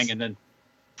go bang and then.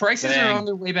 Prices are on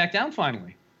their way back down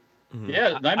finally. Mm-hmm.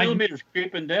 Yeah, 9mm is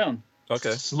creeping down.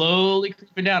 Okay. Slowly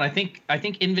creeping down. I think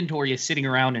inventory is sitting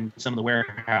around in some of the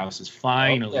warehouses.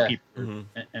 Finally,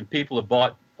 and people have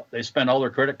bought. They spent all their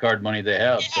credit card money they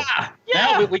have.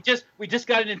 Now we just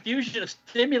got an infusion of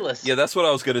stimulus. Yeah, that's what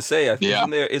I was gonna say.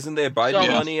 Isn't there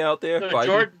Biden money out there?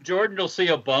 So Jordan will see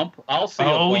a bump. I'll see a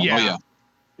bump.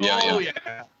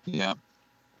 Yeah.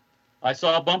 I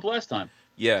saw a bump last time.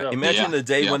 Yeah, imagine the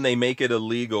day when they make it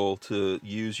illegal to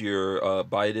use your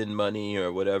Biden money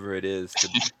or whatever it is.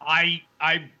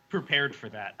 I'm prepared for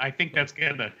that. I think they're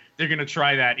gonna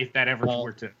try that if that ever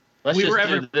were to. We were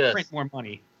ever print more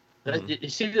money. You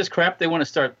see this crap? They want to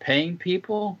start paying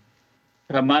people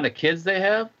the amount of kids they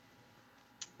have.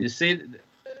 You see,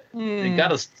 you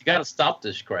gotta stop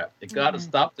this crap. You gotta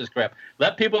stop this crap.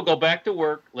 Let people go back to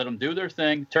work. Let them do their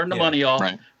thing. Turn the money off.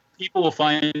 Right. People will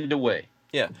find a way.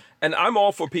 Yeah, and I'm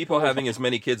all for people having as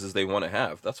many kids as they want to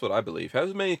have. That's what I believe. Have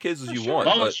as many kids as you want,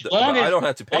 but I don't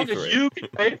have to pay for it. As long as you can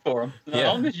pay for them. As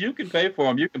long as you can pay for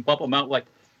them, you can pump them out like,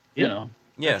 you know.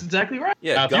 Yeah, that's exactly right.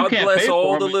 Yeah, God bless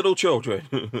all the little children.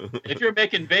 If you're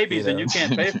making babies and you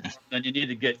can't pay for them, then you need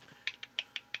to get.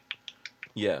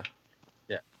 Yeah.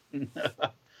 Yeah.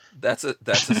 That's a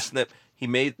snip.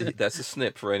 That's a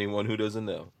snip for anyone who doesn't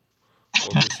know.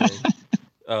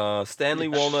 Stanley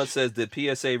Walnut says, "Did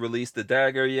PSA release the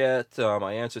dagger yet?"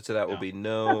 My answer to that will be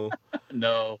no.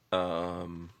 No.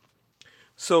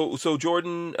 So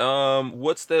Jordan,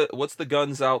 what's the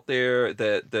guns out there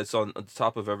that's on the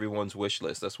top of everyone's wish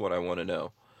list? That's what I want to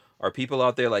know. Are people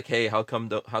out there like, hey, how come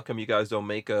you guys don't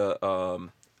make a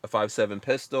 5.7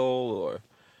 pistol, or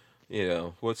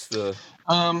what's the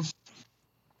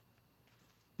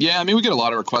Yeah, I mean, we get a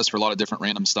lot of requests for a lot of different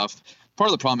random stuff. Part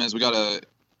of the problem is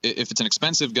if it's an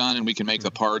expensive gun and we can make the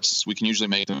parts, we can usually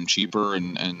make them cheaper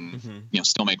and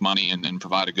still make money and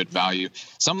provide a good value.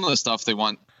 Some of the stuff they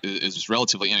want is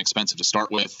relatively inexpensive to start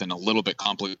with and a little bit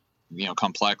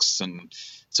complex, and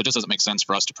so it just doesn't make sense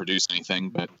for us to produce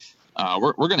anything. But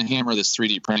we're going to hammer this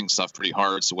 3D printing stuff pretty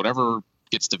hard. So whatever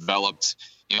gets developed,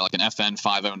 like an FN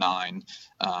 509,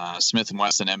 Smith &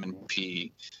 Wesson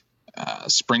M&P,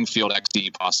 Springfield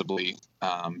XD possibly,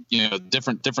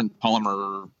 different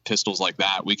polymer pistols like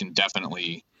that, we can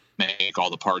definitely make all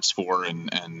the parts for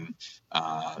and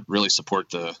really support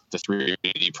the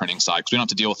 3D printing side, because we don't have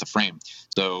to deal with the frame.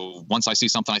 So once I see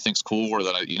something I think is cool or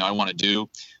that I want to do,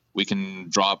 we can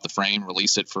draw up the frame,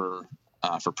 release it for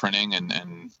printing,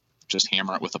 and just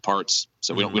hammer it with the parts.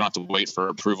 So we don't have to wait for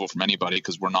approval from anybody,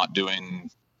 because we're not doing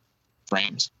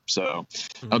frames. So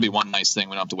that'll be one nice thing.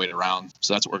 We don't have to wait around.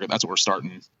 So that's what we're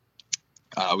starting.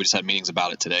 We just had meetings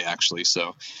about it today, actually.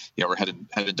 So yeah, we're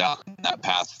headed down that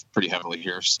path pretty heavily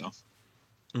here. So.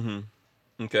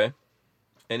 Okay.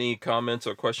 Any comments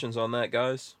or questions on that,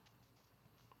 guys?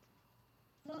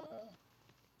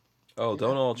 Oh,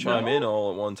 don't all chime in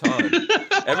all at one time.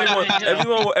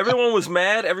 Everyone was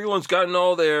mad. Everyone's gotten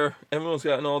all their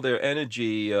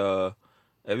energy.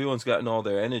 Everyone's gotten all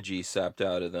their energy sapped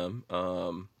out of them.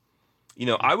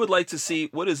 I would like to see,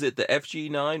 what is it, the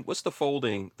FG9? What's the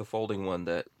folding one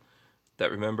that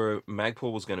remember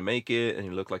Magpul was going to make it and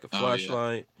it looked like a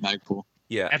flashlight? Yeah. Magpul.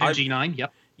 Yeah. FMG9,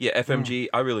 yep. Yeah, FMG.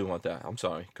 I really want that. I'm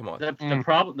sorry. Come on.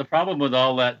 The problem with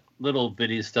all that little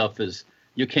bitty stuff is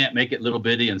you can't make it little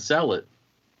bitty and sell it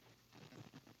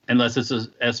unless it's a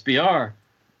SBR.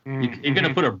 You're going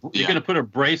to put a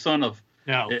brace on of.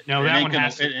 No, that one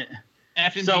has to.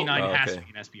 FMG9 has to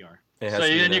be an SBR. So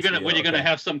then you're gonna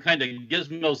have some kind of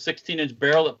gizmo 16-inch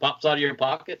barrel that pops out of your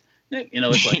pocket.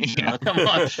 It's like, come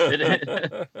on.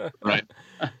 Right.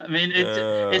 I mean,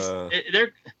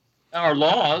 there are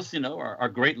laws, are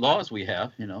great laws we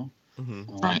have, You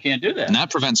can't do that. And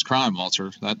that prevents crime,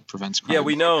 Walter. That prevents crime. Yeah,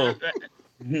 we know.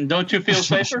 Don't you feel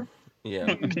safer?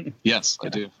 Yeah. Yes, I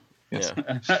do. Yes.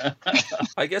 Yeah.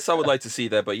 I guess I would like to see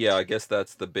that, but yeah, I guess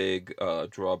that's the big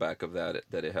drawback of that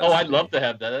it has. Oh, I'd love to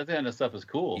have that. That kind of stuff is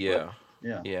cool. Yeah.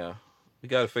 Yeah. We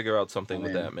got to figure out something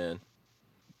with that, man.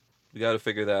 We got to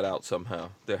figure that out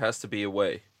somehow. There has to be a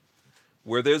way.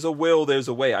 Where there's a will, there's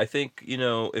a way. I think,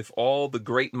 if all the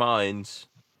great minds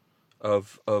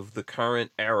of the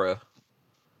current era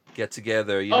get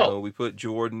together, we put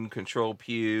Jordan, Control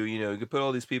Pew, you could put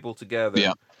all these people together.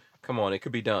 Yeah. Come on, it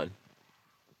could be done.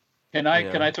 Can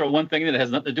I throw one thing that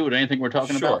has nothing to do with anything we're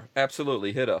talking about? Sure,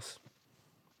 absolutely. Hit us.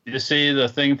 You see the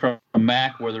thing from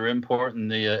Mac where they're importing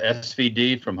the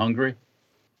SVD from Hungary?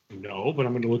 No, but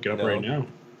I'm going to look it up right now.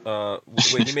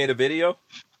 Wait, he made a video?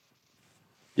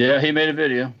 Yeah, he made a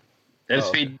video.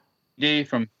 SVD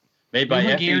made by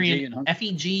Hungarian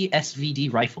FEG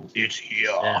SVD rifles. It's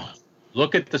here. Yeah.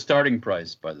 Look at the starting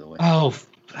price, by the way. Oh,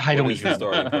 I don't even. The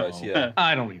starting price? Yeah.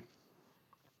 I don't even.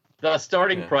 The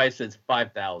starting price is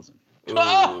 $5,000.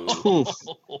 Oh!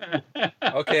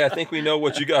 Okay, I think we know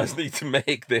what you guys need to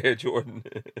make there, Jordan.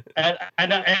 and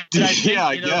I think,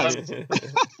 I guess.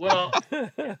 Well,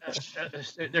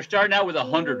 they're starting out with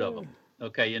 100 of them.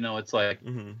 Okay, it's like,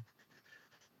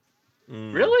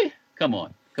 really? Come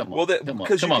on. Well,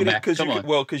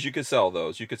 because you could sell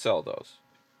those. You could sell those,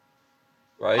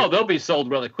 right? Oh, they'll be sold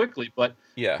really quickly, but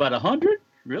 100,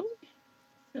 really?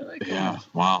 Yeah.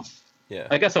 Wow. Yeah.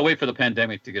 I guess I'll wait for the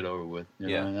pandemic to get over with.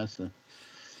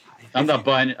 I'm not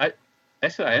buying. I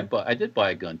did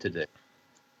buy a gun today.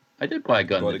 Bought a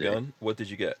gun? What did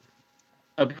you get?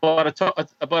 I bought a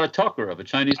Tokarev, a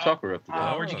Chinese Tokarev today.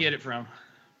 Where'd you get it from?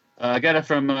 I got it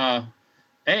from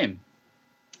AIM.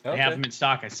 They have them in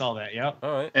stock. I saw that. Yep.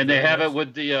 All right. And they have it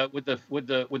with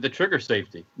the trigger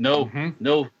safety.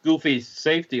 No goofy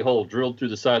safety hole drilled through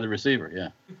the side of the receiver.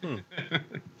 Yeah.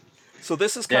 So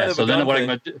this is kind of so a then gun what thing.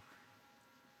 I'm gonna do.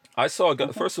 I saw a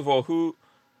gun. First of all,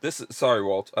 sorry,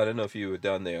 Walt. I don't know if you were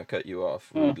down there. I cut you off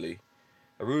rudely.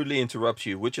 I rudely interrupt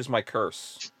you, which is my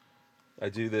curse. I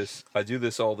do this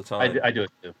all the time. I do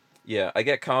it too. Yeah, I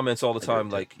get comments all the time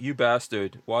like, "You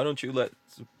bastard! Why don't you let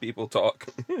people talk?"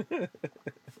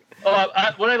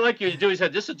 What I'd like you to do is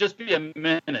this will just be a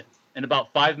minute, and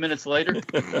about 5 minutes later,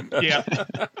 Yeah.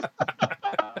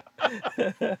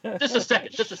 just a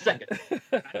second.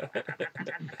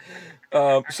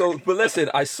 But listen,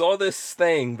 I saw this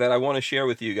thing that I want to share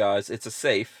with you guys. It's a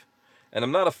safe, and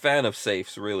I'm not a fan of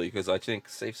safes really because I think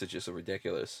safes are just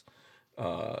ridiculous.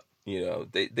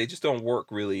 They just don't work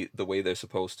really the way they're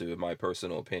supposed to, in my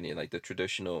personal opinion. Like the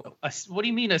traditional. What do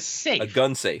you mean a safe? A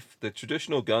gun safe. The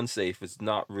traditional gun safe is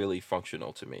not really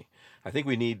functional to me. I think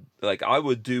we need, like, I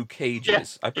would do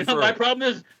cages. Yeah. I prefer. My problem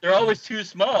is they're always too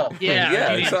small. Yeah,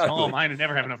 exactly. Small. Mine would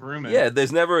never have enough room. Yeah,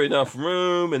 there's never enough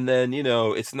room, and then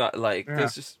it's not like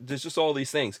there's just all these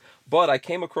things. But I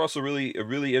came across a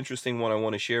really interesting one I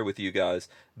want to share with you guys.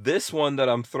 This one that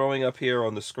I'm throwing up here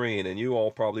on the screen, and you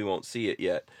all probably won't see it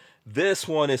yet. This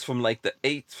one is from like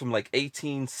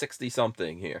 1860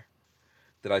 something here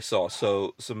that I saw.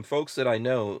 So some folks that I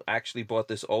know actually bought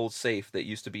this old safe that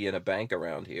used to be in a bank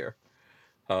around here.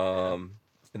 And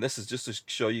this is just to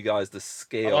show you guys the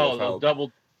scale. Oh, of how...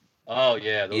 double. Oh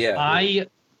yeah. Yeah.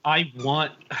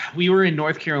 We were in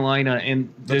North Carolina,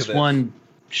 and this one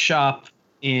shop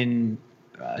in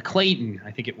Clayton,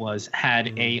 I think it was,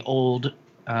 had a old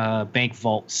bank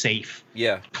vault safe.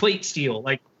 Yeah. Plate steel,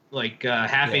 like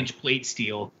half-inch plate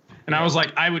steel. And I was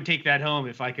like, I would take that home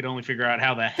if I could only figure out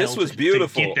how the hell this was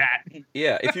beautiful. To get that.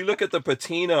 Yeah, if you look at the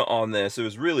patina on this, it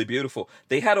was really beautiful.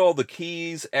 They had all the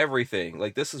keys, everything.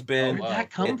 Like this has been. Where did that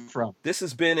come from? This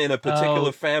has been in a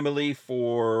particular family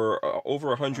for over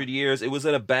 100 years. It was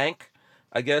in a bank,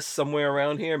 I guess, somewhere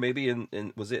around here. Maybe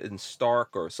was it in Stark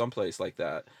or someplace like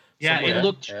that? Yeah, somewhere. It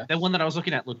looked. The one that I was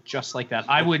looking at looked just like that.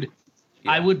 I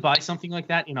would buy something like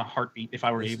that in a heartbeat if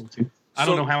I were able to. I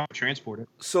don't know how to transport it.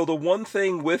 So the one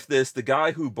thing with this, the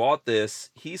guy who bought this,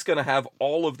 he's going to have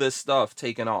all of this stuff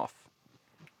taken off.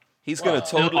 He's going to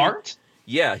totally... art?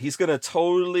 Yeah, he's going to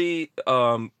totally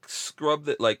scrub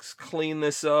it, like clean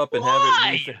this up and have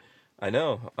it... I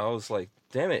know. I was like,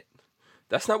 damn it.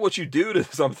 That's not what you do to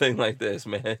something like this,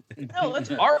 man. No, that's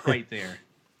art right there.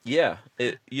 Yeah,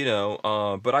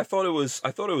 but I thought it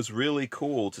was really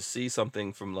cool to see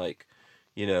something from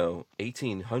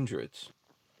 1800s.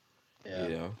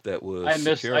 Yeah, that was. I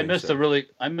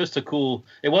missed a cool.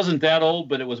 It wasn't that old,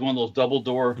 but it was one of those double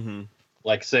door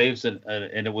like safes, and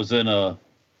it was in a.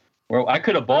 Well, I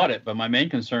could have bought it, but my main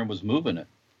concern was moving it,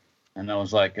 and I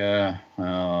was like, do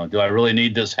I really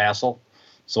need this hassle?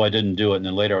 So I didn't do it, and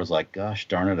then later I was like, gosh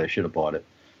darn it, I should have bought it.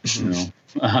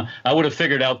 I would have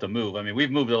figured out the move. I mean, we've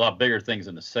moved a lot bigger things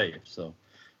in the safe, so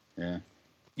yeah.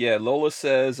 Yeah, Lola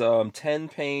says 10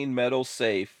 pane metal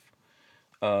safe.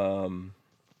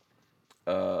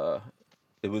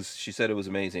 She said it was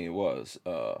amazing. It was.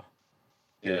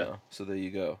 Yeah. So there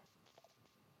you go.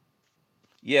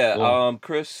 Yeah. Cool.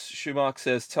 Chris Schumach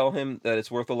says, tell him that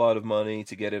it's worth a lot of money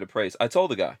to get it appraised. I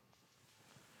told the guy.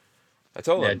 I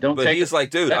told him. But he's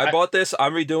like, dude, I bought this.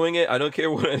 I'm redoing it. I don't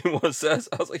care what anyone says.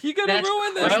 I was like, you're going to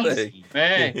ruin this thing.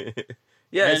 Man.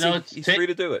 Yeah, he's free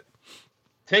to do it.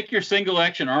 Take your single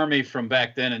action army from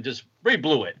back then and just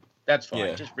re-blue it. That's fine.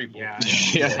 Yeah. Just re-blue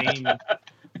it. Yeah.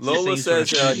 Lola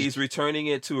says he's returning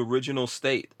it to original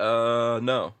state.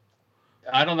 No.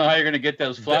 I don't know how you're going to get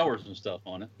those flowers and stuff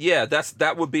on it. Yeah,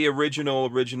 that would be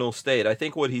original state. I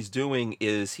think what he's doing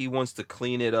is he wants to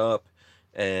clean it up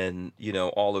and,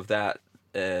 all of that.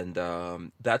 And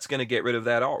that's going to get rid of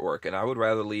that artwork. And I would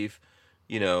rather leave,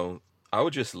 I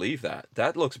would just leave that.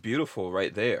 That looks beautiful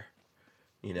right there.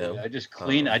 Yeah, I just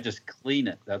clean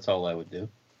it. That's all I would do.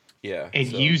 Yeah. And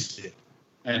use it.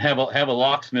 And have a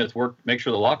locksmith make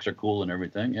sure the locks are cool and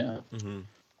everything. Yeah. Mm-hmm.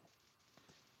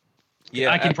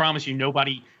 Yeah. I can promise you,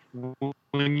 nobody.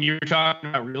 When you're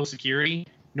talking about real security,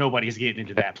 nobody's getting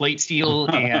into that plate steel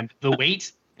and the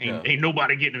weight. Ain't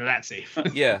nobody getting into that safe.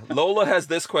 Yeah. Lola has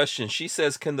this question. She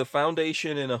says, "Can the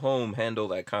foundation in a home handle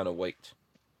that kind of weight?"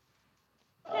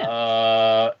 As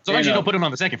long as you don't put them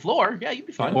on the second floor, yeah, you'd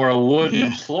be fine. Or a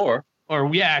wooden floor. Or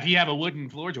if you have a wooden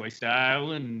floor joist, I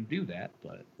wouldn't do that.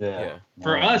 But yeah.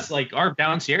 For us, like our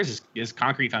downstairs is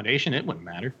concrete foundation, it wouldn't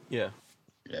matter. Yeah.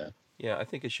 Yeah. Yeah, I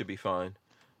think it should be fine.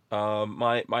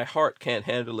 My heart can't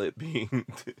handle it being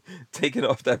taken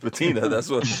off that patina. That's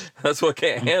what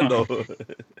can't handle.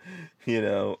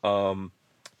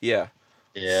 Yeah.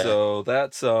 Yeah. So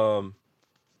that's and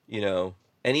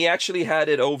he actually had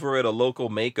it over at a local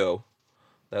Mako.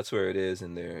 That's where it is,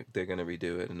 and they're gonna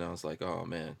redo it. And I was like, oh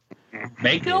man.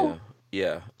 Mako?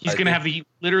 Yeah. He's gonna have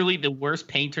literally the worst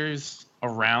painters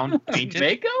around painted.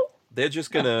 Mako? They're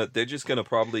just gonna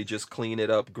probably just clean it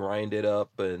up, grind it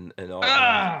up, and all.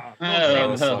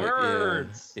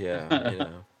 Words. Yeah.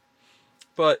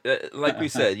 But like we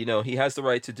said, he has the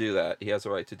right to do that. He has the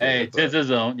right to do it. Hey, it's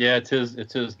his own. Yeah, it's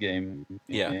his game.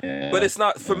 Yeah. But it's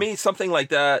not for me. Something like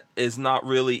that is not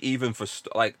really even for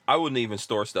like I wouldn't even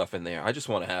store stuff in there. I just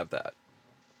want to have that.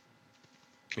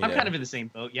 I'm kind of in the same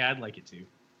boat. Yeah, I'd like it too.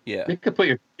 Yeah. You could put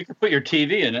your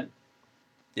TV in it.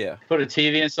 Yeah. Put a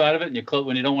TV inside of it, and you close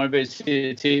when you don't want anybody to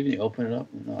see the TV. You open it up.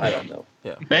 I don't know.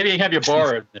 Yeah. Maybe you have your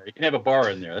bar in there. You can have a bar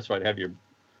in there. That's right. Have your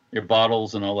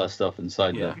bottles and all that stuff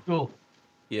inside there. Cool.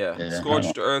 Yeah.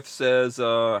 Scorched Earth says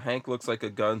Hank looks like a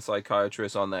gun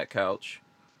psychiatrist on that couch.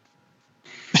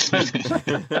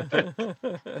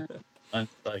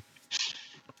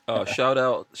 Shout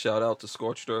out to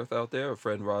Scorched Earth out there, a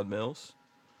friend Rod Mills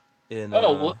in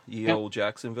ye old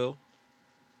Jacksonville.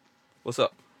 What's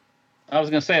up? I was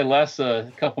going to say, last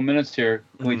couple minutes here,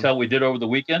 can we tell what we did over the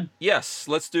weekend? Yes,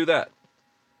 let's do that.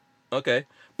 Okay.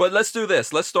 But let's do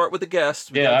this. Let's start with the guest.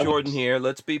 We got Jordan here.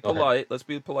 Let's be polite. Let's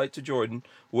be polite to Jordan.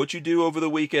 What you do over the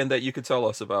weekend that you could tell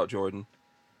us about, Jordan?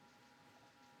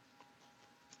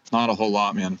 Not a whole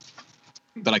lot, man,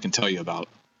 that I can tell you about.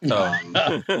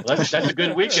 That's a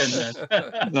good weekend,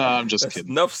 then. No, I'm just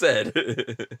kidding. Enough said.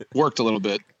 Worked a little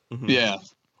bit. Mm-hmm. Yeah.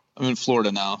 I'm in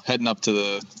Florida now, heading up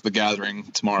to the gathering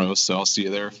tomorrow, so I'll see you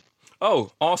there.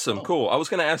 Oh, awesome. Cool. I was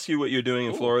going to ask you what you're doing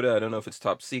in Florida. I don't know if it's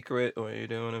top secret what you're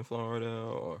doing in Florida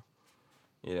or,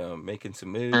 making some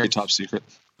moves. Very top secret.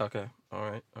 Okay. All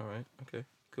right. Okay,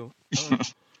 cool. All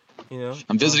right.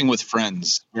 I'm visiting with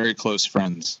friends, very close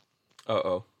friends.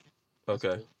 Uh-oh.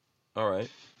 Okay. All right.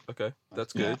 Okay.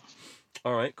 That's good. Yeah.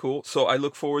 All right, cool. So I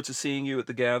look forward to seeing you at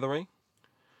the gathering.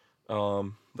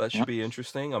 That should be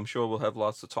interesting. I'm sure we'll have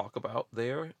lots to talk about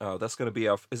there. Is that going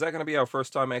to be our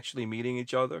first time actually meeting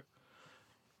each other?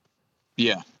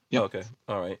 Yeah. Yep. Okay.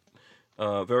 All right.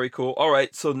 Very cool. All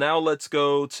right. So now let's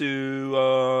go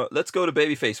to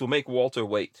Babyface. We'll make Walter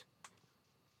wait.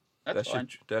 That's fine.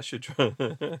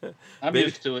 I'm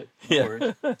used to it.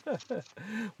 Yeah.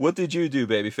 What did you do,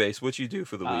 Babyface? What'd you do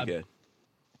for the weekend?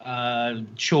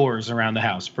 Chores around the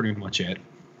house, pretty much it.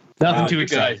 Nothing too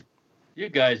exciting. You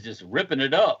guys just ripping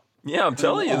it up. Yeah, I'm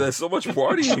telling you, there's so much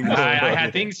partying. I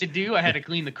had things to do. I had to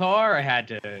clean the car. I had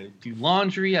to do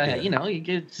laundry.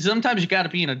 Sometimes you got to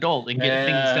be an adult and get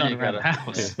things done around the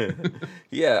house.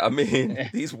 Yeah, I mean,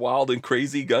 these wild and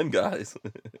crazy gun guys.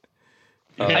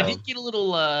 I did get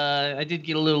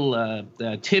a little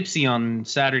tipsy on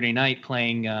Saturday night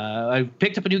playing. I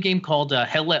picked up a new game called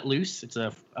Hell Let Loose. It's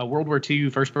a World War II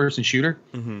first-person shooter.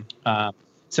 Mm-hmm.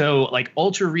 So like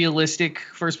ultra realistic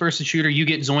first person shooter, you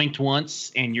get zoinked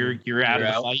once and you're out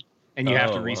of the fight and you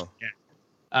have to reset.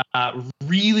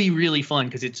 Really, really fun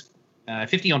because it's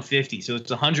 50 on 50. So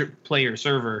it's a 100-player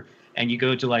server and you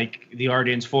go to like the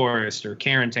Ardennes Forest or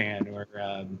Carentan or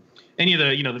any of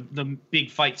the big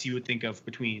fights you would think of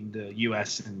between the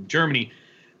U.S. and Germany.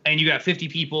 And you got 50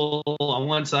 people on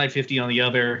one side, 50 on the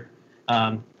other.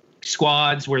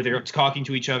 Squads where they're talking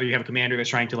to each other. You have a commander that's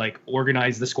trying to like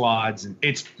organize the squads, and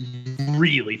it's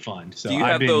really fun. So do you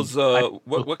have those?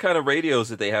 What kind of radios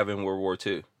did they have in World War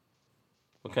II?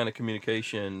 What kind of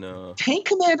communication? Tank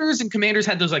commanders and commanders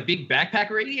had those like big backpack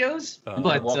radios,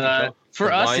 but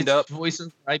for us, it's voice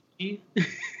over IP.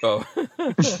 Oh,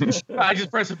 I just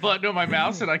press a button on my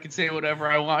mouse and I can say whatever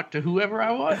I want to whoever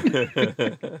I want.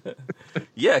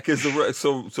 Yeah, because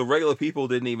so regular people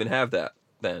didn't even have that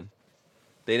then.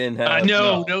 They didn't have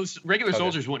no regular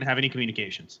soldiers wouldn't have any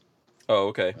communications. Oh,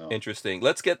 okay. Oh. Interesting.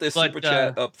 Let's get this super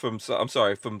chat up from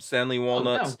Stanley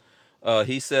Walnuts. Oh, no.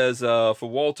 He says for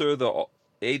Walter, the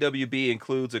AWB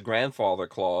includes a grandfather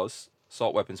clause,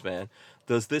 assault weapons ban.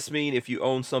 Does this mean if you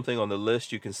own something on the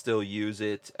list, you can still use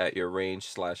it at your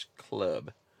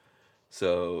range/club?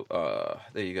 So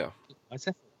there you go. What's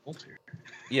that for Walter?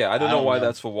 Yeah, I don't know why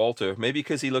that's for Walter. Maybe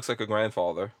because he looks like a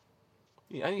grandfather.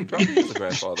 Yeah, he probably is a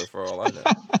grandfather for all I know.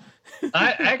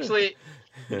 I actually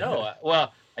no.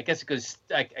 Well, I guess you could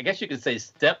say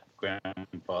step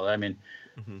grandfather. I mean,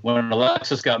 when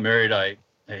Alexis got married,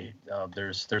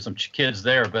 there's some kids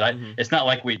there, but it's not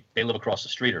like they live across the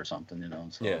street or something,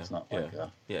 So it's not like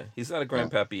he's not a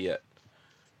grandpappy yet.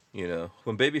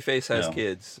 When Babyface has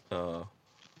kids,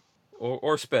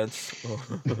 or Spence,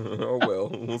 or Will,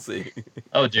 we'll see.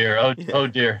 Oh dear! Oh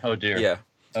dear! Yeah.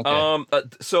 Okay.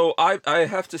 So I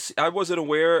have to see, I wasn't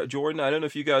aware, Jordan. I don't know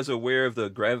if you guys are aware of the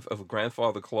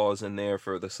grandfather clause in there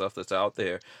for the stuff that's out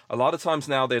there. A lot of times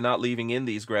now they're not leaving in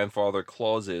these grandfather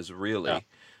clauses, really.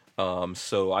 Yeah.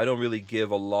 So I don't really give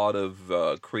a lot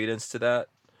of credence to that.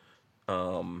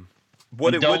 Don't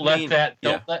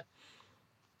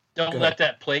Don't let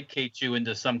that placate you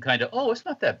into some kind of, oh, it's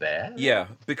not that bad. Yeah,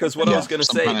 because what I was going to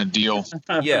say, some kind of deal.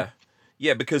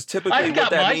 Yeah, because typically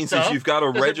what that means is you've got to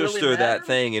register that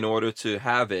thing in order to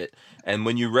have it. And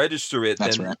when you register it,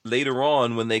 then later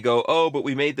on when they go, oh, but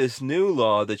we made this new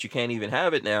law that you can't even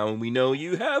have it now, and we know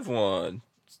you have one.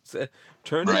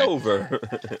 Turn it over.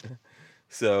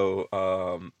 So,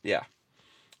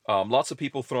 lots of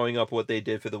people throwing up what they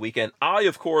did for the weekend. I,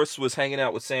 of course, was hanging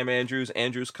out with Sam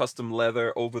Andrews Custom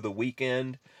Leather over the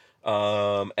weekend.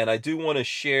 And I do want to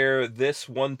share this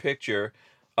one picture.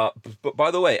 But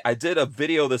by the way, I did a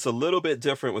video that's a little bit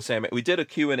different with Sam. We did a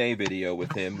Q&A video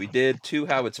with him. We did 2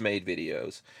 How It's Made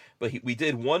videos. But we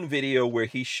did one video where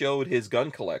he showed his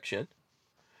gun collection.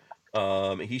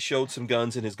 He showed some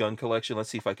guns in his gun collection. Let's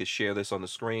see if I could share this on the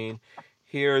screen.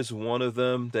 Here's one of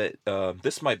them that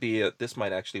this might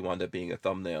actually wind up being a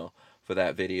thumbnail for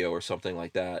that video or something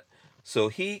like that. So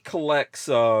he collects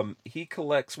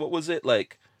what was it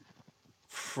like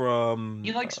from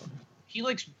he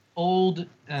likes old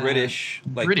British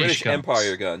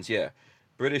Empire guns,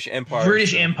 British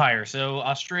Empire. So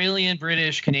Australian,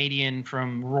 British, Canadian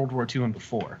from World War II and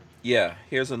before. Yeah,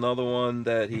 here's another one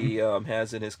that he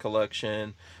has in his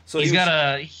collection. So he's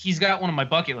got one of my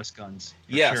bucket list guns.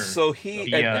 Yeah, sure. So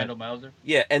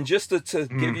and just to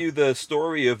give you the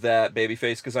story of that,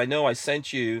 Babyface, because I know I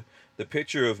sent you the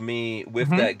picture of me with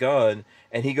that gun,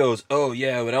 and he goes, "Oh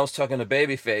yeah, when I was talking to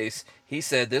Babyface, he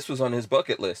said this was on his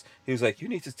bucket list." He was like, "You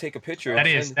need to take a picture." That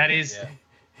is.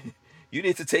 You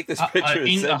need to take this picture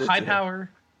and send it high to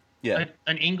power. Yeah,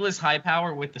 an Inglis high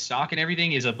power with the stock and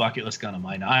everything is a bucket list gun of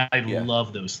mine. I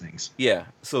love those things. Yeah,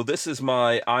 so this is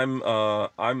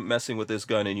I'm messing with this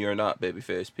gun and you're not,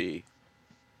 Babyface P.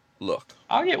 Look,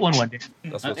 I'll get one day.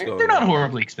 That's what's going on. They're not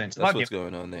horribly expensive. That's what's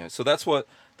going on there. So that's what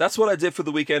I did for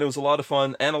the weekend. It was a lot of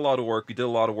fun and a lot of work. We did a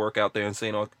lot of work out there in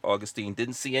St. Augustine.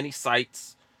 Didn't see any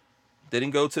sights.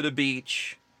 Didn't go to the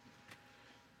beach.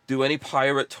 Do any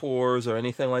pirate tours or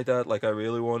anything like that like I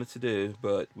really wanted to do,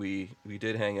 but we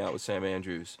did hang out with Sam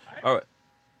Andrews. All right.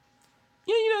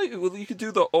 Yeah, you could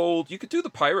do the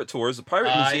pirate tours. The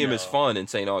pirate museum is fun in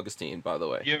St. Augustine, by the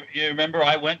way. You remember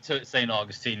I went to St.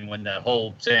 Augustine when that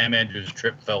whole Sam Andrews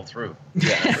trip fell through.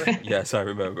 Yeah. Yes, I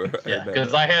remember.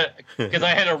 Because I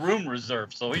had a room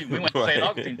reserved, so we went to St.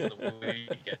 Augustine for the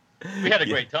weekend. We had a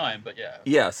great time, but yeah.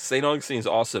 Yes, St. Augustine's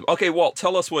awesome. Okay, Walt,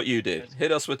 tell us what you did.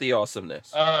 Hit us with the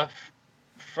awesomeness.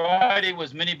 Friday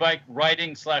was mini bike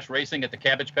riding / racing at the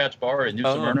Cabbage Patch Bar in New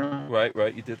Smyrna.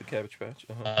 Right. You did the Cabbage Patch.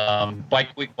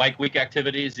 Bike week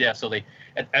activities. Yeah. So I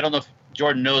don't know if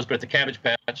Jordan knows, but at the Cabbage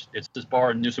Patch, it's this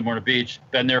bar in New Smyrna Beach.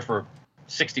 Been there for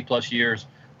 60 plus years.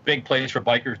 Big place for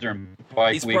bikers during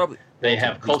bike week.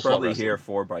 He's probably here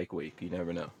for Bike Week. You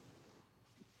never know.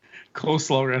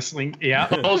 Coleslaw wrestling, yeah.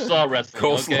 Coleslaw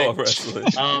wrestling.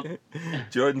 Wrestling.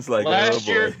 Jordan's like, last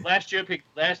year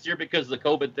because of the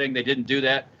COVID thing, they didn't do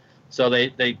that. So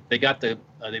they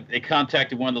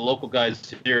contacted one of the local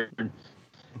guys here,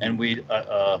 and we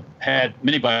had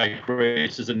mini bike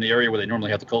races in the area where they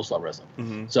normally have the coleslaw wrestling.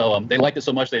 Mm-hmm. So they liked it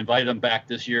so much they invited them back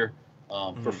this year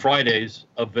for Friday's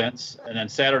events, and then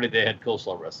Saturday they had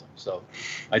coleslaw wrestling. So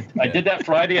I did that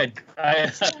Friday.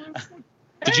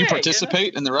 Did you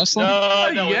participate in the wrestling?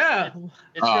 No. Yeah.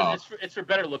 It's for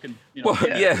better looking.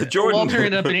 Jordan. Walter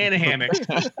in a banana hammock.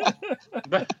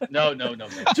 But no.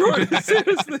 Jordan,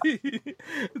 seriously.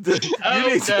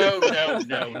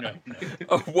 No.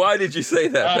 Why did you say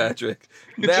that, Patrick?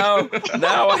 Now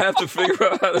I have to figure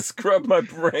out how to scrub my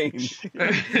brain.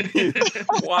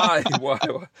 Why?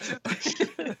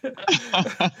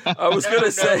 I was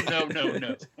gonna say.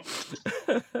 No.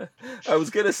 I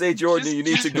was gonna say, Jordan, you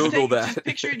need to Google that. Just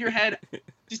picture in your head.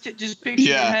 Just picture in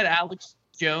your head Alex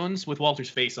Jones with Walter's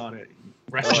face on it.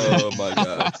 Oh my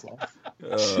God.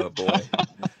 Oh boy.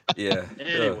 Yeah.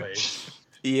 Anyway.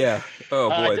 Yeah. Oh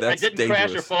boy, that's dangerous. I didn't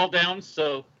crash or fall down,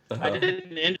 so I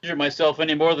didn't injure myself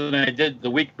any more than I did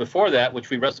the week before that, which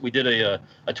we did a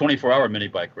 24-hour mini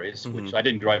bike race, mm-hmm. which I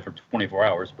didn't drive for 24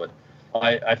 hours, but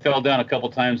I fell down a couple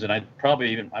times, and I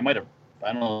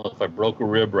don't know if I broke a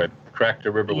rib or I cracked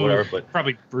a rib or whatever, but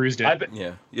probably bruised it.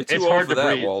 You're too old for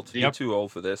that, Walt. You're too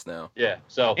old for this now. Yeah.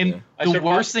 So the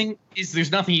worst thing is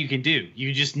there's nothing you can do.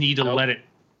 You just need to let it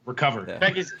recover. Yeah.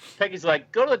 Peggy's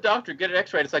like, go to the doctor, get it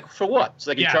X-rayed. It's like, for what? It's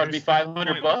like you charge me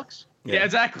 $500. Yeah,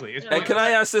 exactly. And can I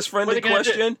ask this friendly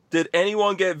question? Did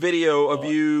anyone get video of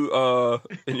you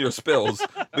in your spills?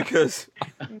 Because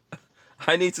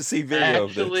I need to see video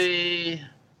of this.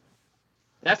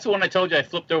 That's the one I told you I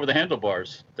flipped over the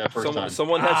handlebars that first time.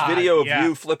 Someone has video of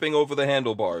you flipping over the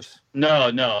handlebars.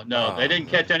 No. They didn't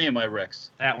catch any of my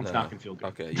wrecks. That one's not going to feel good.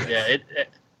 Okay. Yeah.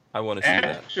 I want to see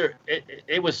that. Sure.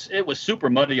 It was super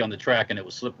muddy on the track, and it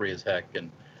was slippery as heck.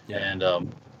 And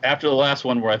after the last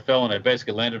one where I fell and I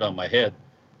basically landed on my head,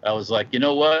 I was like, you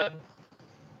know what?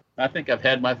 I think I've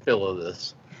had my fill of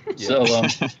this. Yeah. So,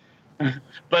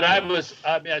 but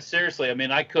seriously,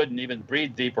 I couldn't even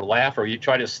breathe deep or laugh, or you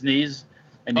try to sneeze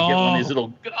and you get one of these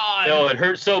little, it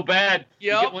hurts so bad. Yep.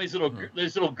 You get one of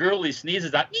these little girly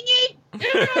sneezes out.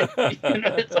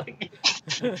 It's like,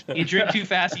 you drink too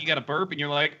fast, you got a burp, and you're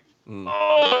like,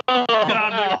 oh, God,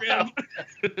 my rib.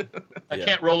 I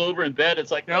can't roll over in bed. It's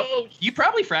like, no. You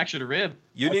probably fractured a rib.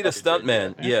 You need a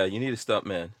stuntman. Yeah, you need a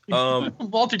stuntman.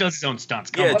 Walter does his own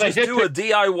stunts. Just do a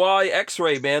DIY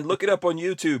X-ray, man. Look it up on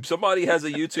YouTube. Somebody has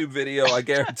a YouTube video, I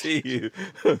guarantee you,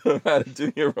 how to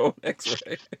do your own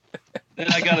X-ray. Then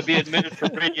I got to be admitted for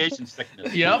radiation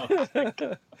sickness.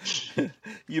 Yep.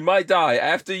 You might die.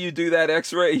 After you do that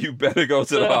X-ray, you better go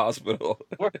to the hospital.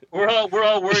 We're all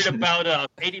worried about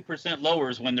 80%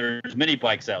 lowers when there's mini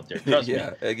bikes out there. Trust me.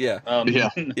 Yeah.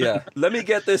 Let me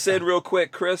get this in real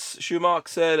quick. Chris Schumach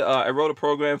said, I wrote a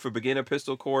program for beginner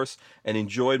pistol course and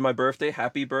enjoyed my birthday.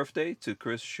 Happy birthday to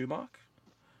Chris Schumach.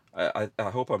 I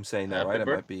hope I'm saying that right. I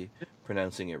might be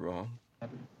pronouncing it wrong.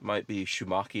 Might be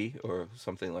Schumaki or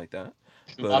something like that.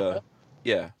 But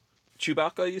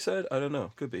Chewbacca, you said? I don't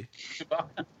know. Could be.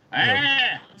 Chewbacca.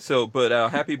 So, but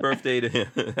happy birthday to him.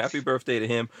 Happy birthday to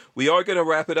him. We are going to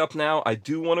wrap it up now. I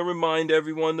do want to remind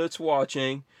everyone that's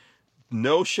watching,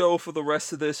 no show for the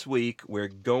rest of this week. We're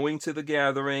going to the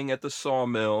gathering at the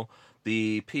Sawmill,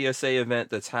 the PSA event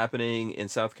that's happening in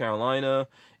South Carolina.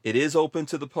 It is open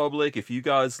to the public. If you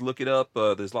guys look it up,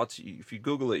 there's lots. If you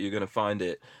Google it, you're going to find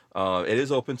it. It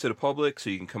is open to the public,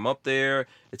 so you can come up there.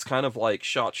 It's kind of like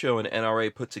SHOT Show and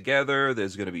NRA put together.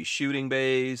 There's going to be shooting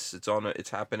bays. It's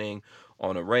happening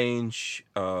on a range,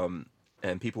 and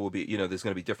people will be. There's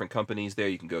going to be different companies there.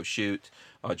 You can go shoot.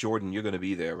 Jordan, you're going to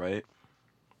be there, right?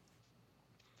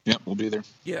 Yeah, we'll be there.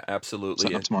 Yeah, absolutely.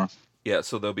 Setting up tomorrow. Yeah,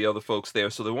 so there'll be other folks there.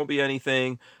 So there won't be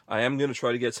anything. I am going to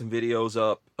try to get some videos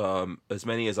up, as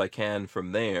many as I can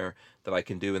from there that I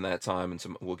can do in that time,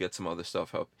 and we'll get some other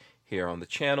stuff up here on the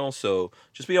channel. So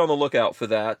just be on the lookout for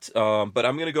that. But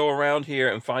I'm going to go around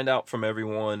here and find out from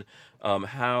everyone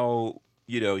how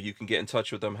you can get in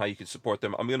touch with them, how you can support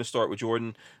them. I'm going to start with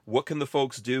Jordan. What can the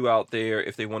folks do out there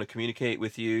if they want to communicate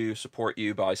with you, support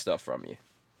you, buy stuff from you?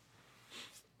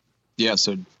 Yeah,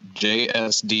 so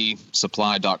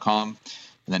jsdsupply.com,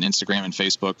 and then Instagram and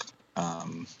Facebook.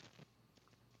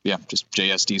 Just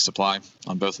JSD Supply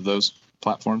on both of those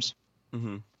platforms.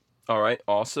 Mm-hmm. All right,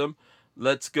 awesome.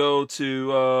 Let's go to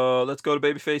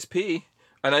Babyface P.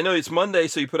 And I know it's Monday,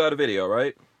 so you put out a video,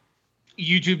 right?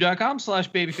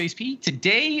 YouTube.com/BabyfaceP.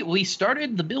 Today we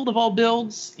started the build of all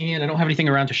builds, and I don't have anything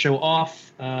around to show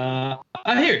off. Here, I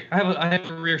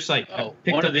have a rear sight.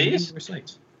 One of these? Rear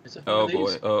sights. Oh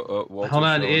boy! Hold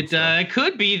on. It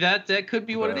could be that could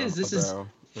be what it is. This is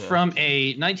from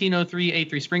a 1903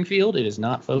 A3 Springfield. It is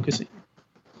not focusing.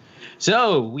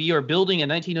 So we are building a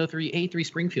 1903 A3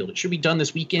 Springfield. It should be done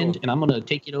this weekend, and I'm going to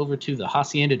take it over to the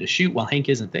hacienda to shoot while Hank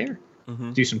isn't there.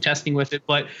 Mm-hmm. Do some testing with it,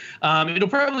 but it'll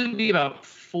probably be about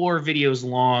 4 videos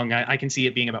long. I can see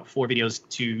it being about 4 videos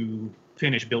to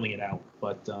finish building it out,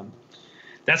 but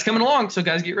that's coming along. So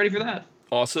guys, get ready for that.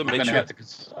 Awesome. I'm gonna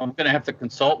have to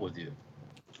consult with you.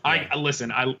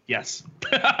 Yes.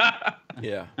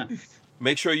 Yeah.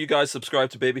 Make sure you guys subscribe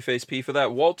to Babyface P for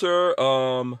that. Walter,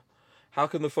 how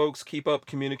can the folks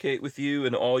communicate with you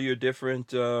and all your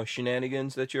different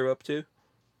shenanigans that you're up to?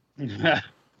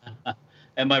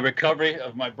 And my recovery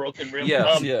of my broken rim.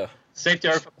 Yes,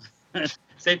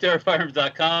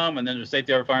 SafetyHourFirearms.com, and then there's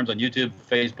Safety Harbor Firearms on YouTube,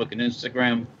 Facebook, and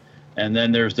Instagram. And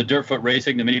then there's the Dirtfoot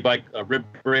Racing, the mini bike rib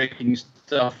breaking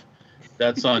stuff.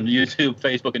 That's on YouTube,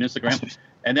 Facebook, and Instagram.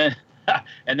 And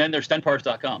then there's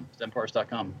StenParts.com.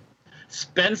 StenParts.com.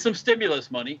 Spend some stimulus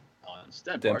money on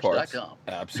StenParts.com.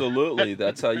 Absolutely.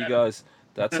 That's how you guys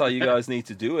need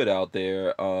to do it out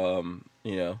there.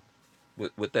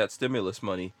 With that stimulus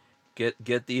money. Get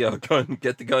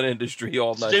the gun industry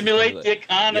all nice. Stimulate the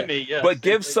economy, yes. But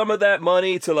give some of that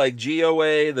money to like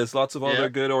GOA. There's lots of other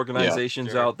good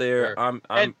organizations out there. Sure.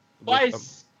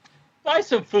 Buy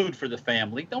some food for the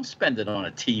family. Don't spend it on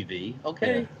a TV,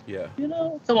 okay? Yeah.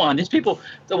 Come on. These people,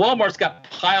 the Walmart's got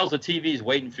piles of TVs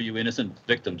waiting for you innocent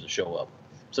victims to show up.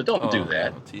 So don't do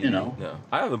that. No,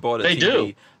 I haven't bought a TV. They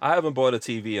do. I haven't bought a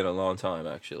TV in a long time,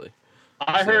 actually.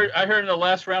 I heard in the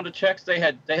last round of checks they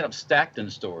had them stacked in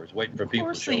stores waiting for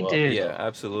people to show up. Yeah,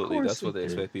 absolutely. That's what they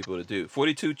expect people to do.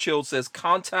 42 Chilled says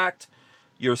contact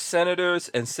your senators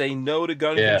and say no to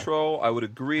gun control. I would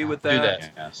agree with that. Do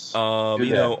that. Yes.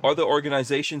 You know, other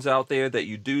organizations out there that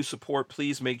you do support,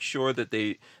 please make sure that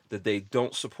they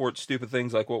don't support stupid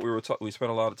things like what we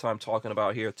spent a lot of time talking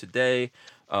about here today.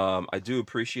 I do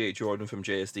appreciate Jordan from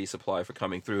JSD Supply for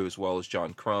coming through, as well as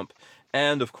John Crump,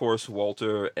 and of course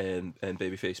Walter and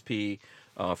Babyface P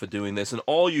for doing this, and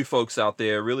all you folks out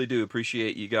there. Really do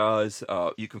appreciate you guys.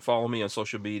 You can follow me on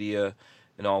social media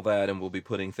and all that, and we'll be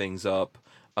putting things up.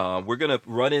 We're going to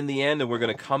run in the end, and we're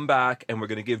going to come back, and we're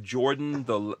going to give Jordan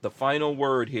the final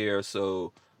word here,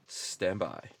 so stand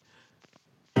by.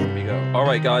 Here we go. All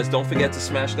right, guys, don't forget to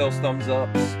smash those thumbs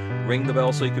ups, ring the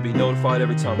bell so you can be notified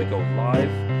every time we go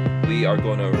live. We are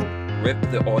going to rip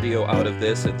the audio out of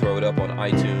this and throw it up on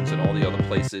iTunes and all the other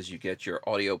places you get your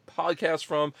audio podcast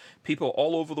from. People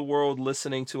all over the world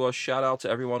listening to us. Shout out to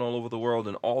everyone all over the world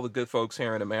and all the good folks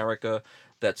here in America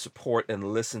that support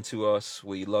and listen to us.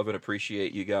 We love and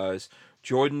appreciate you guys.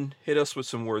 Jordan, hit us with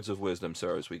some words of wisdom,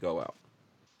 sir, as we go out.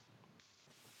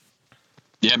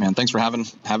 Yeah, man. Thanks for having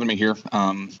me here.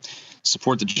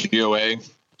 Support the GOA,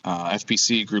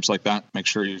 FPC, groups like that. Make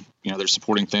sure they're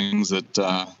supporting things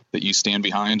that you stand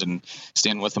behind and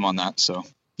stand with them on that. So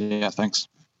yeah, thanks.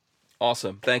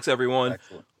 Awesome. Thanks, everyone.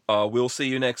 We'll see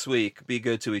you next week. Be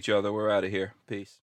good to each other. We're out of here. Peace.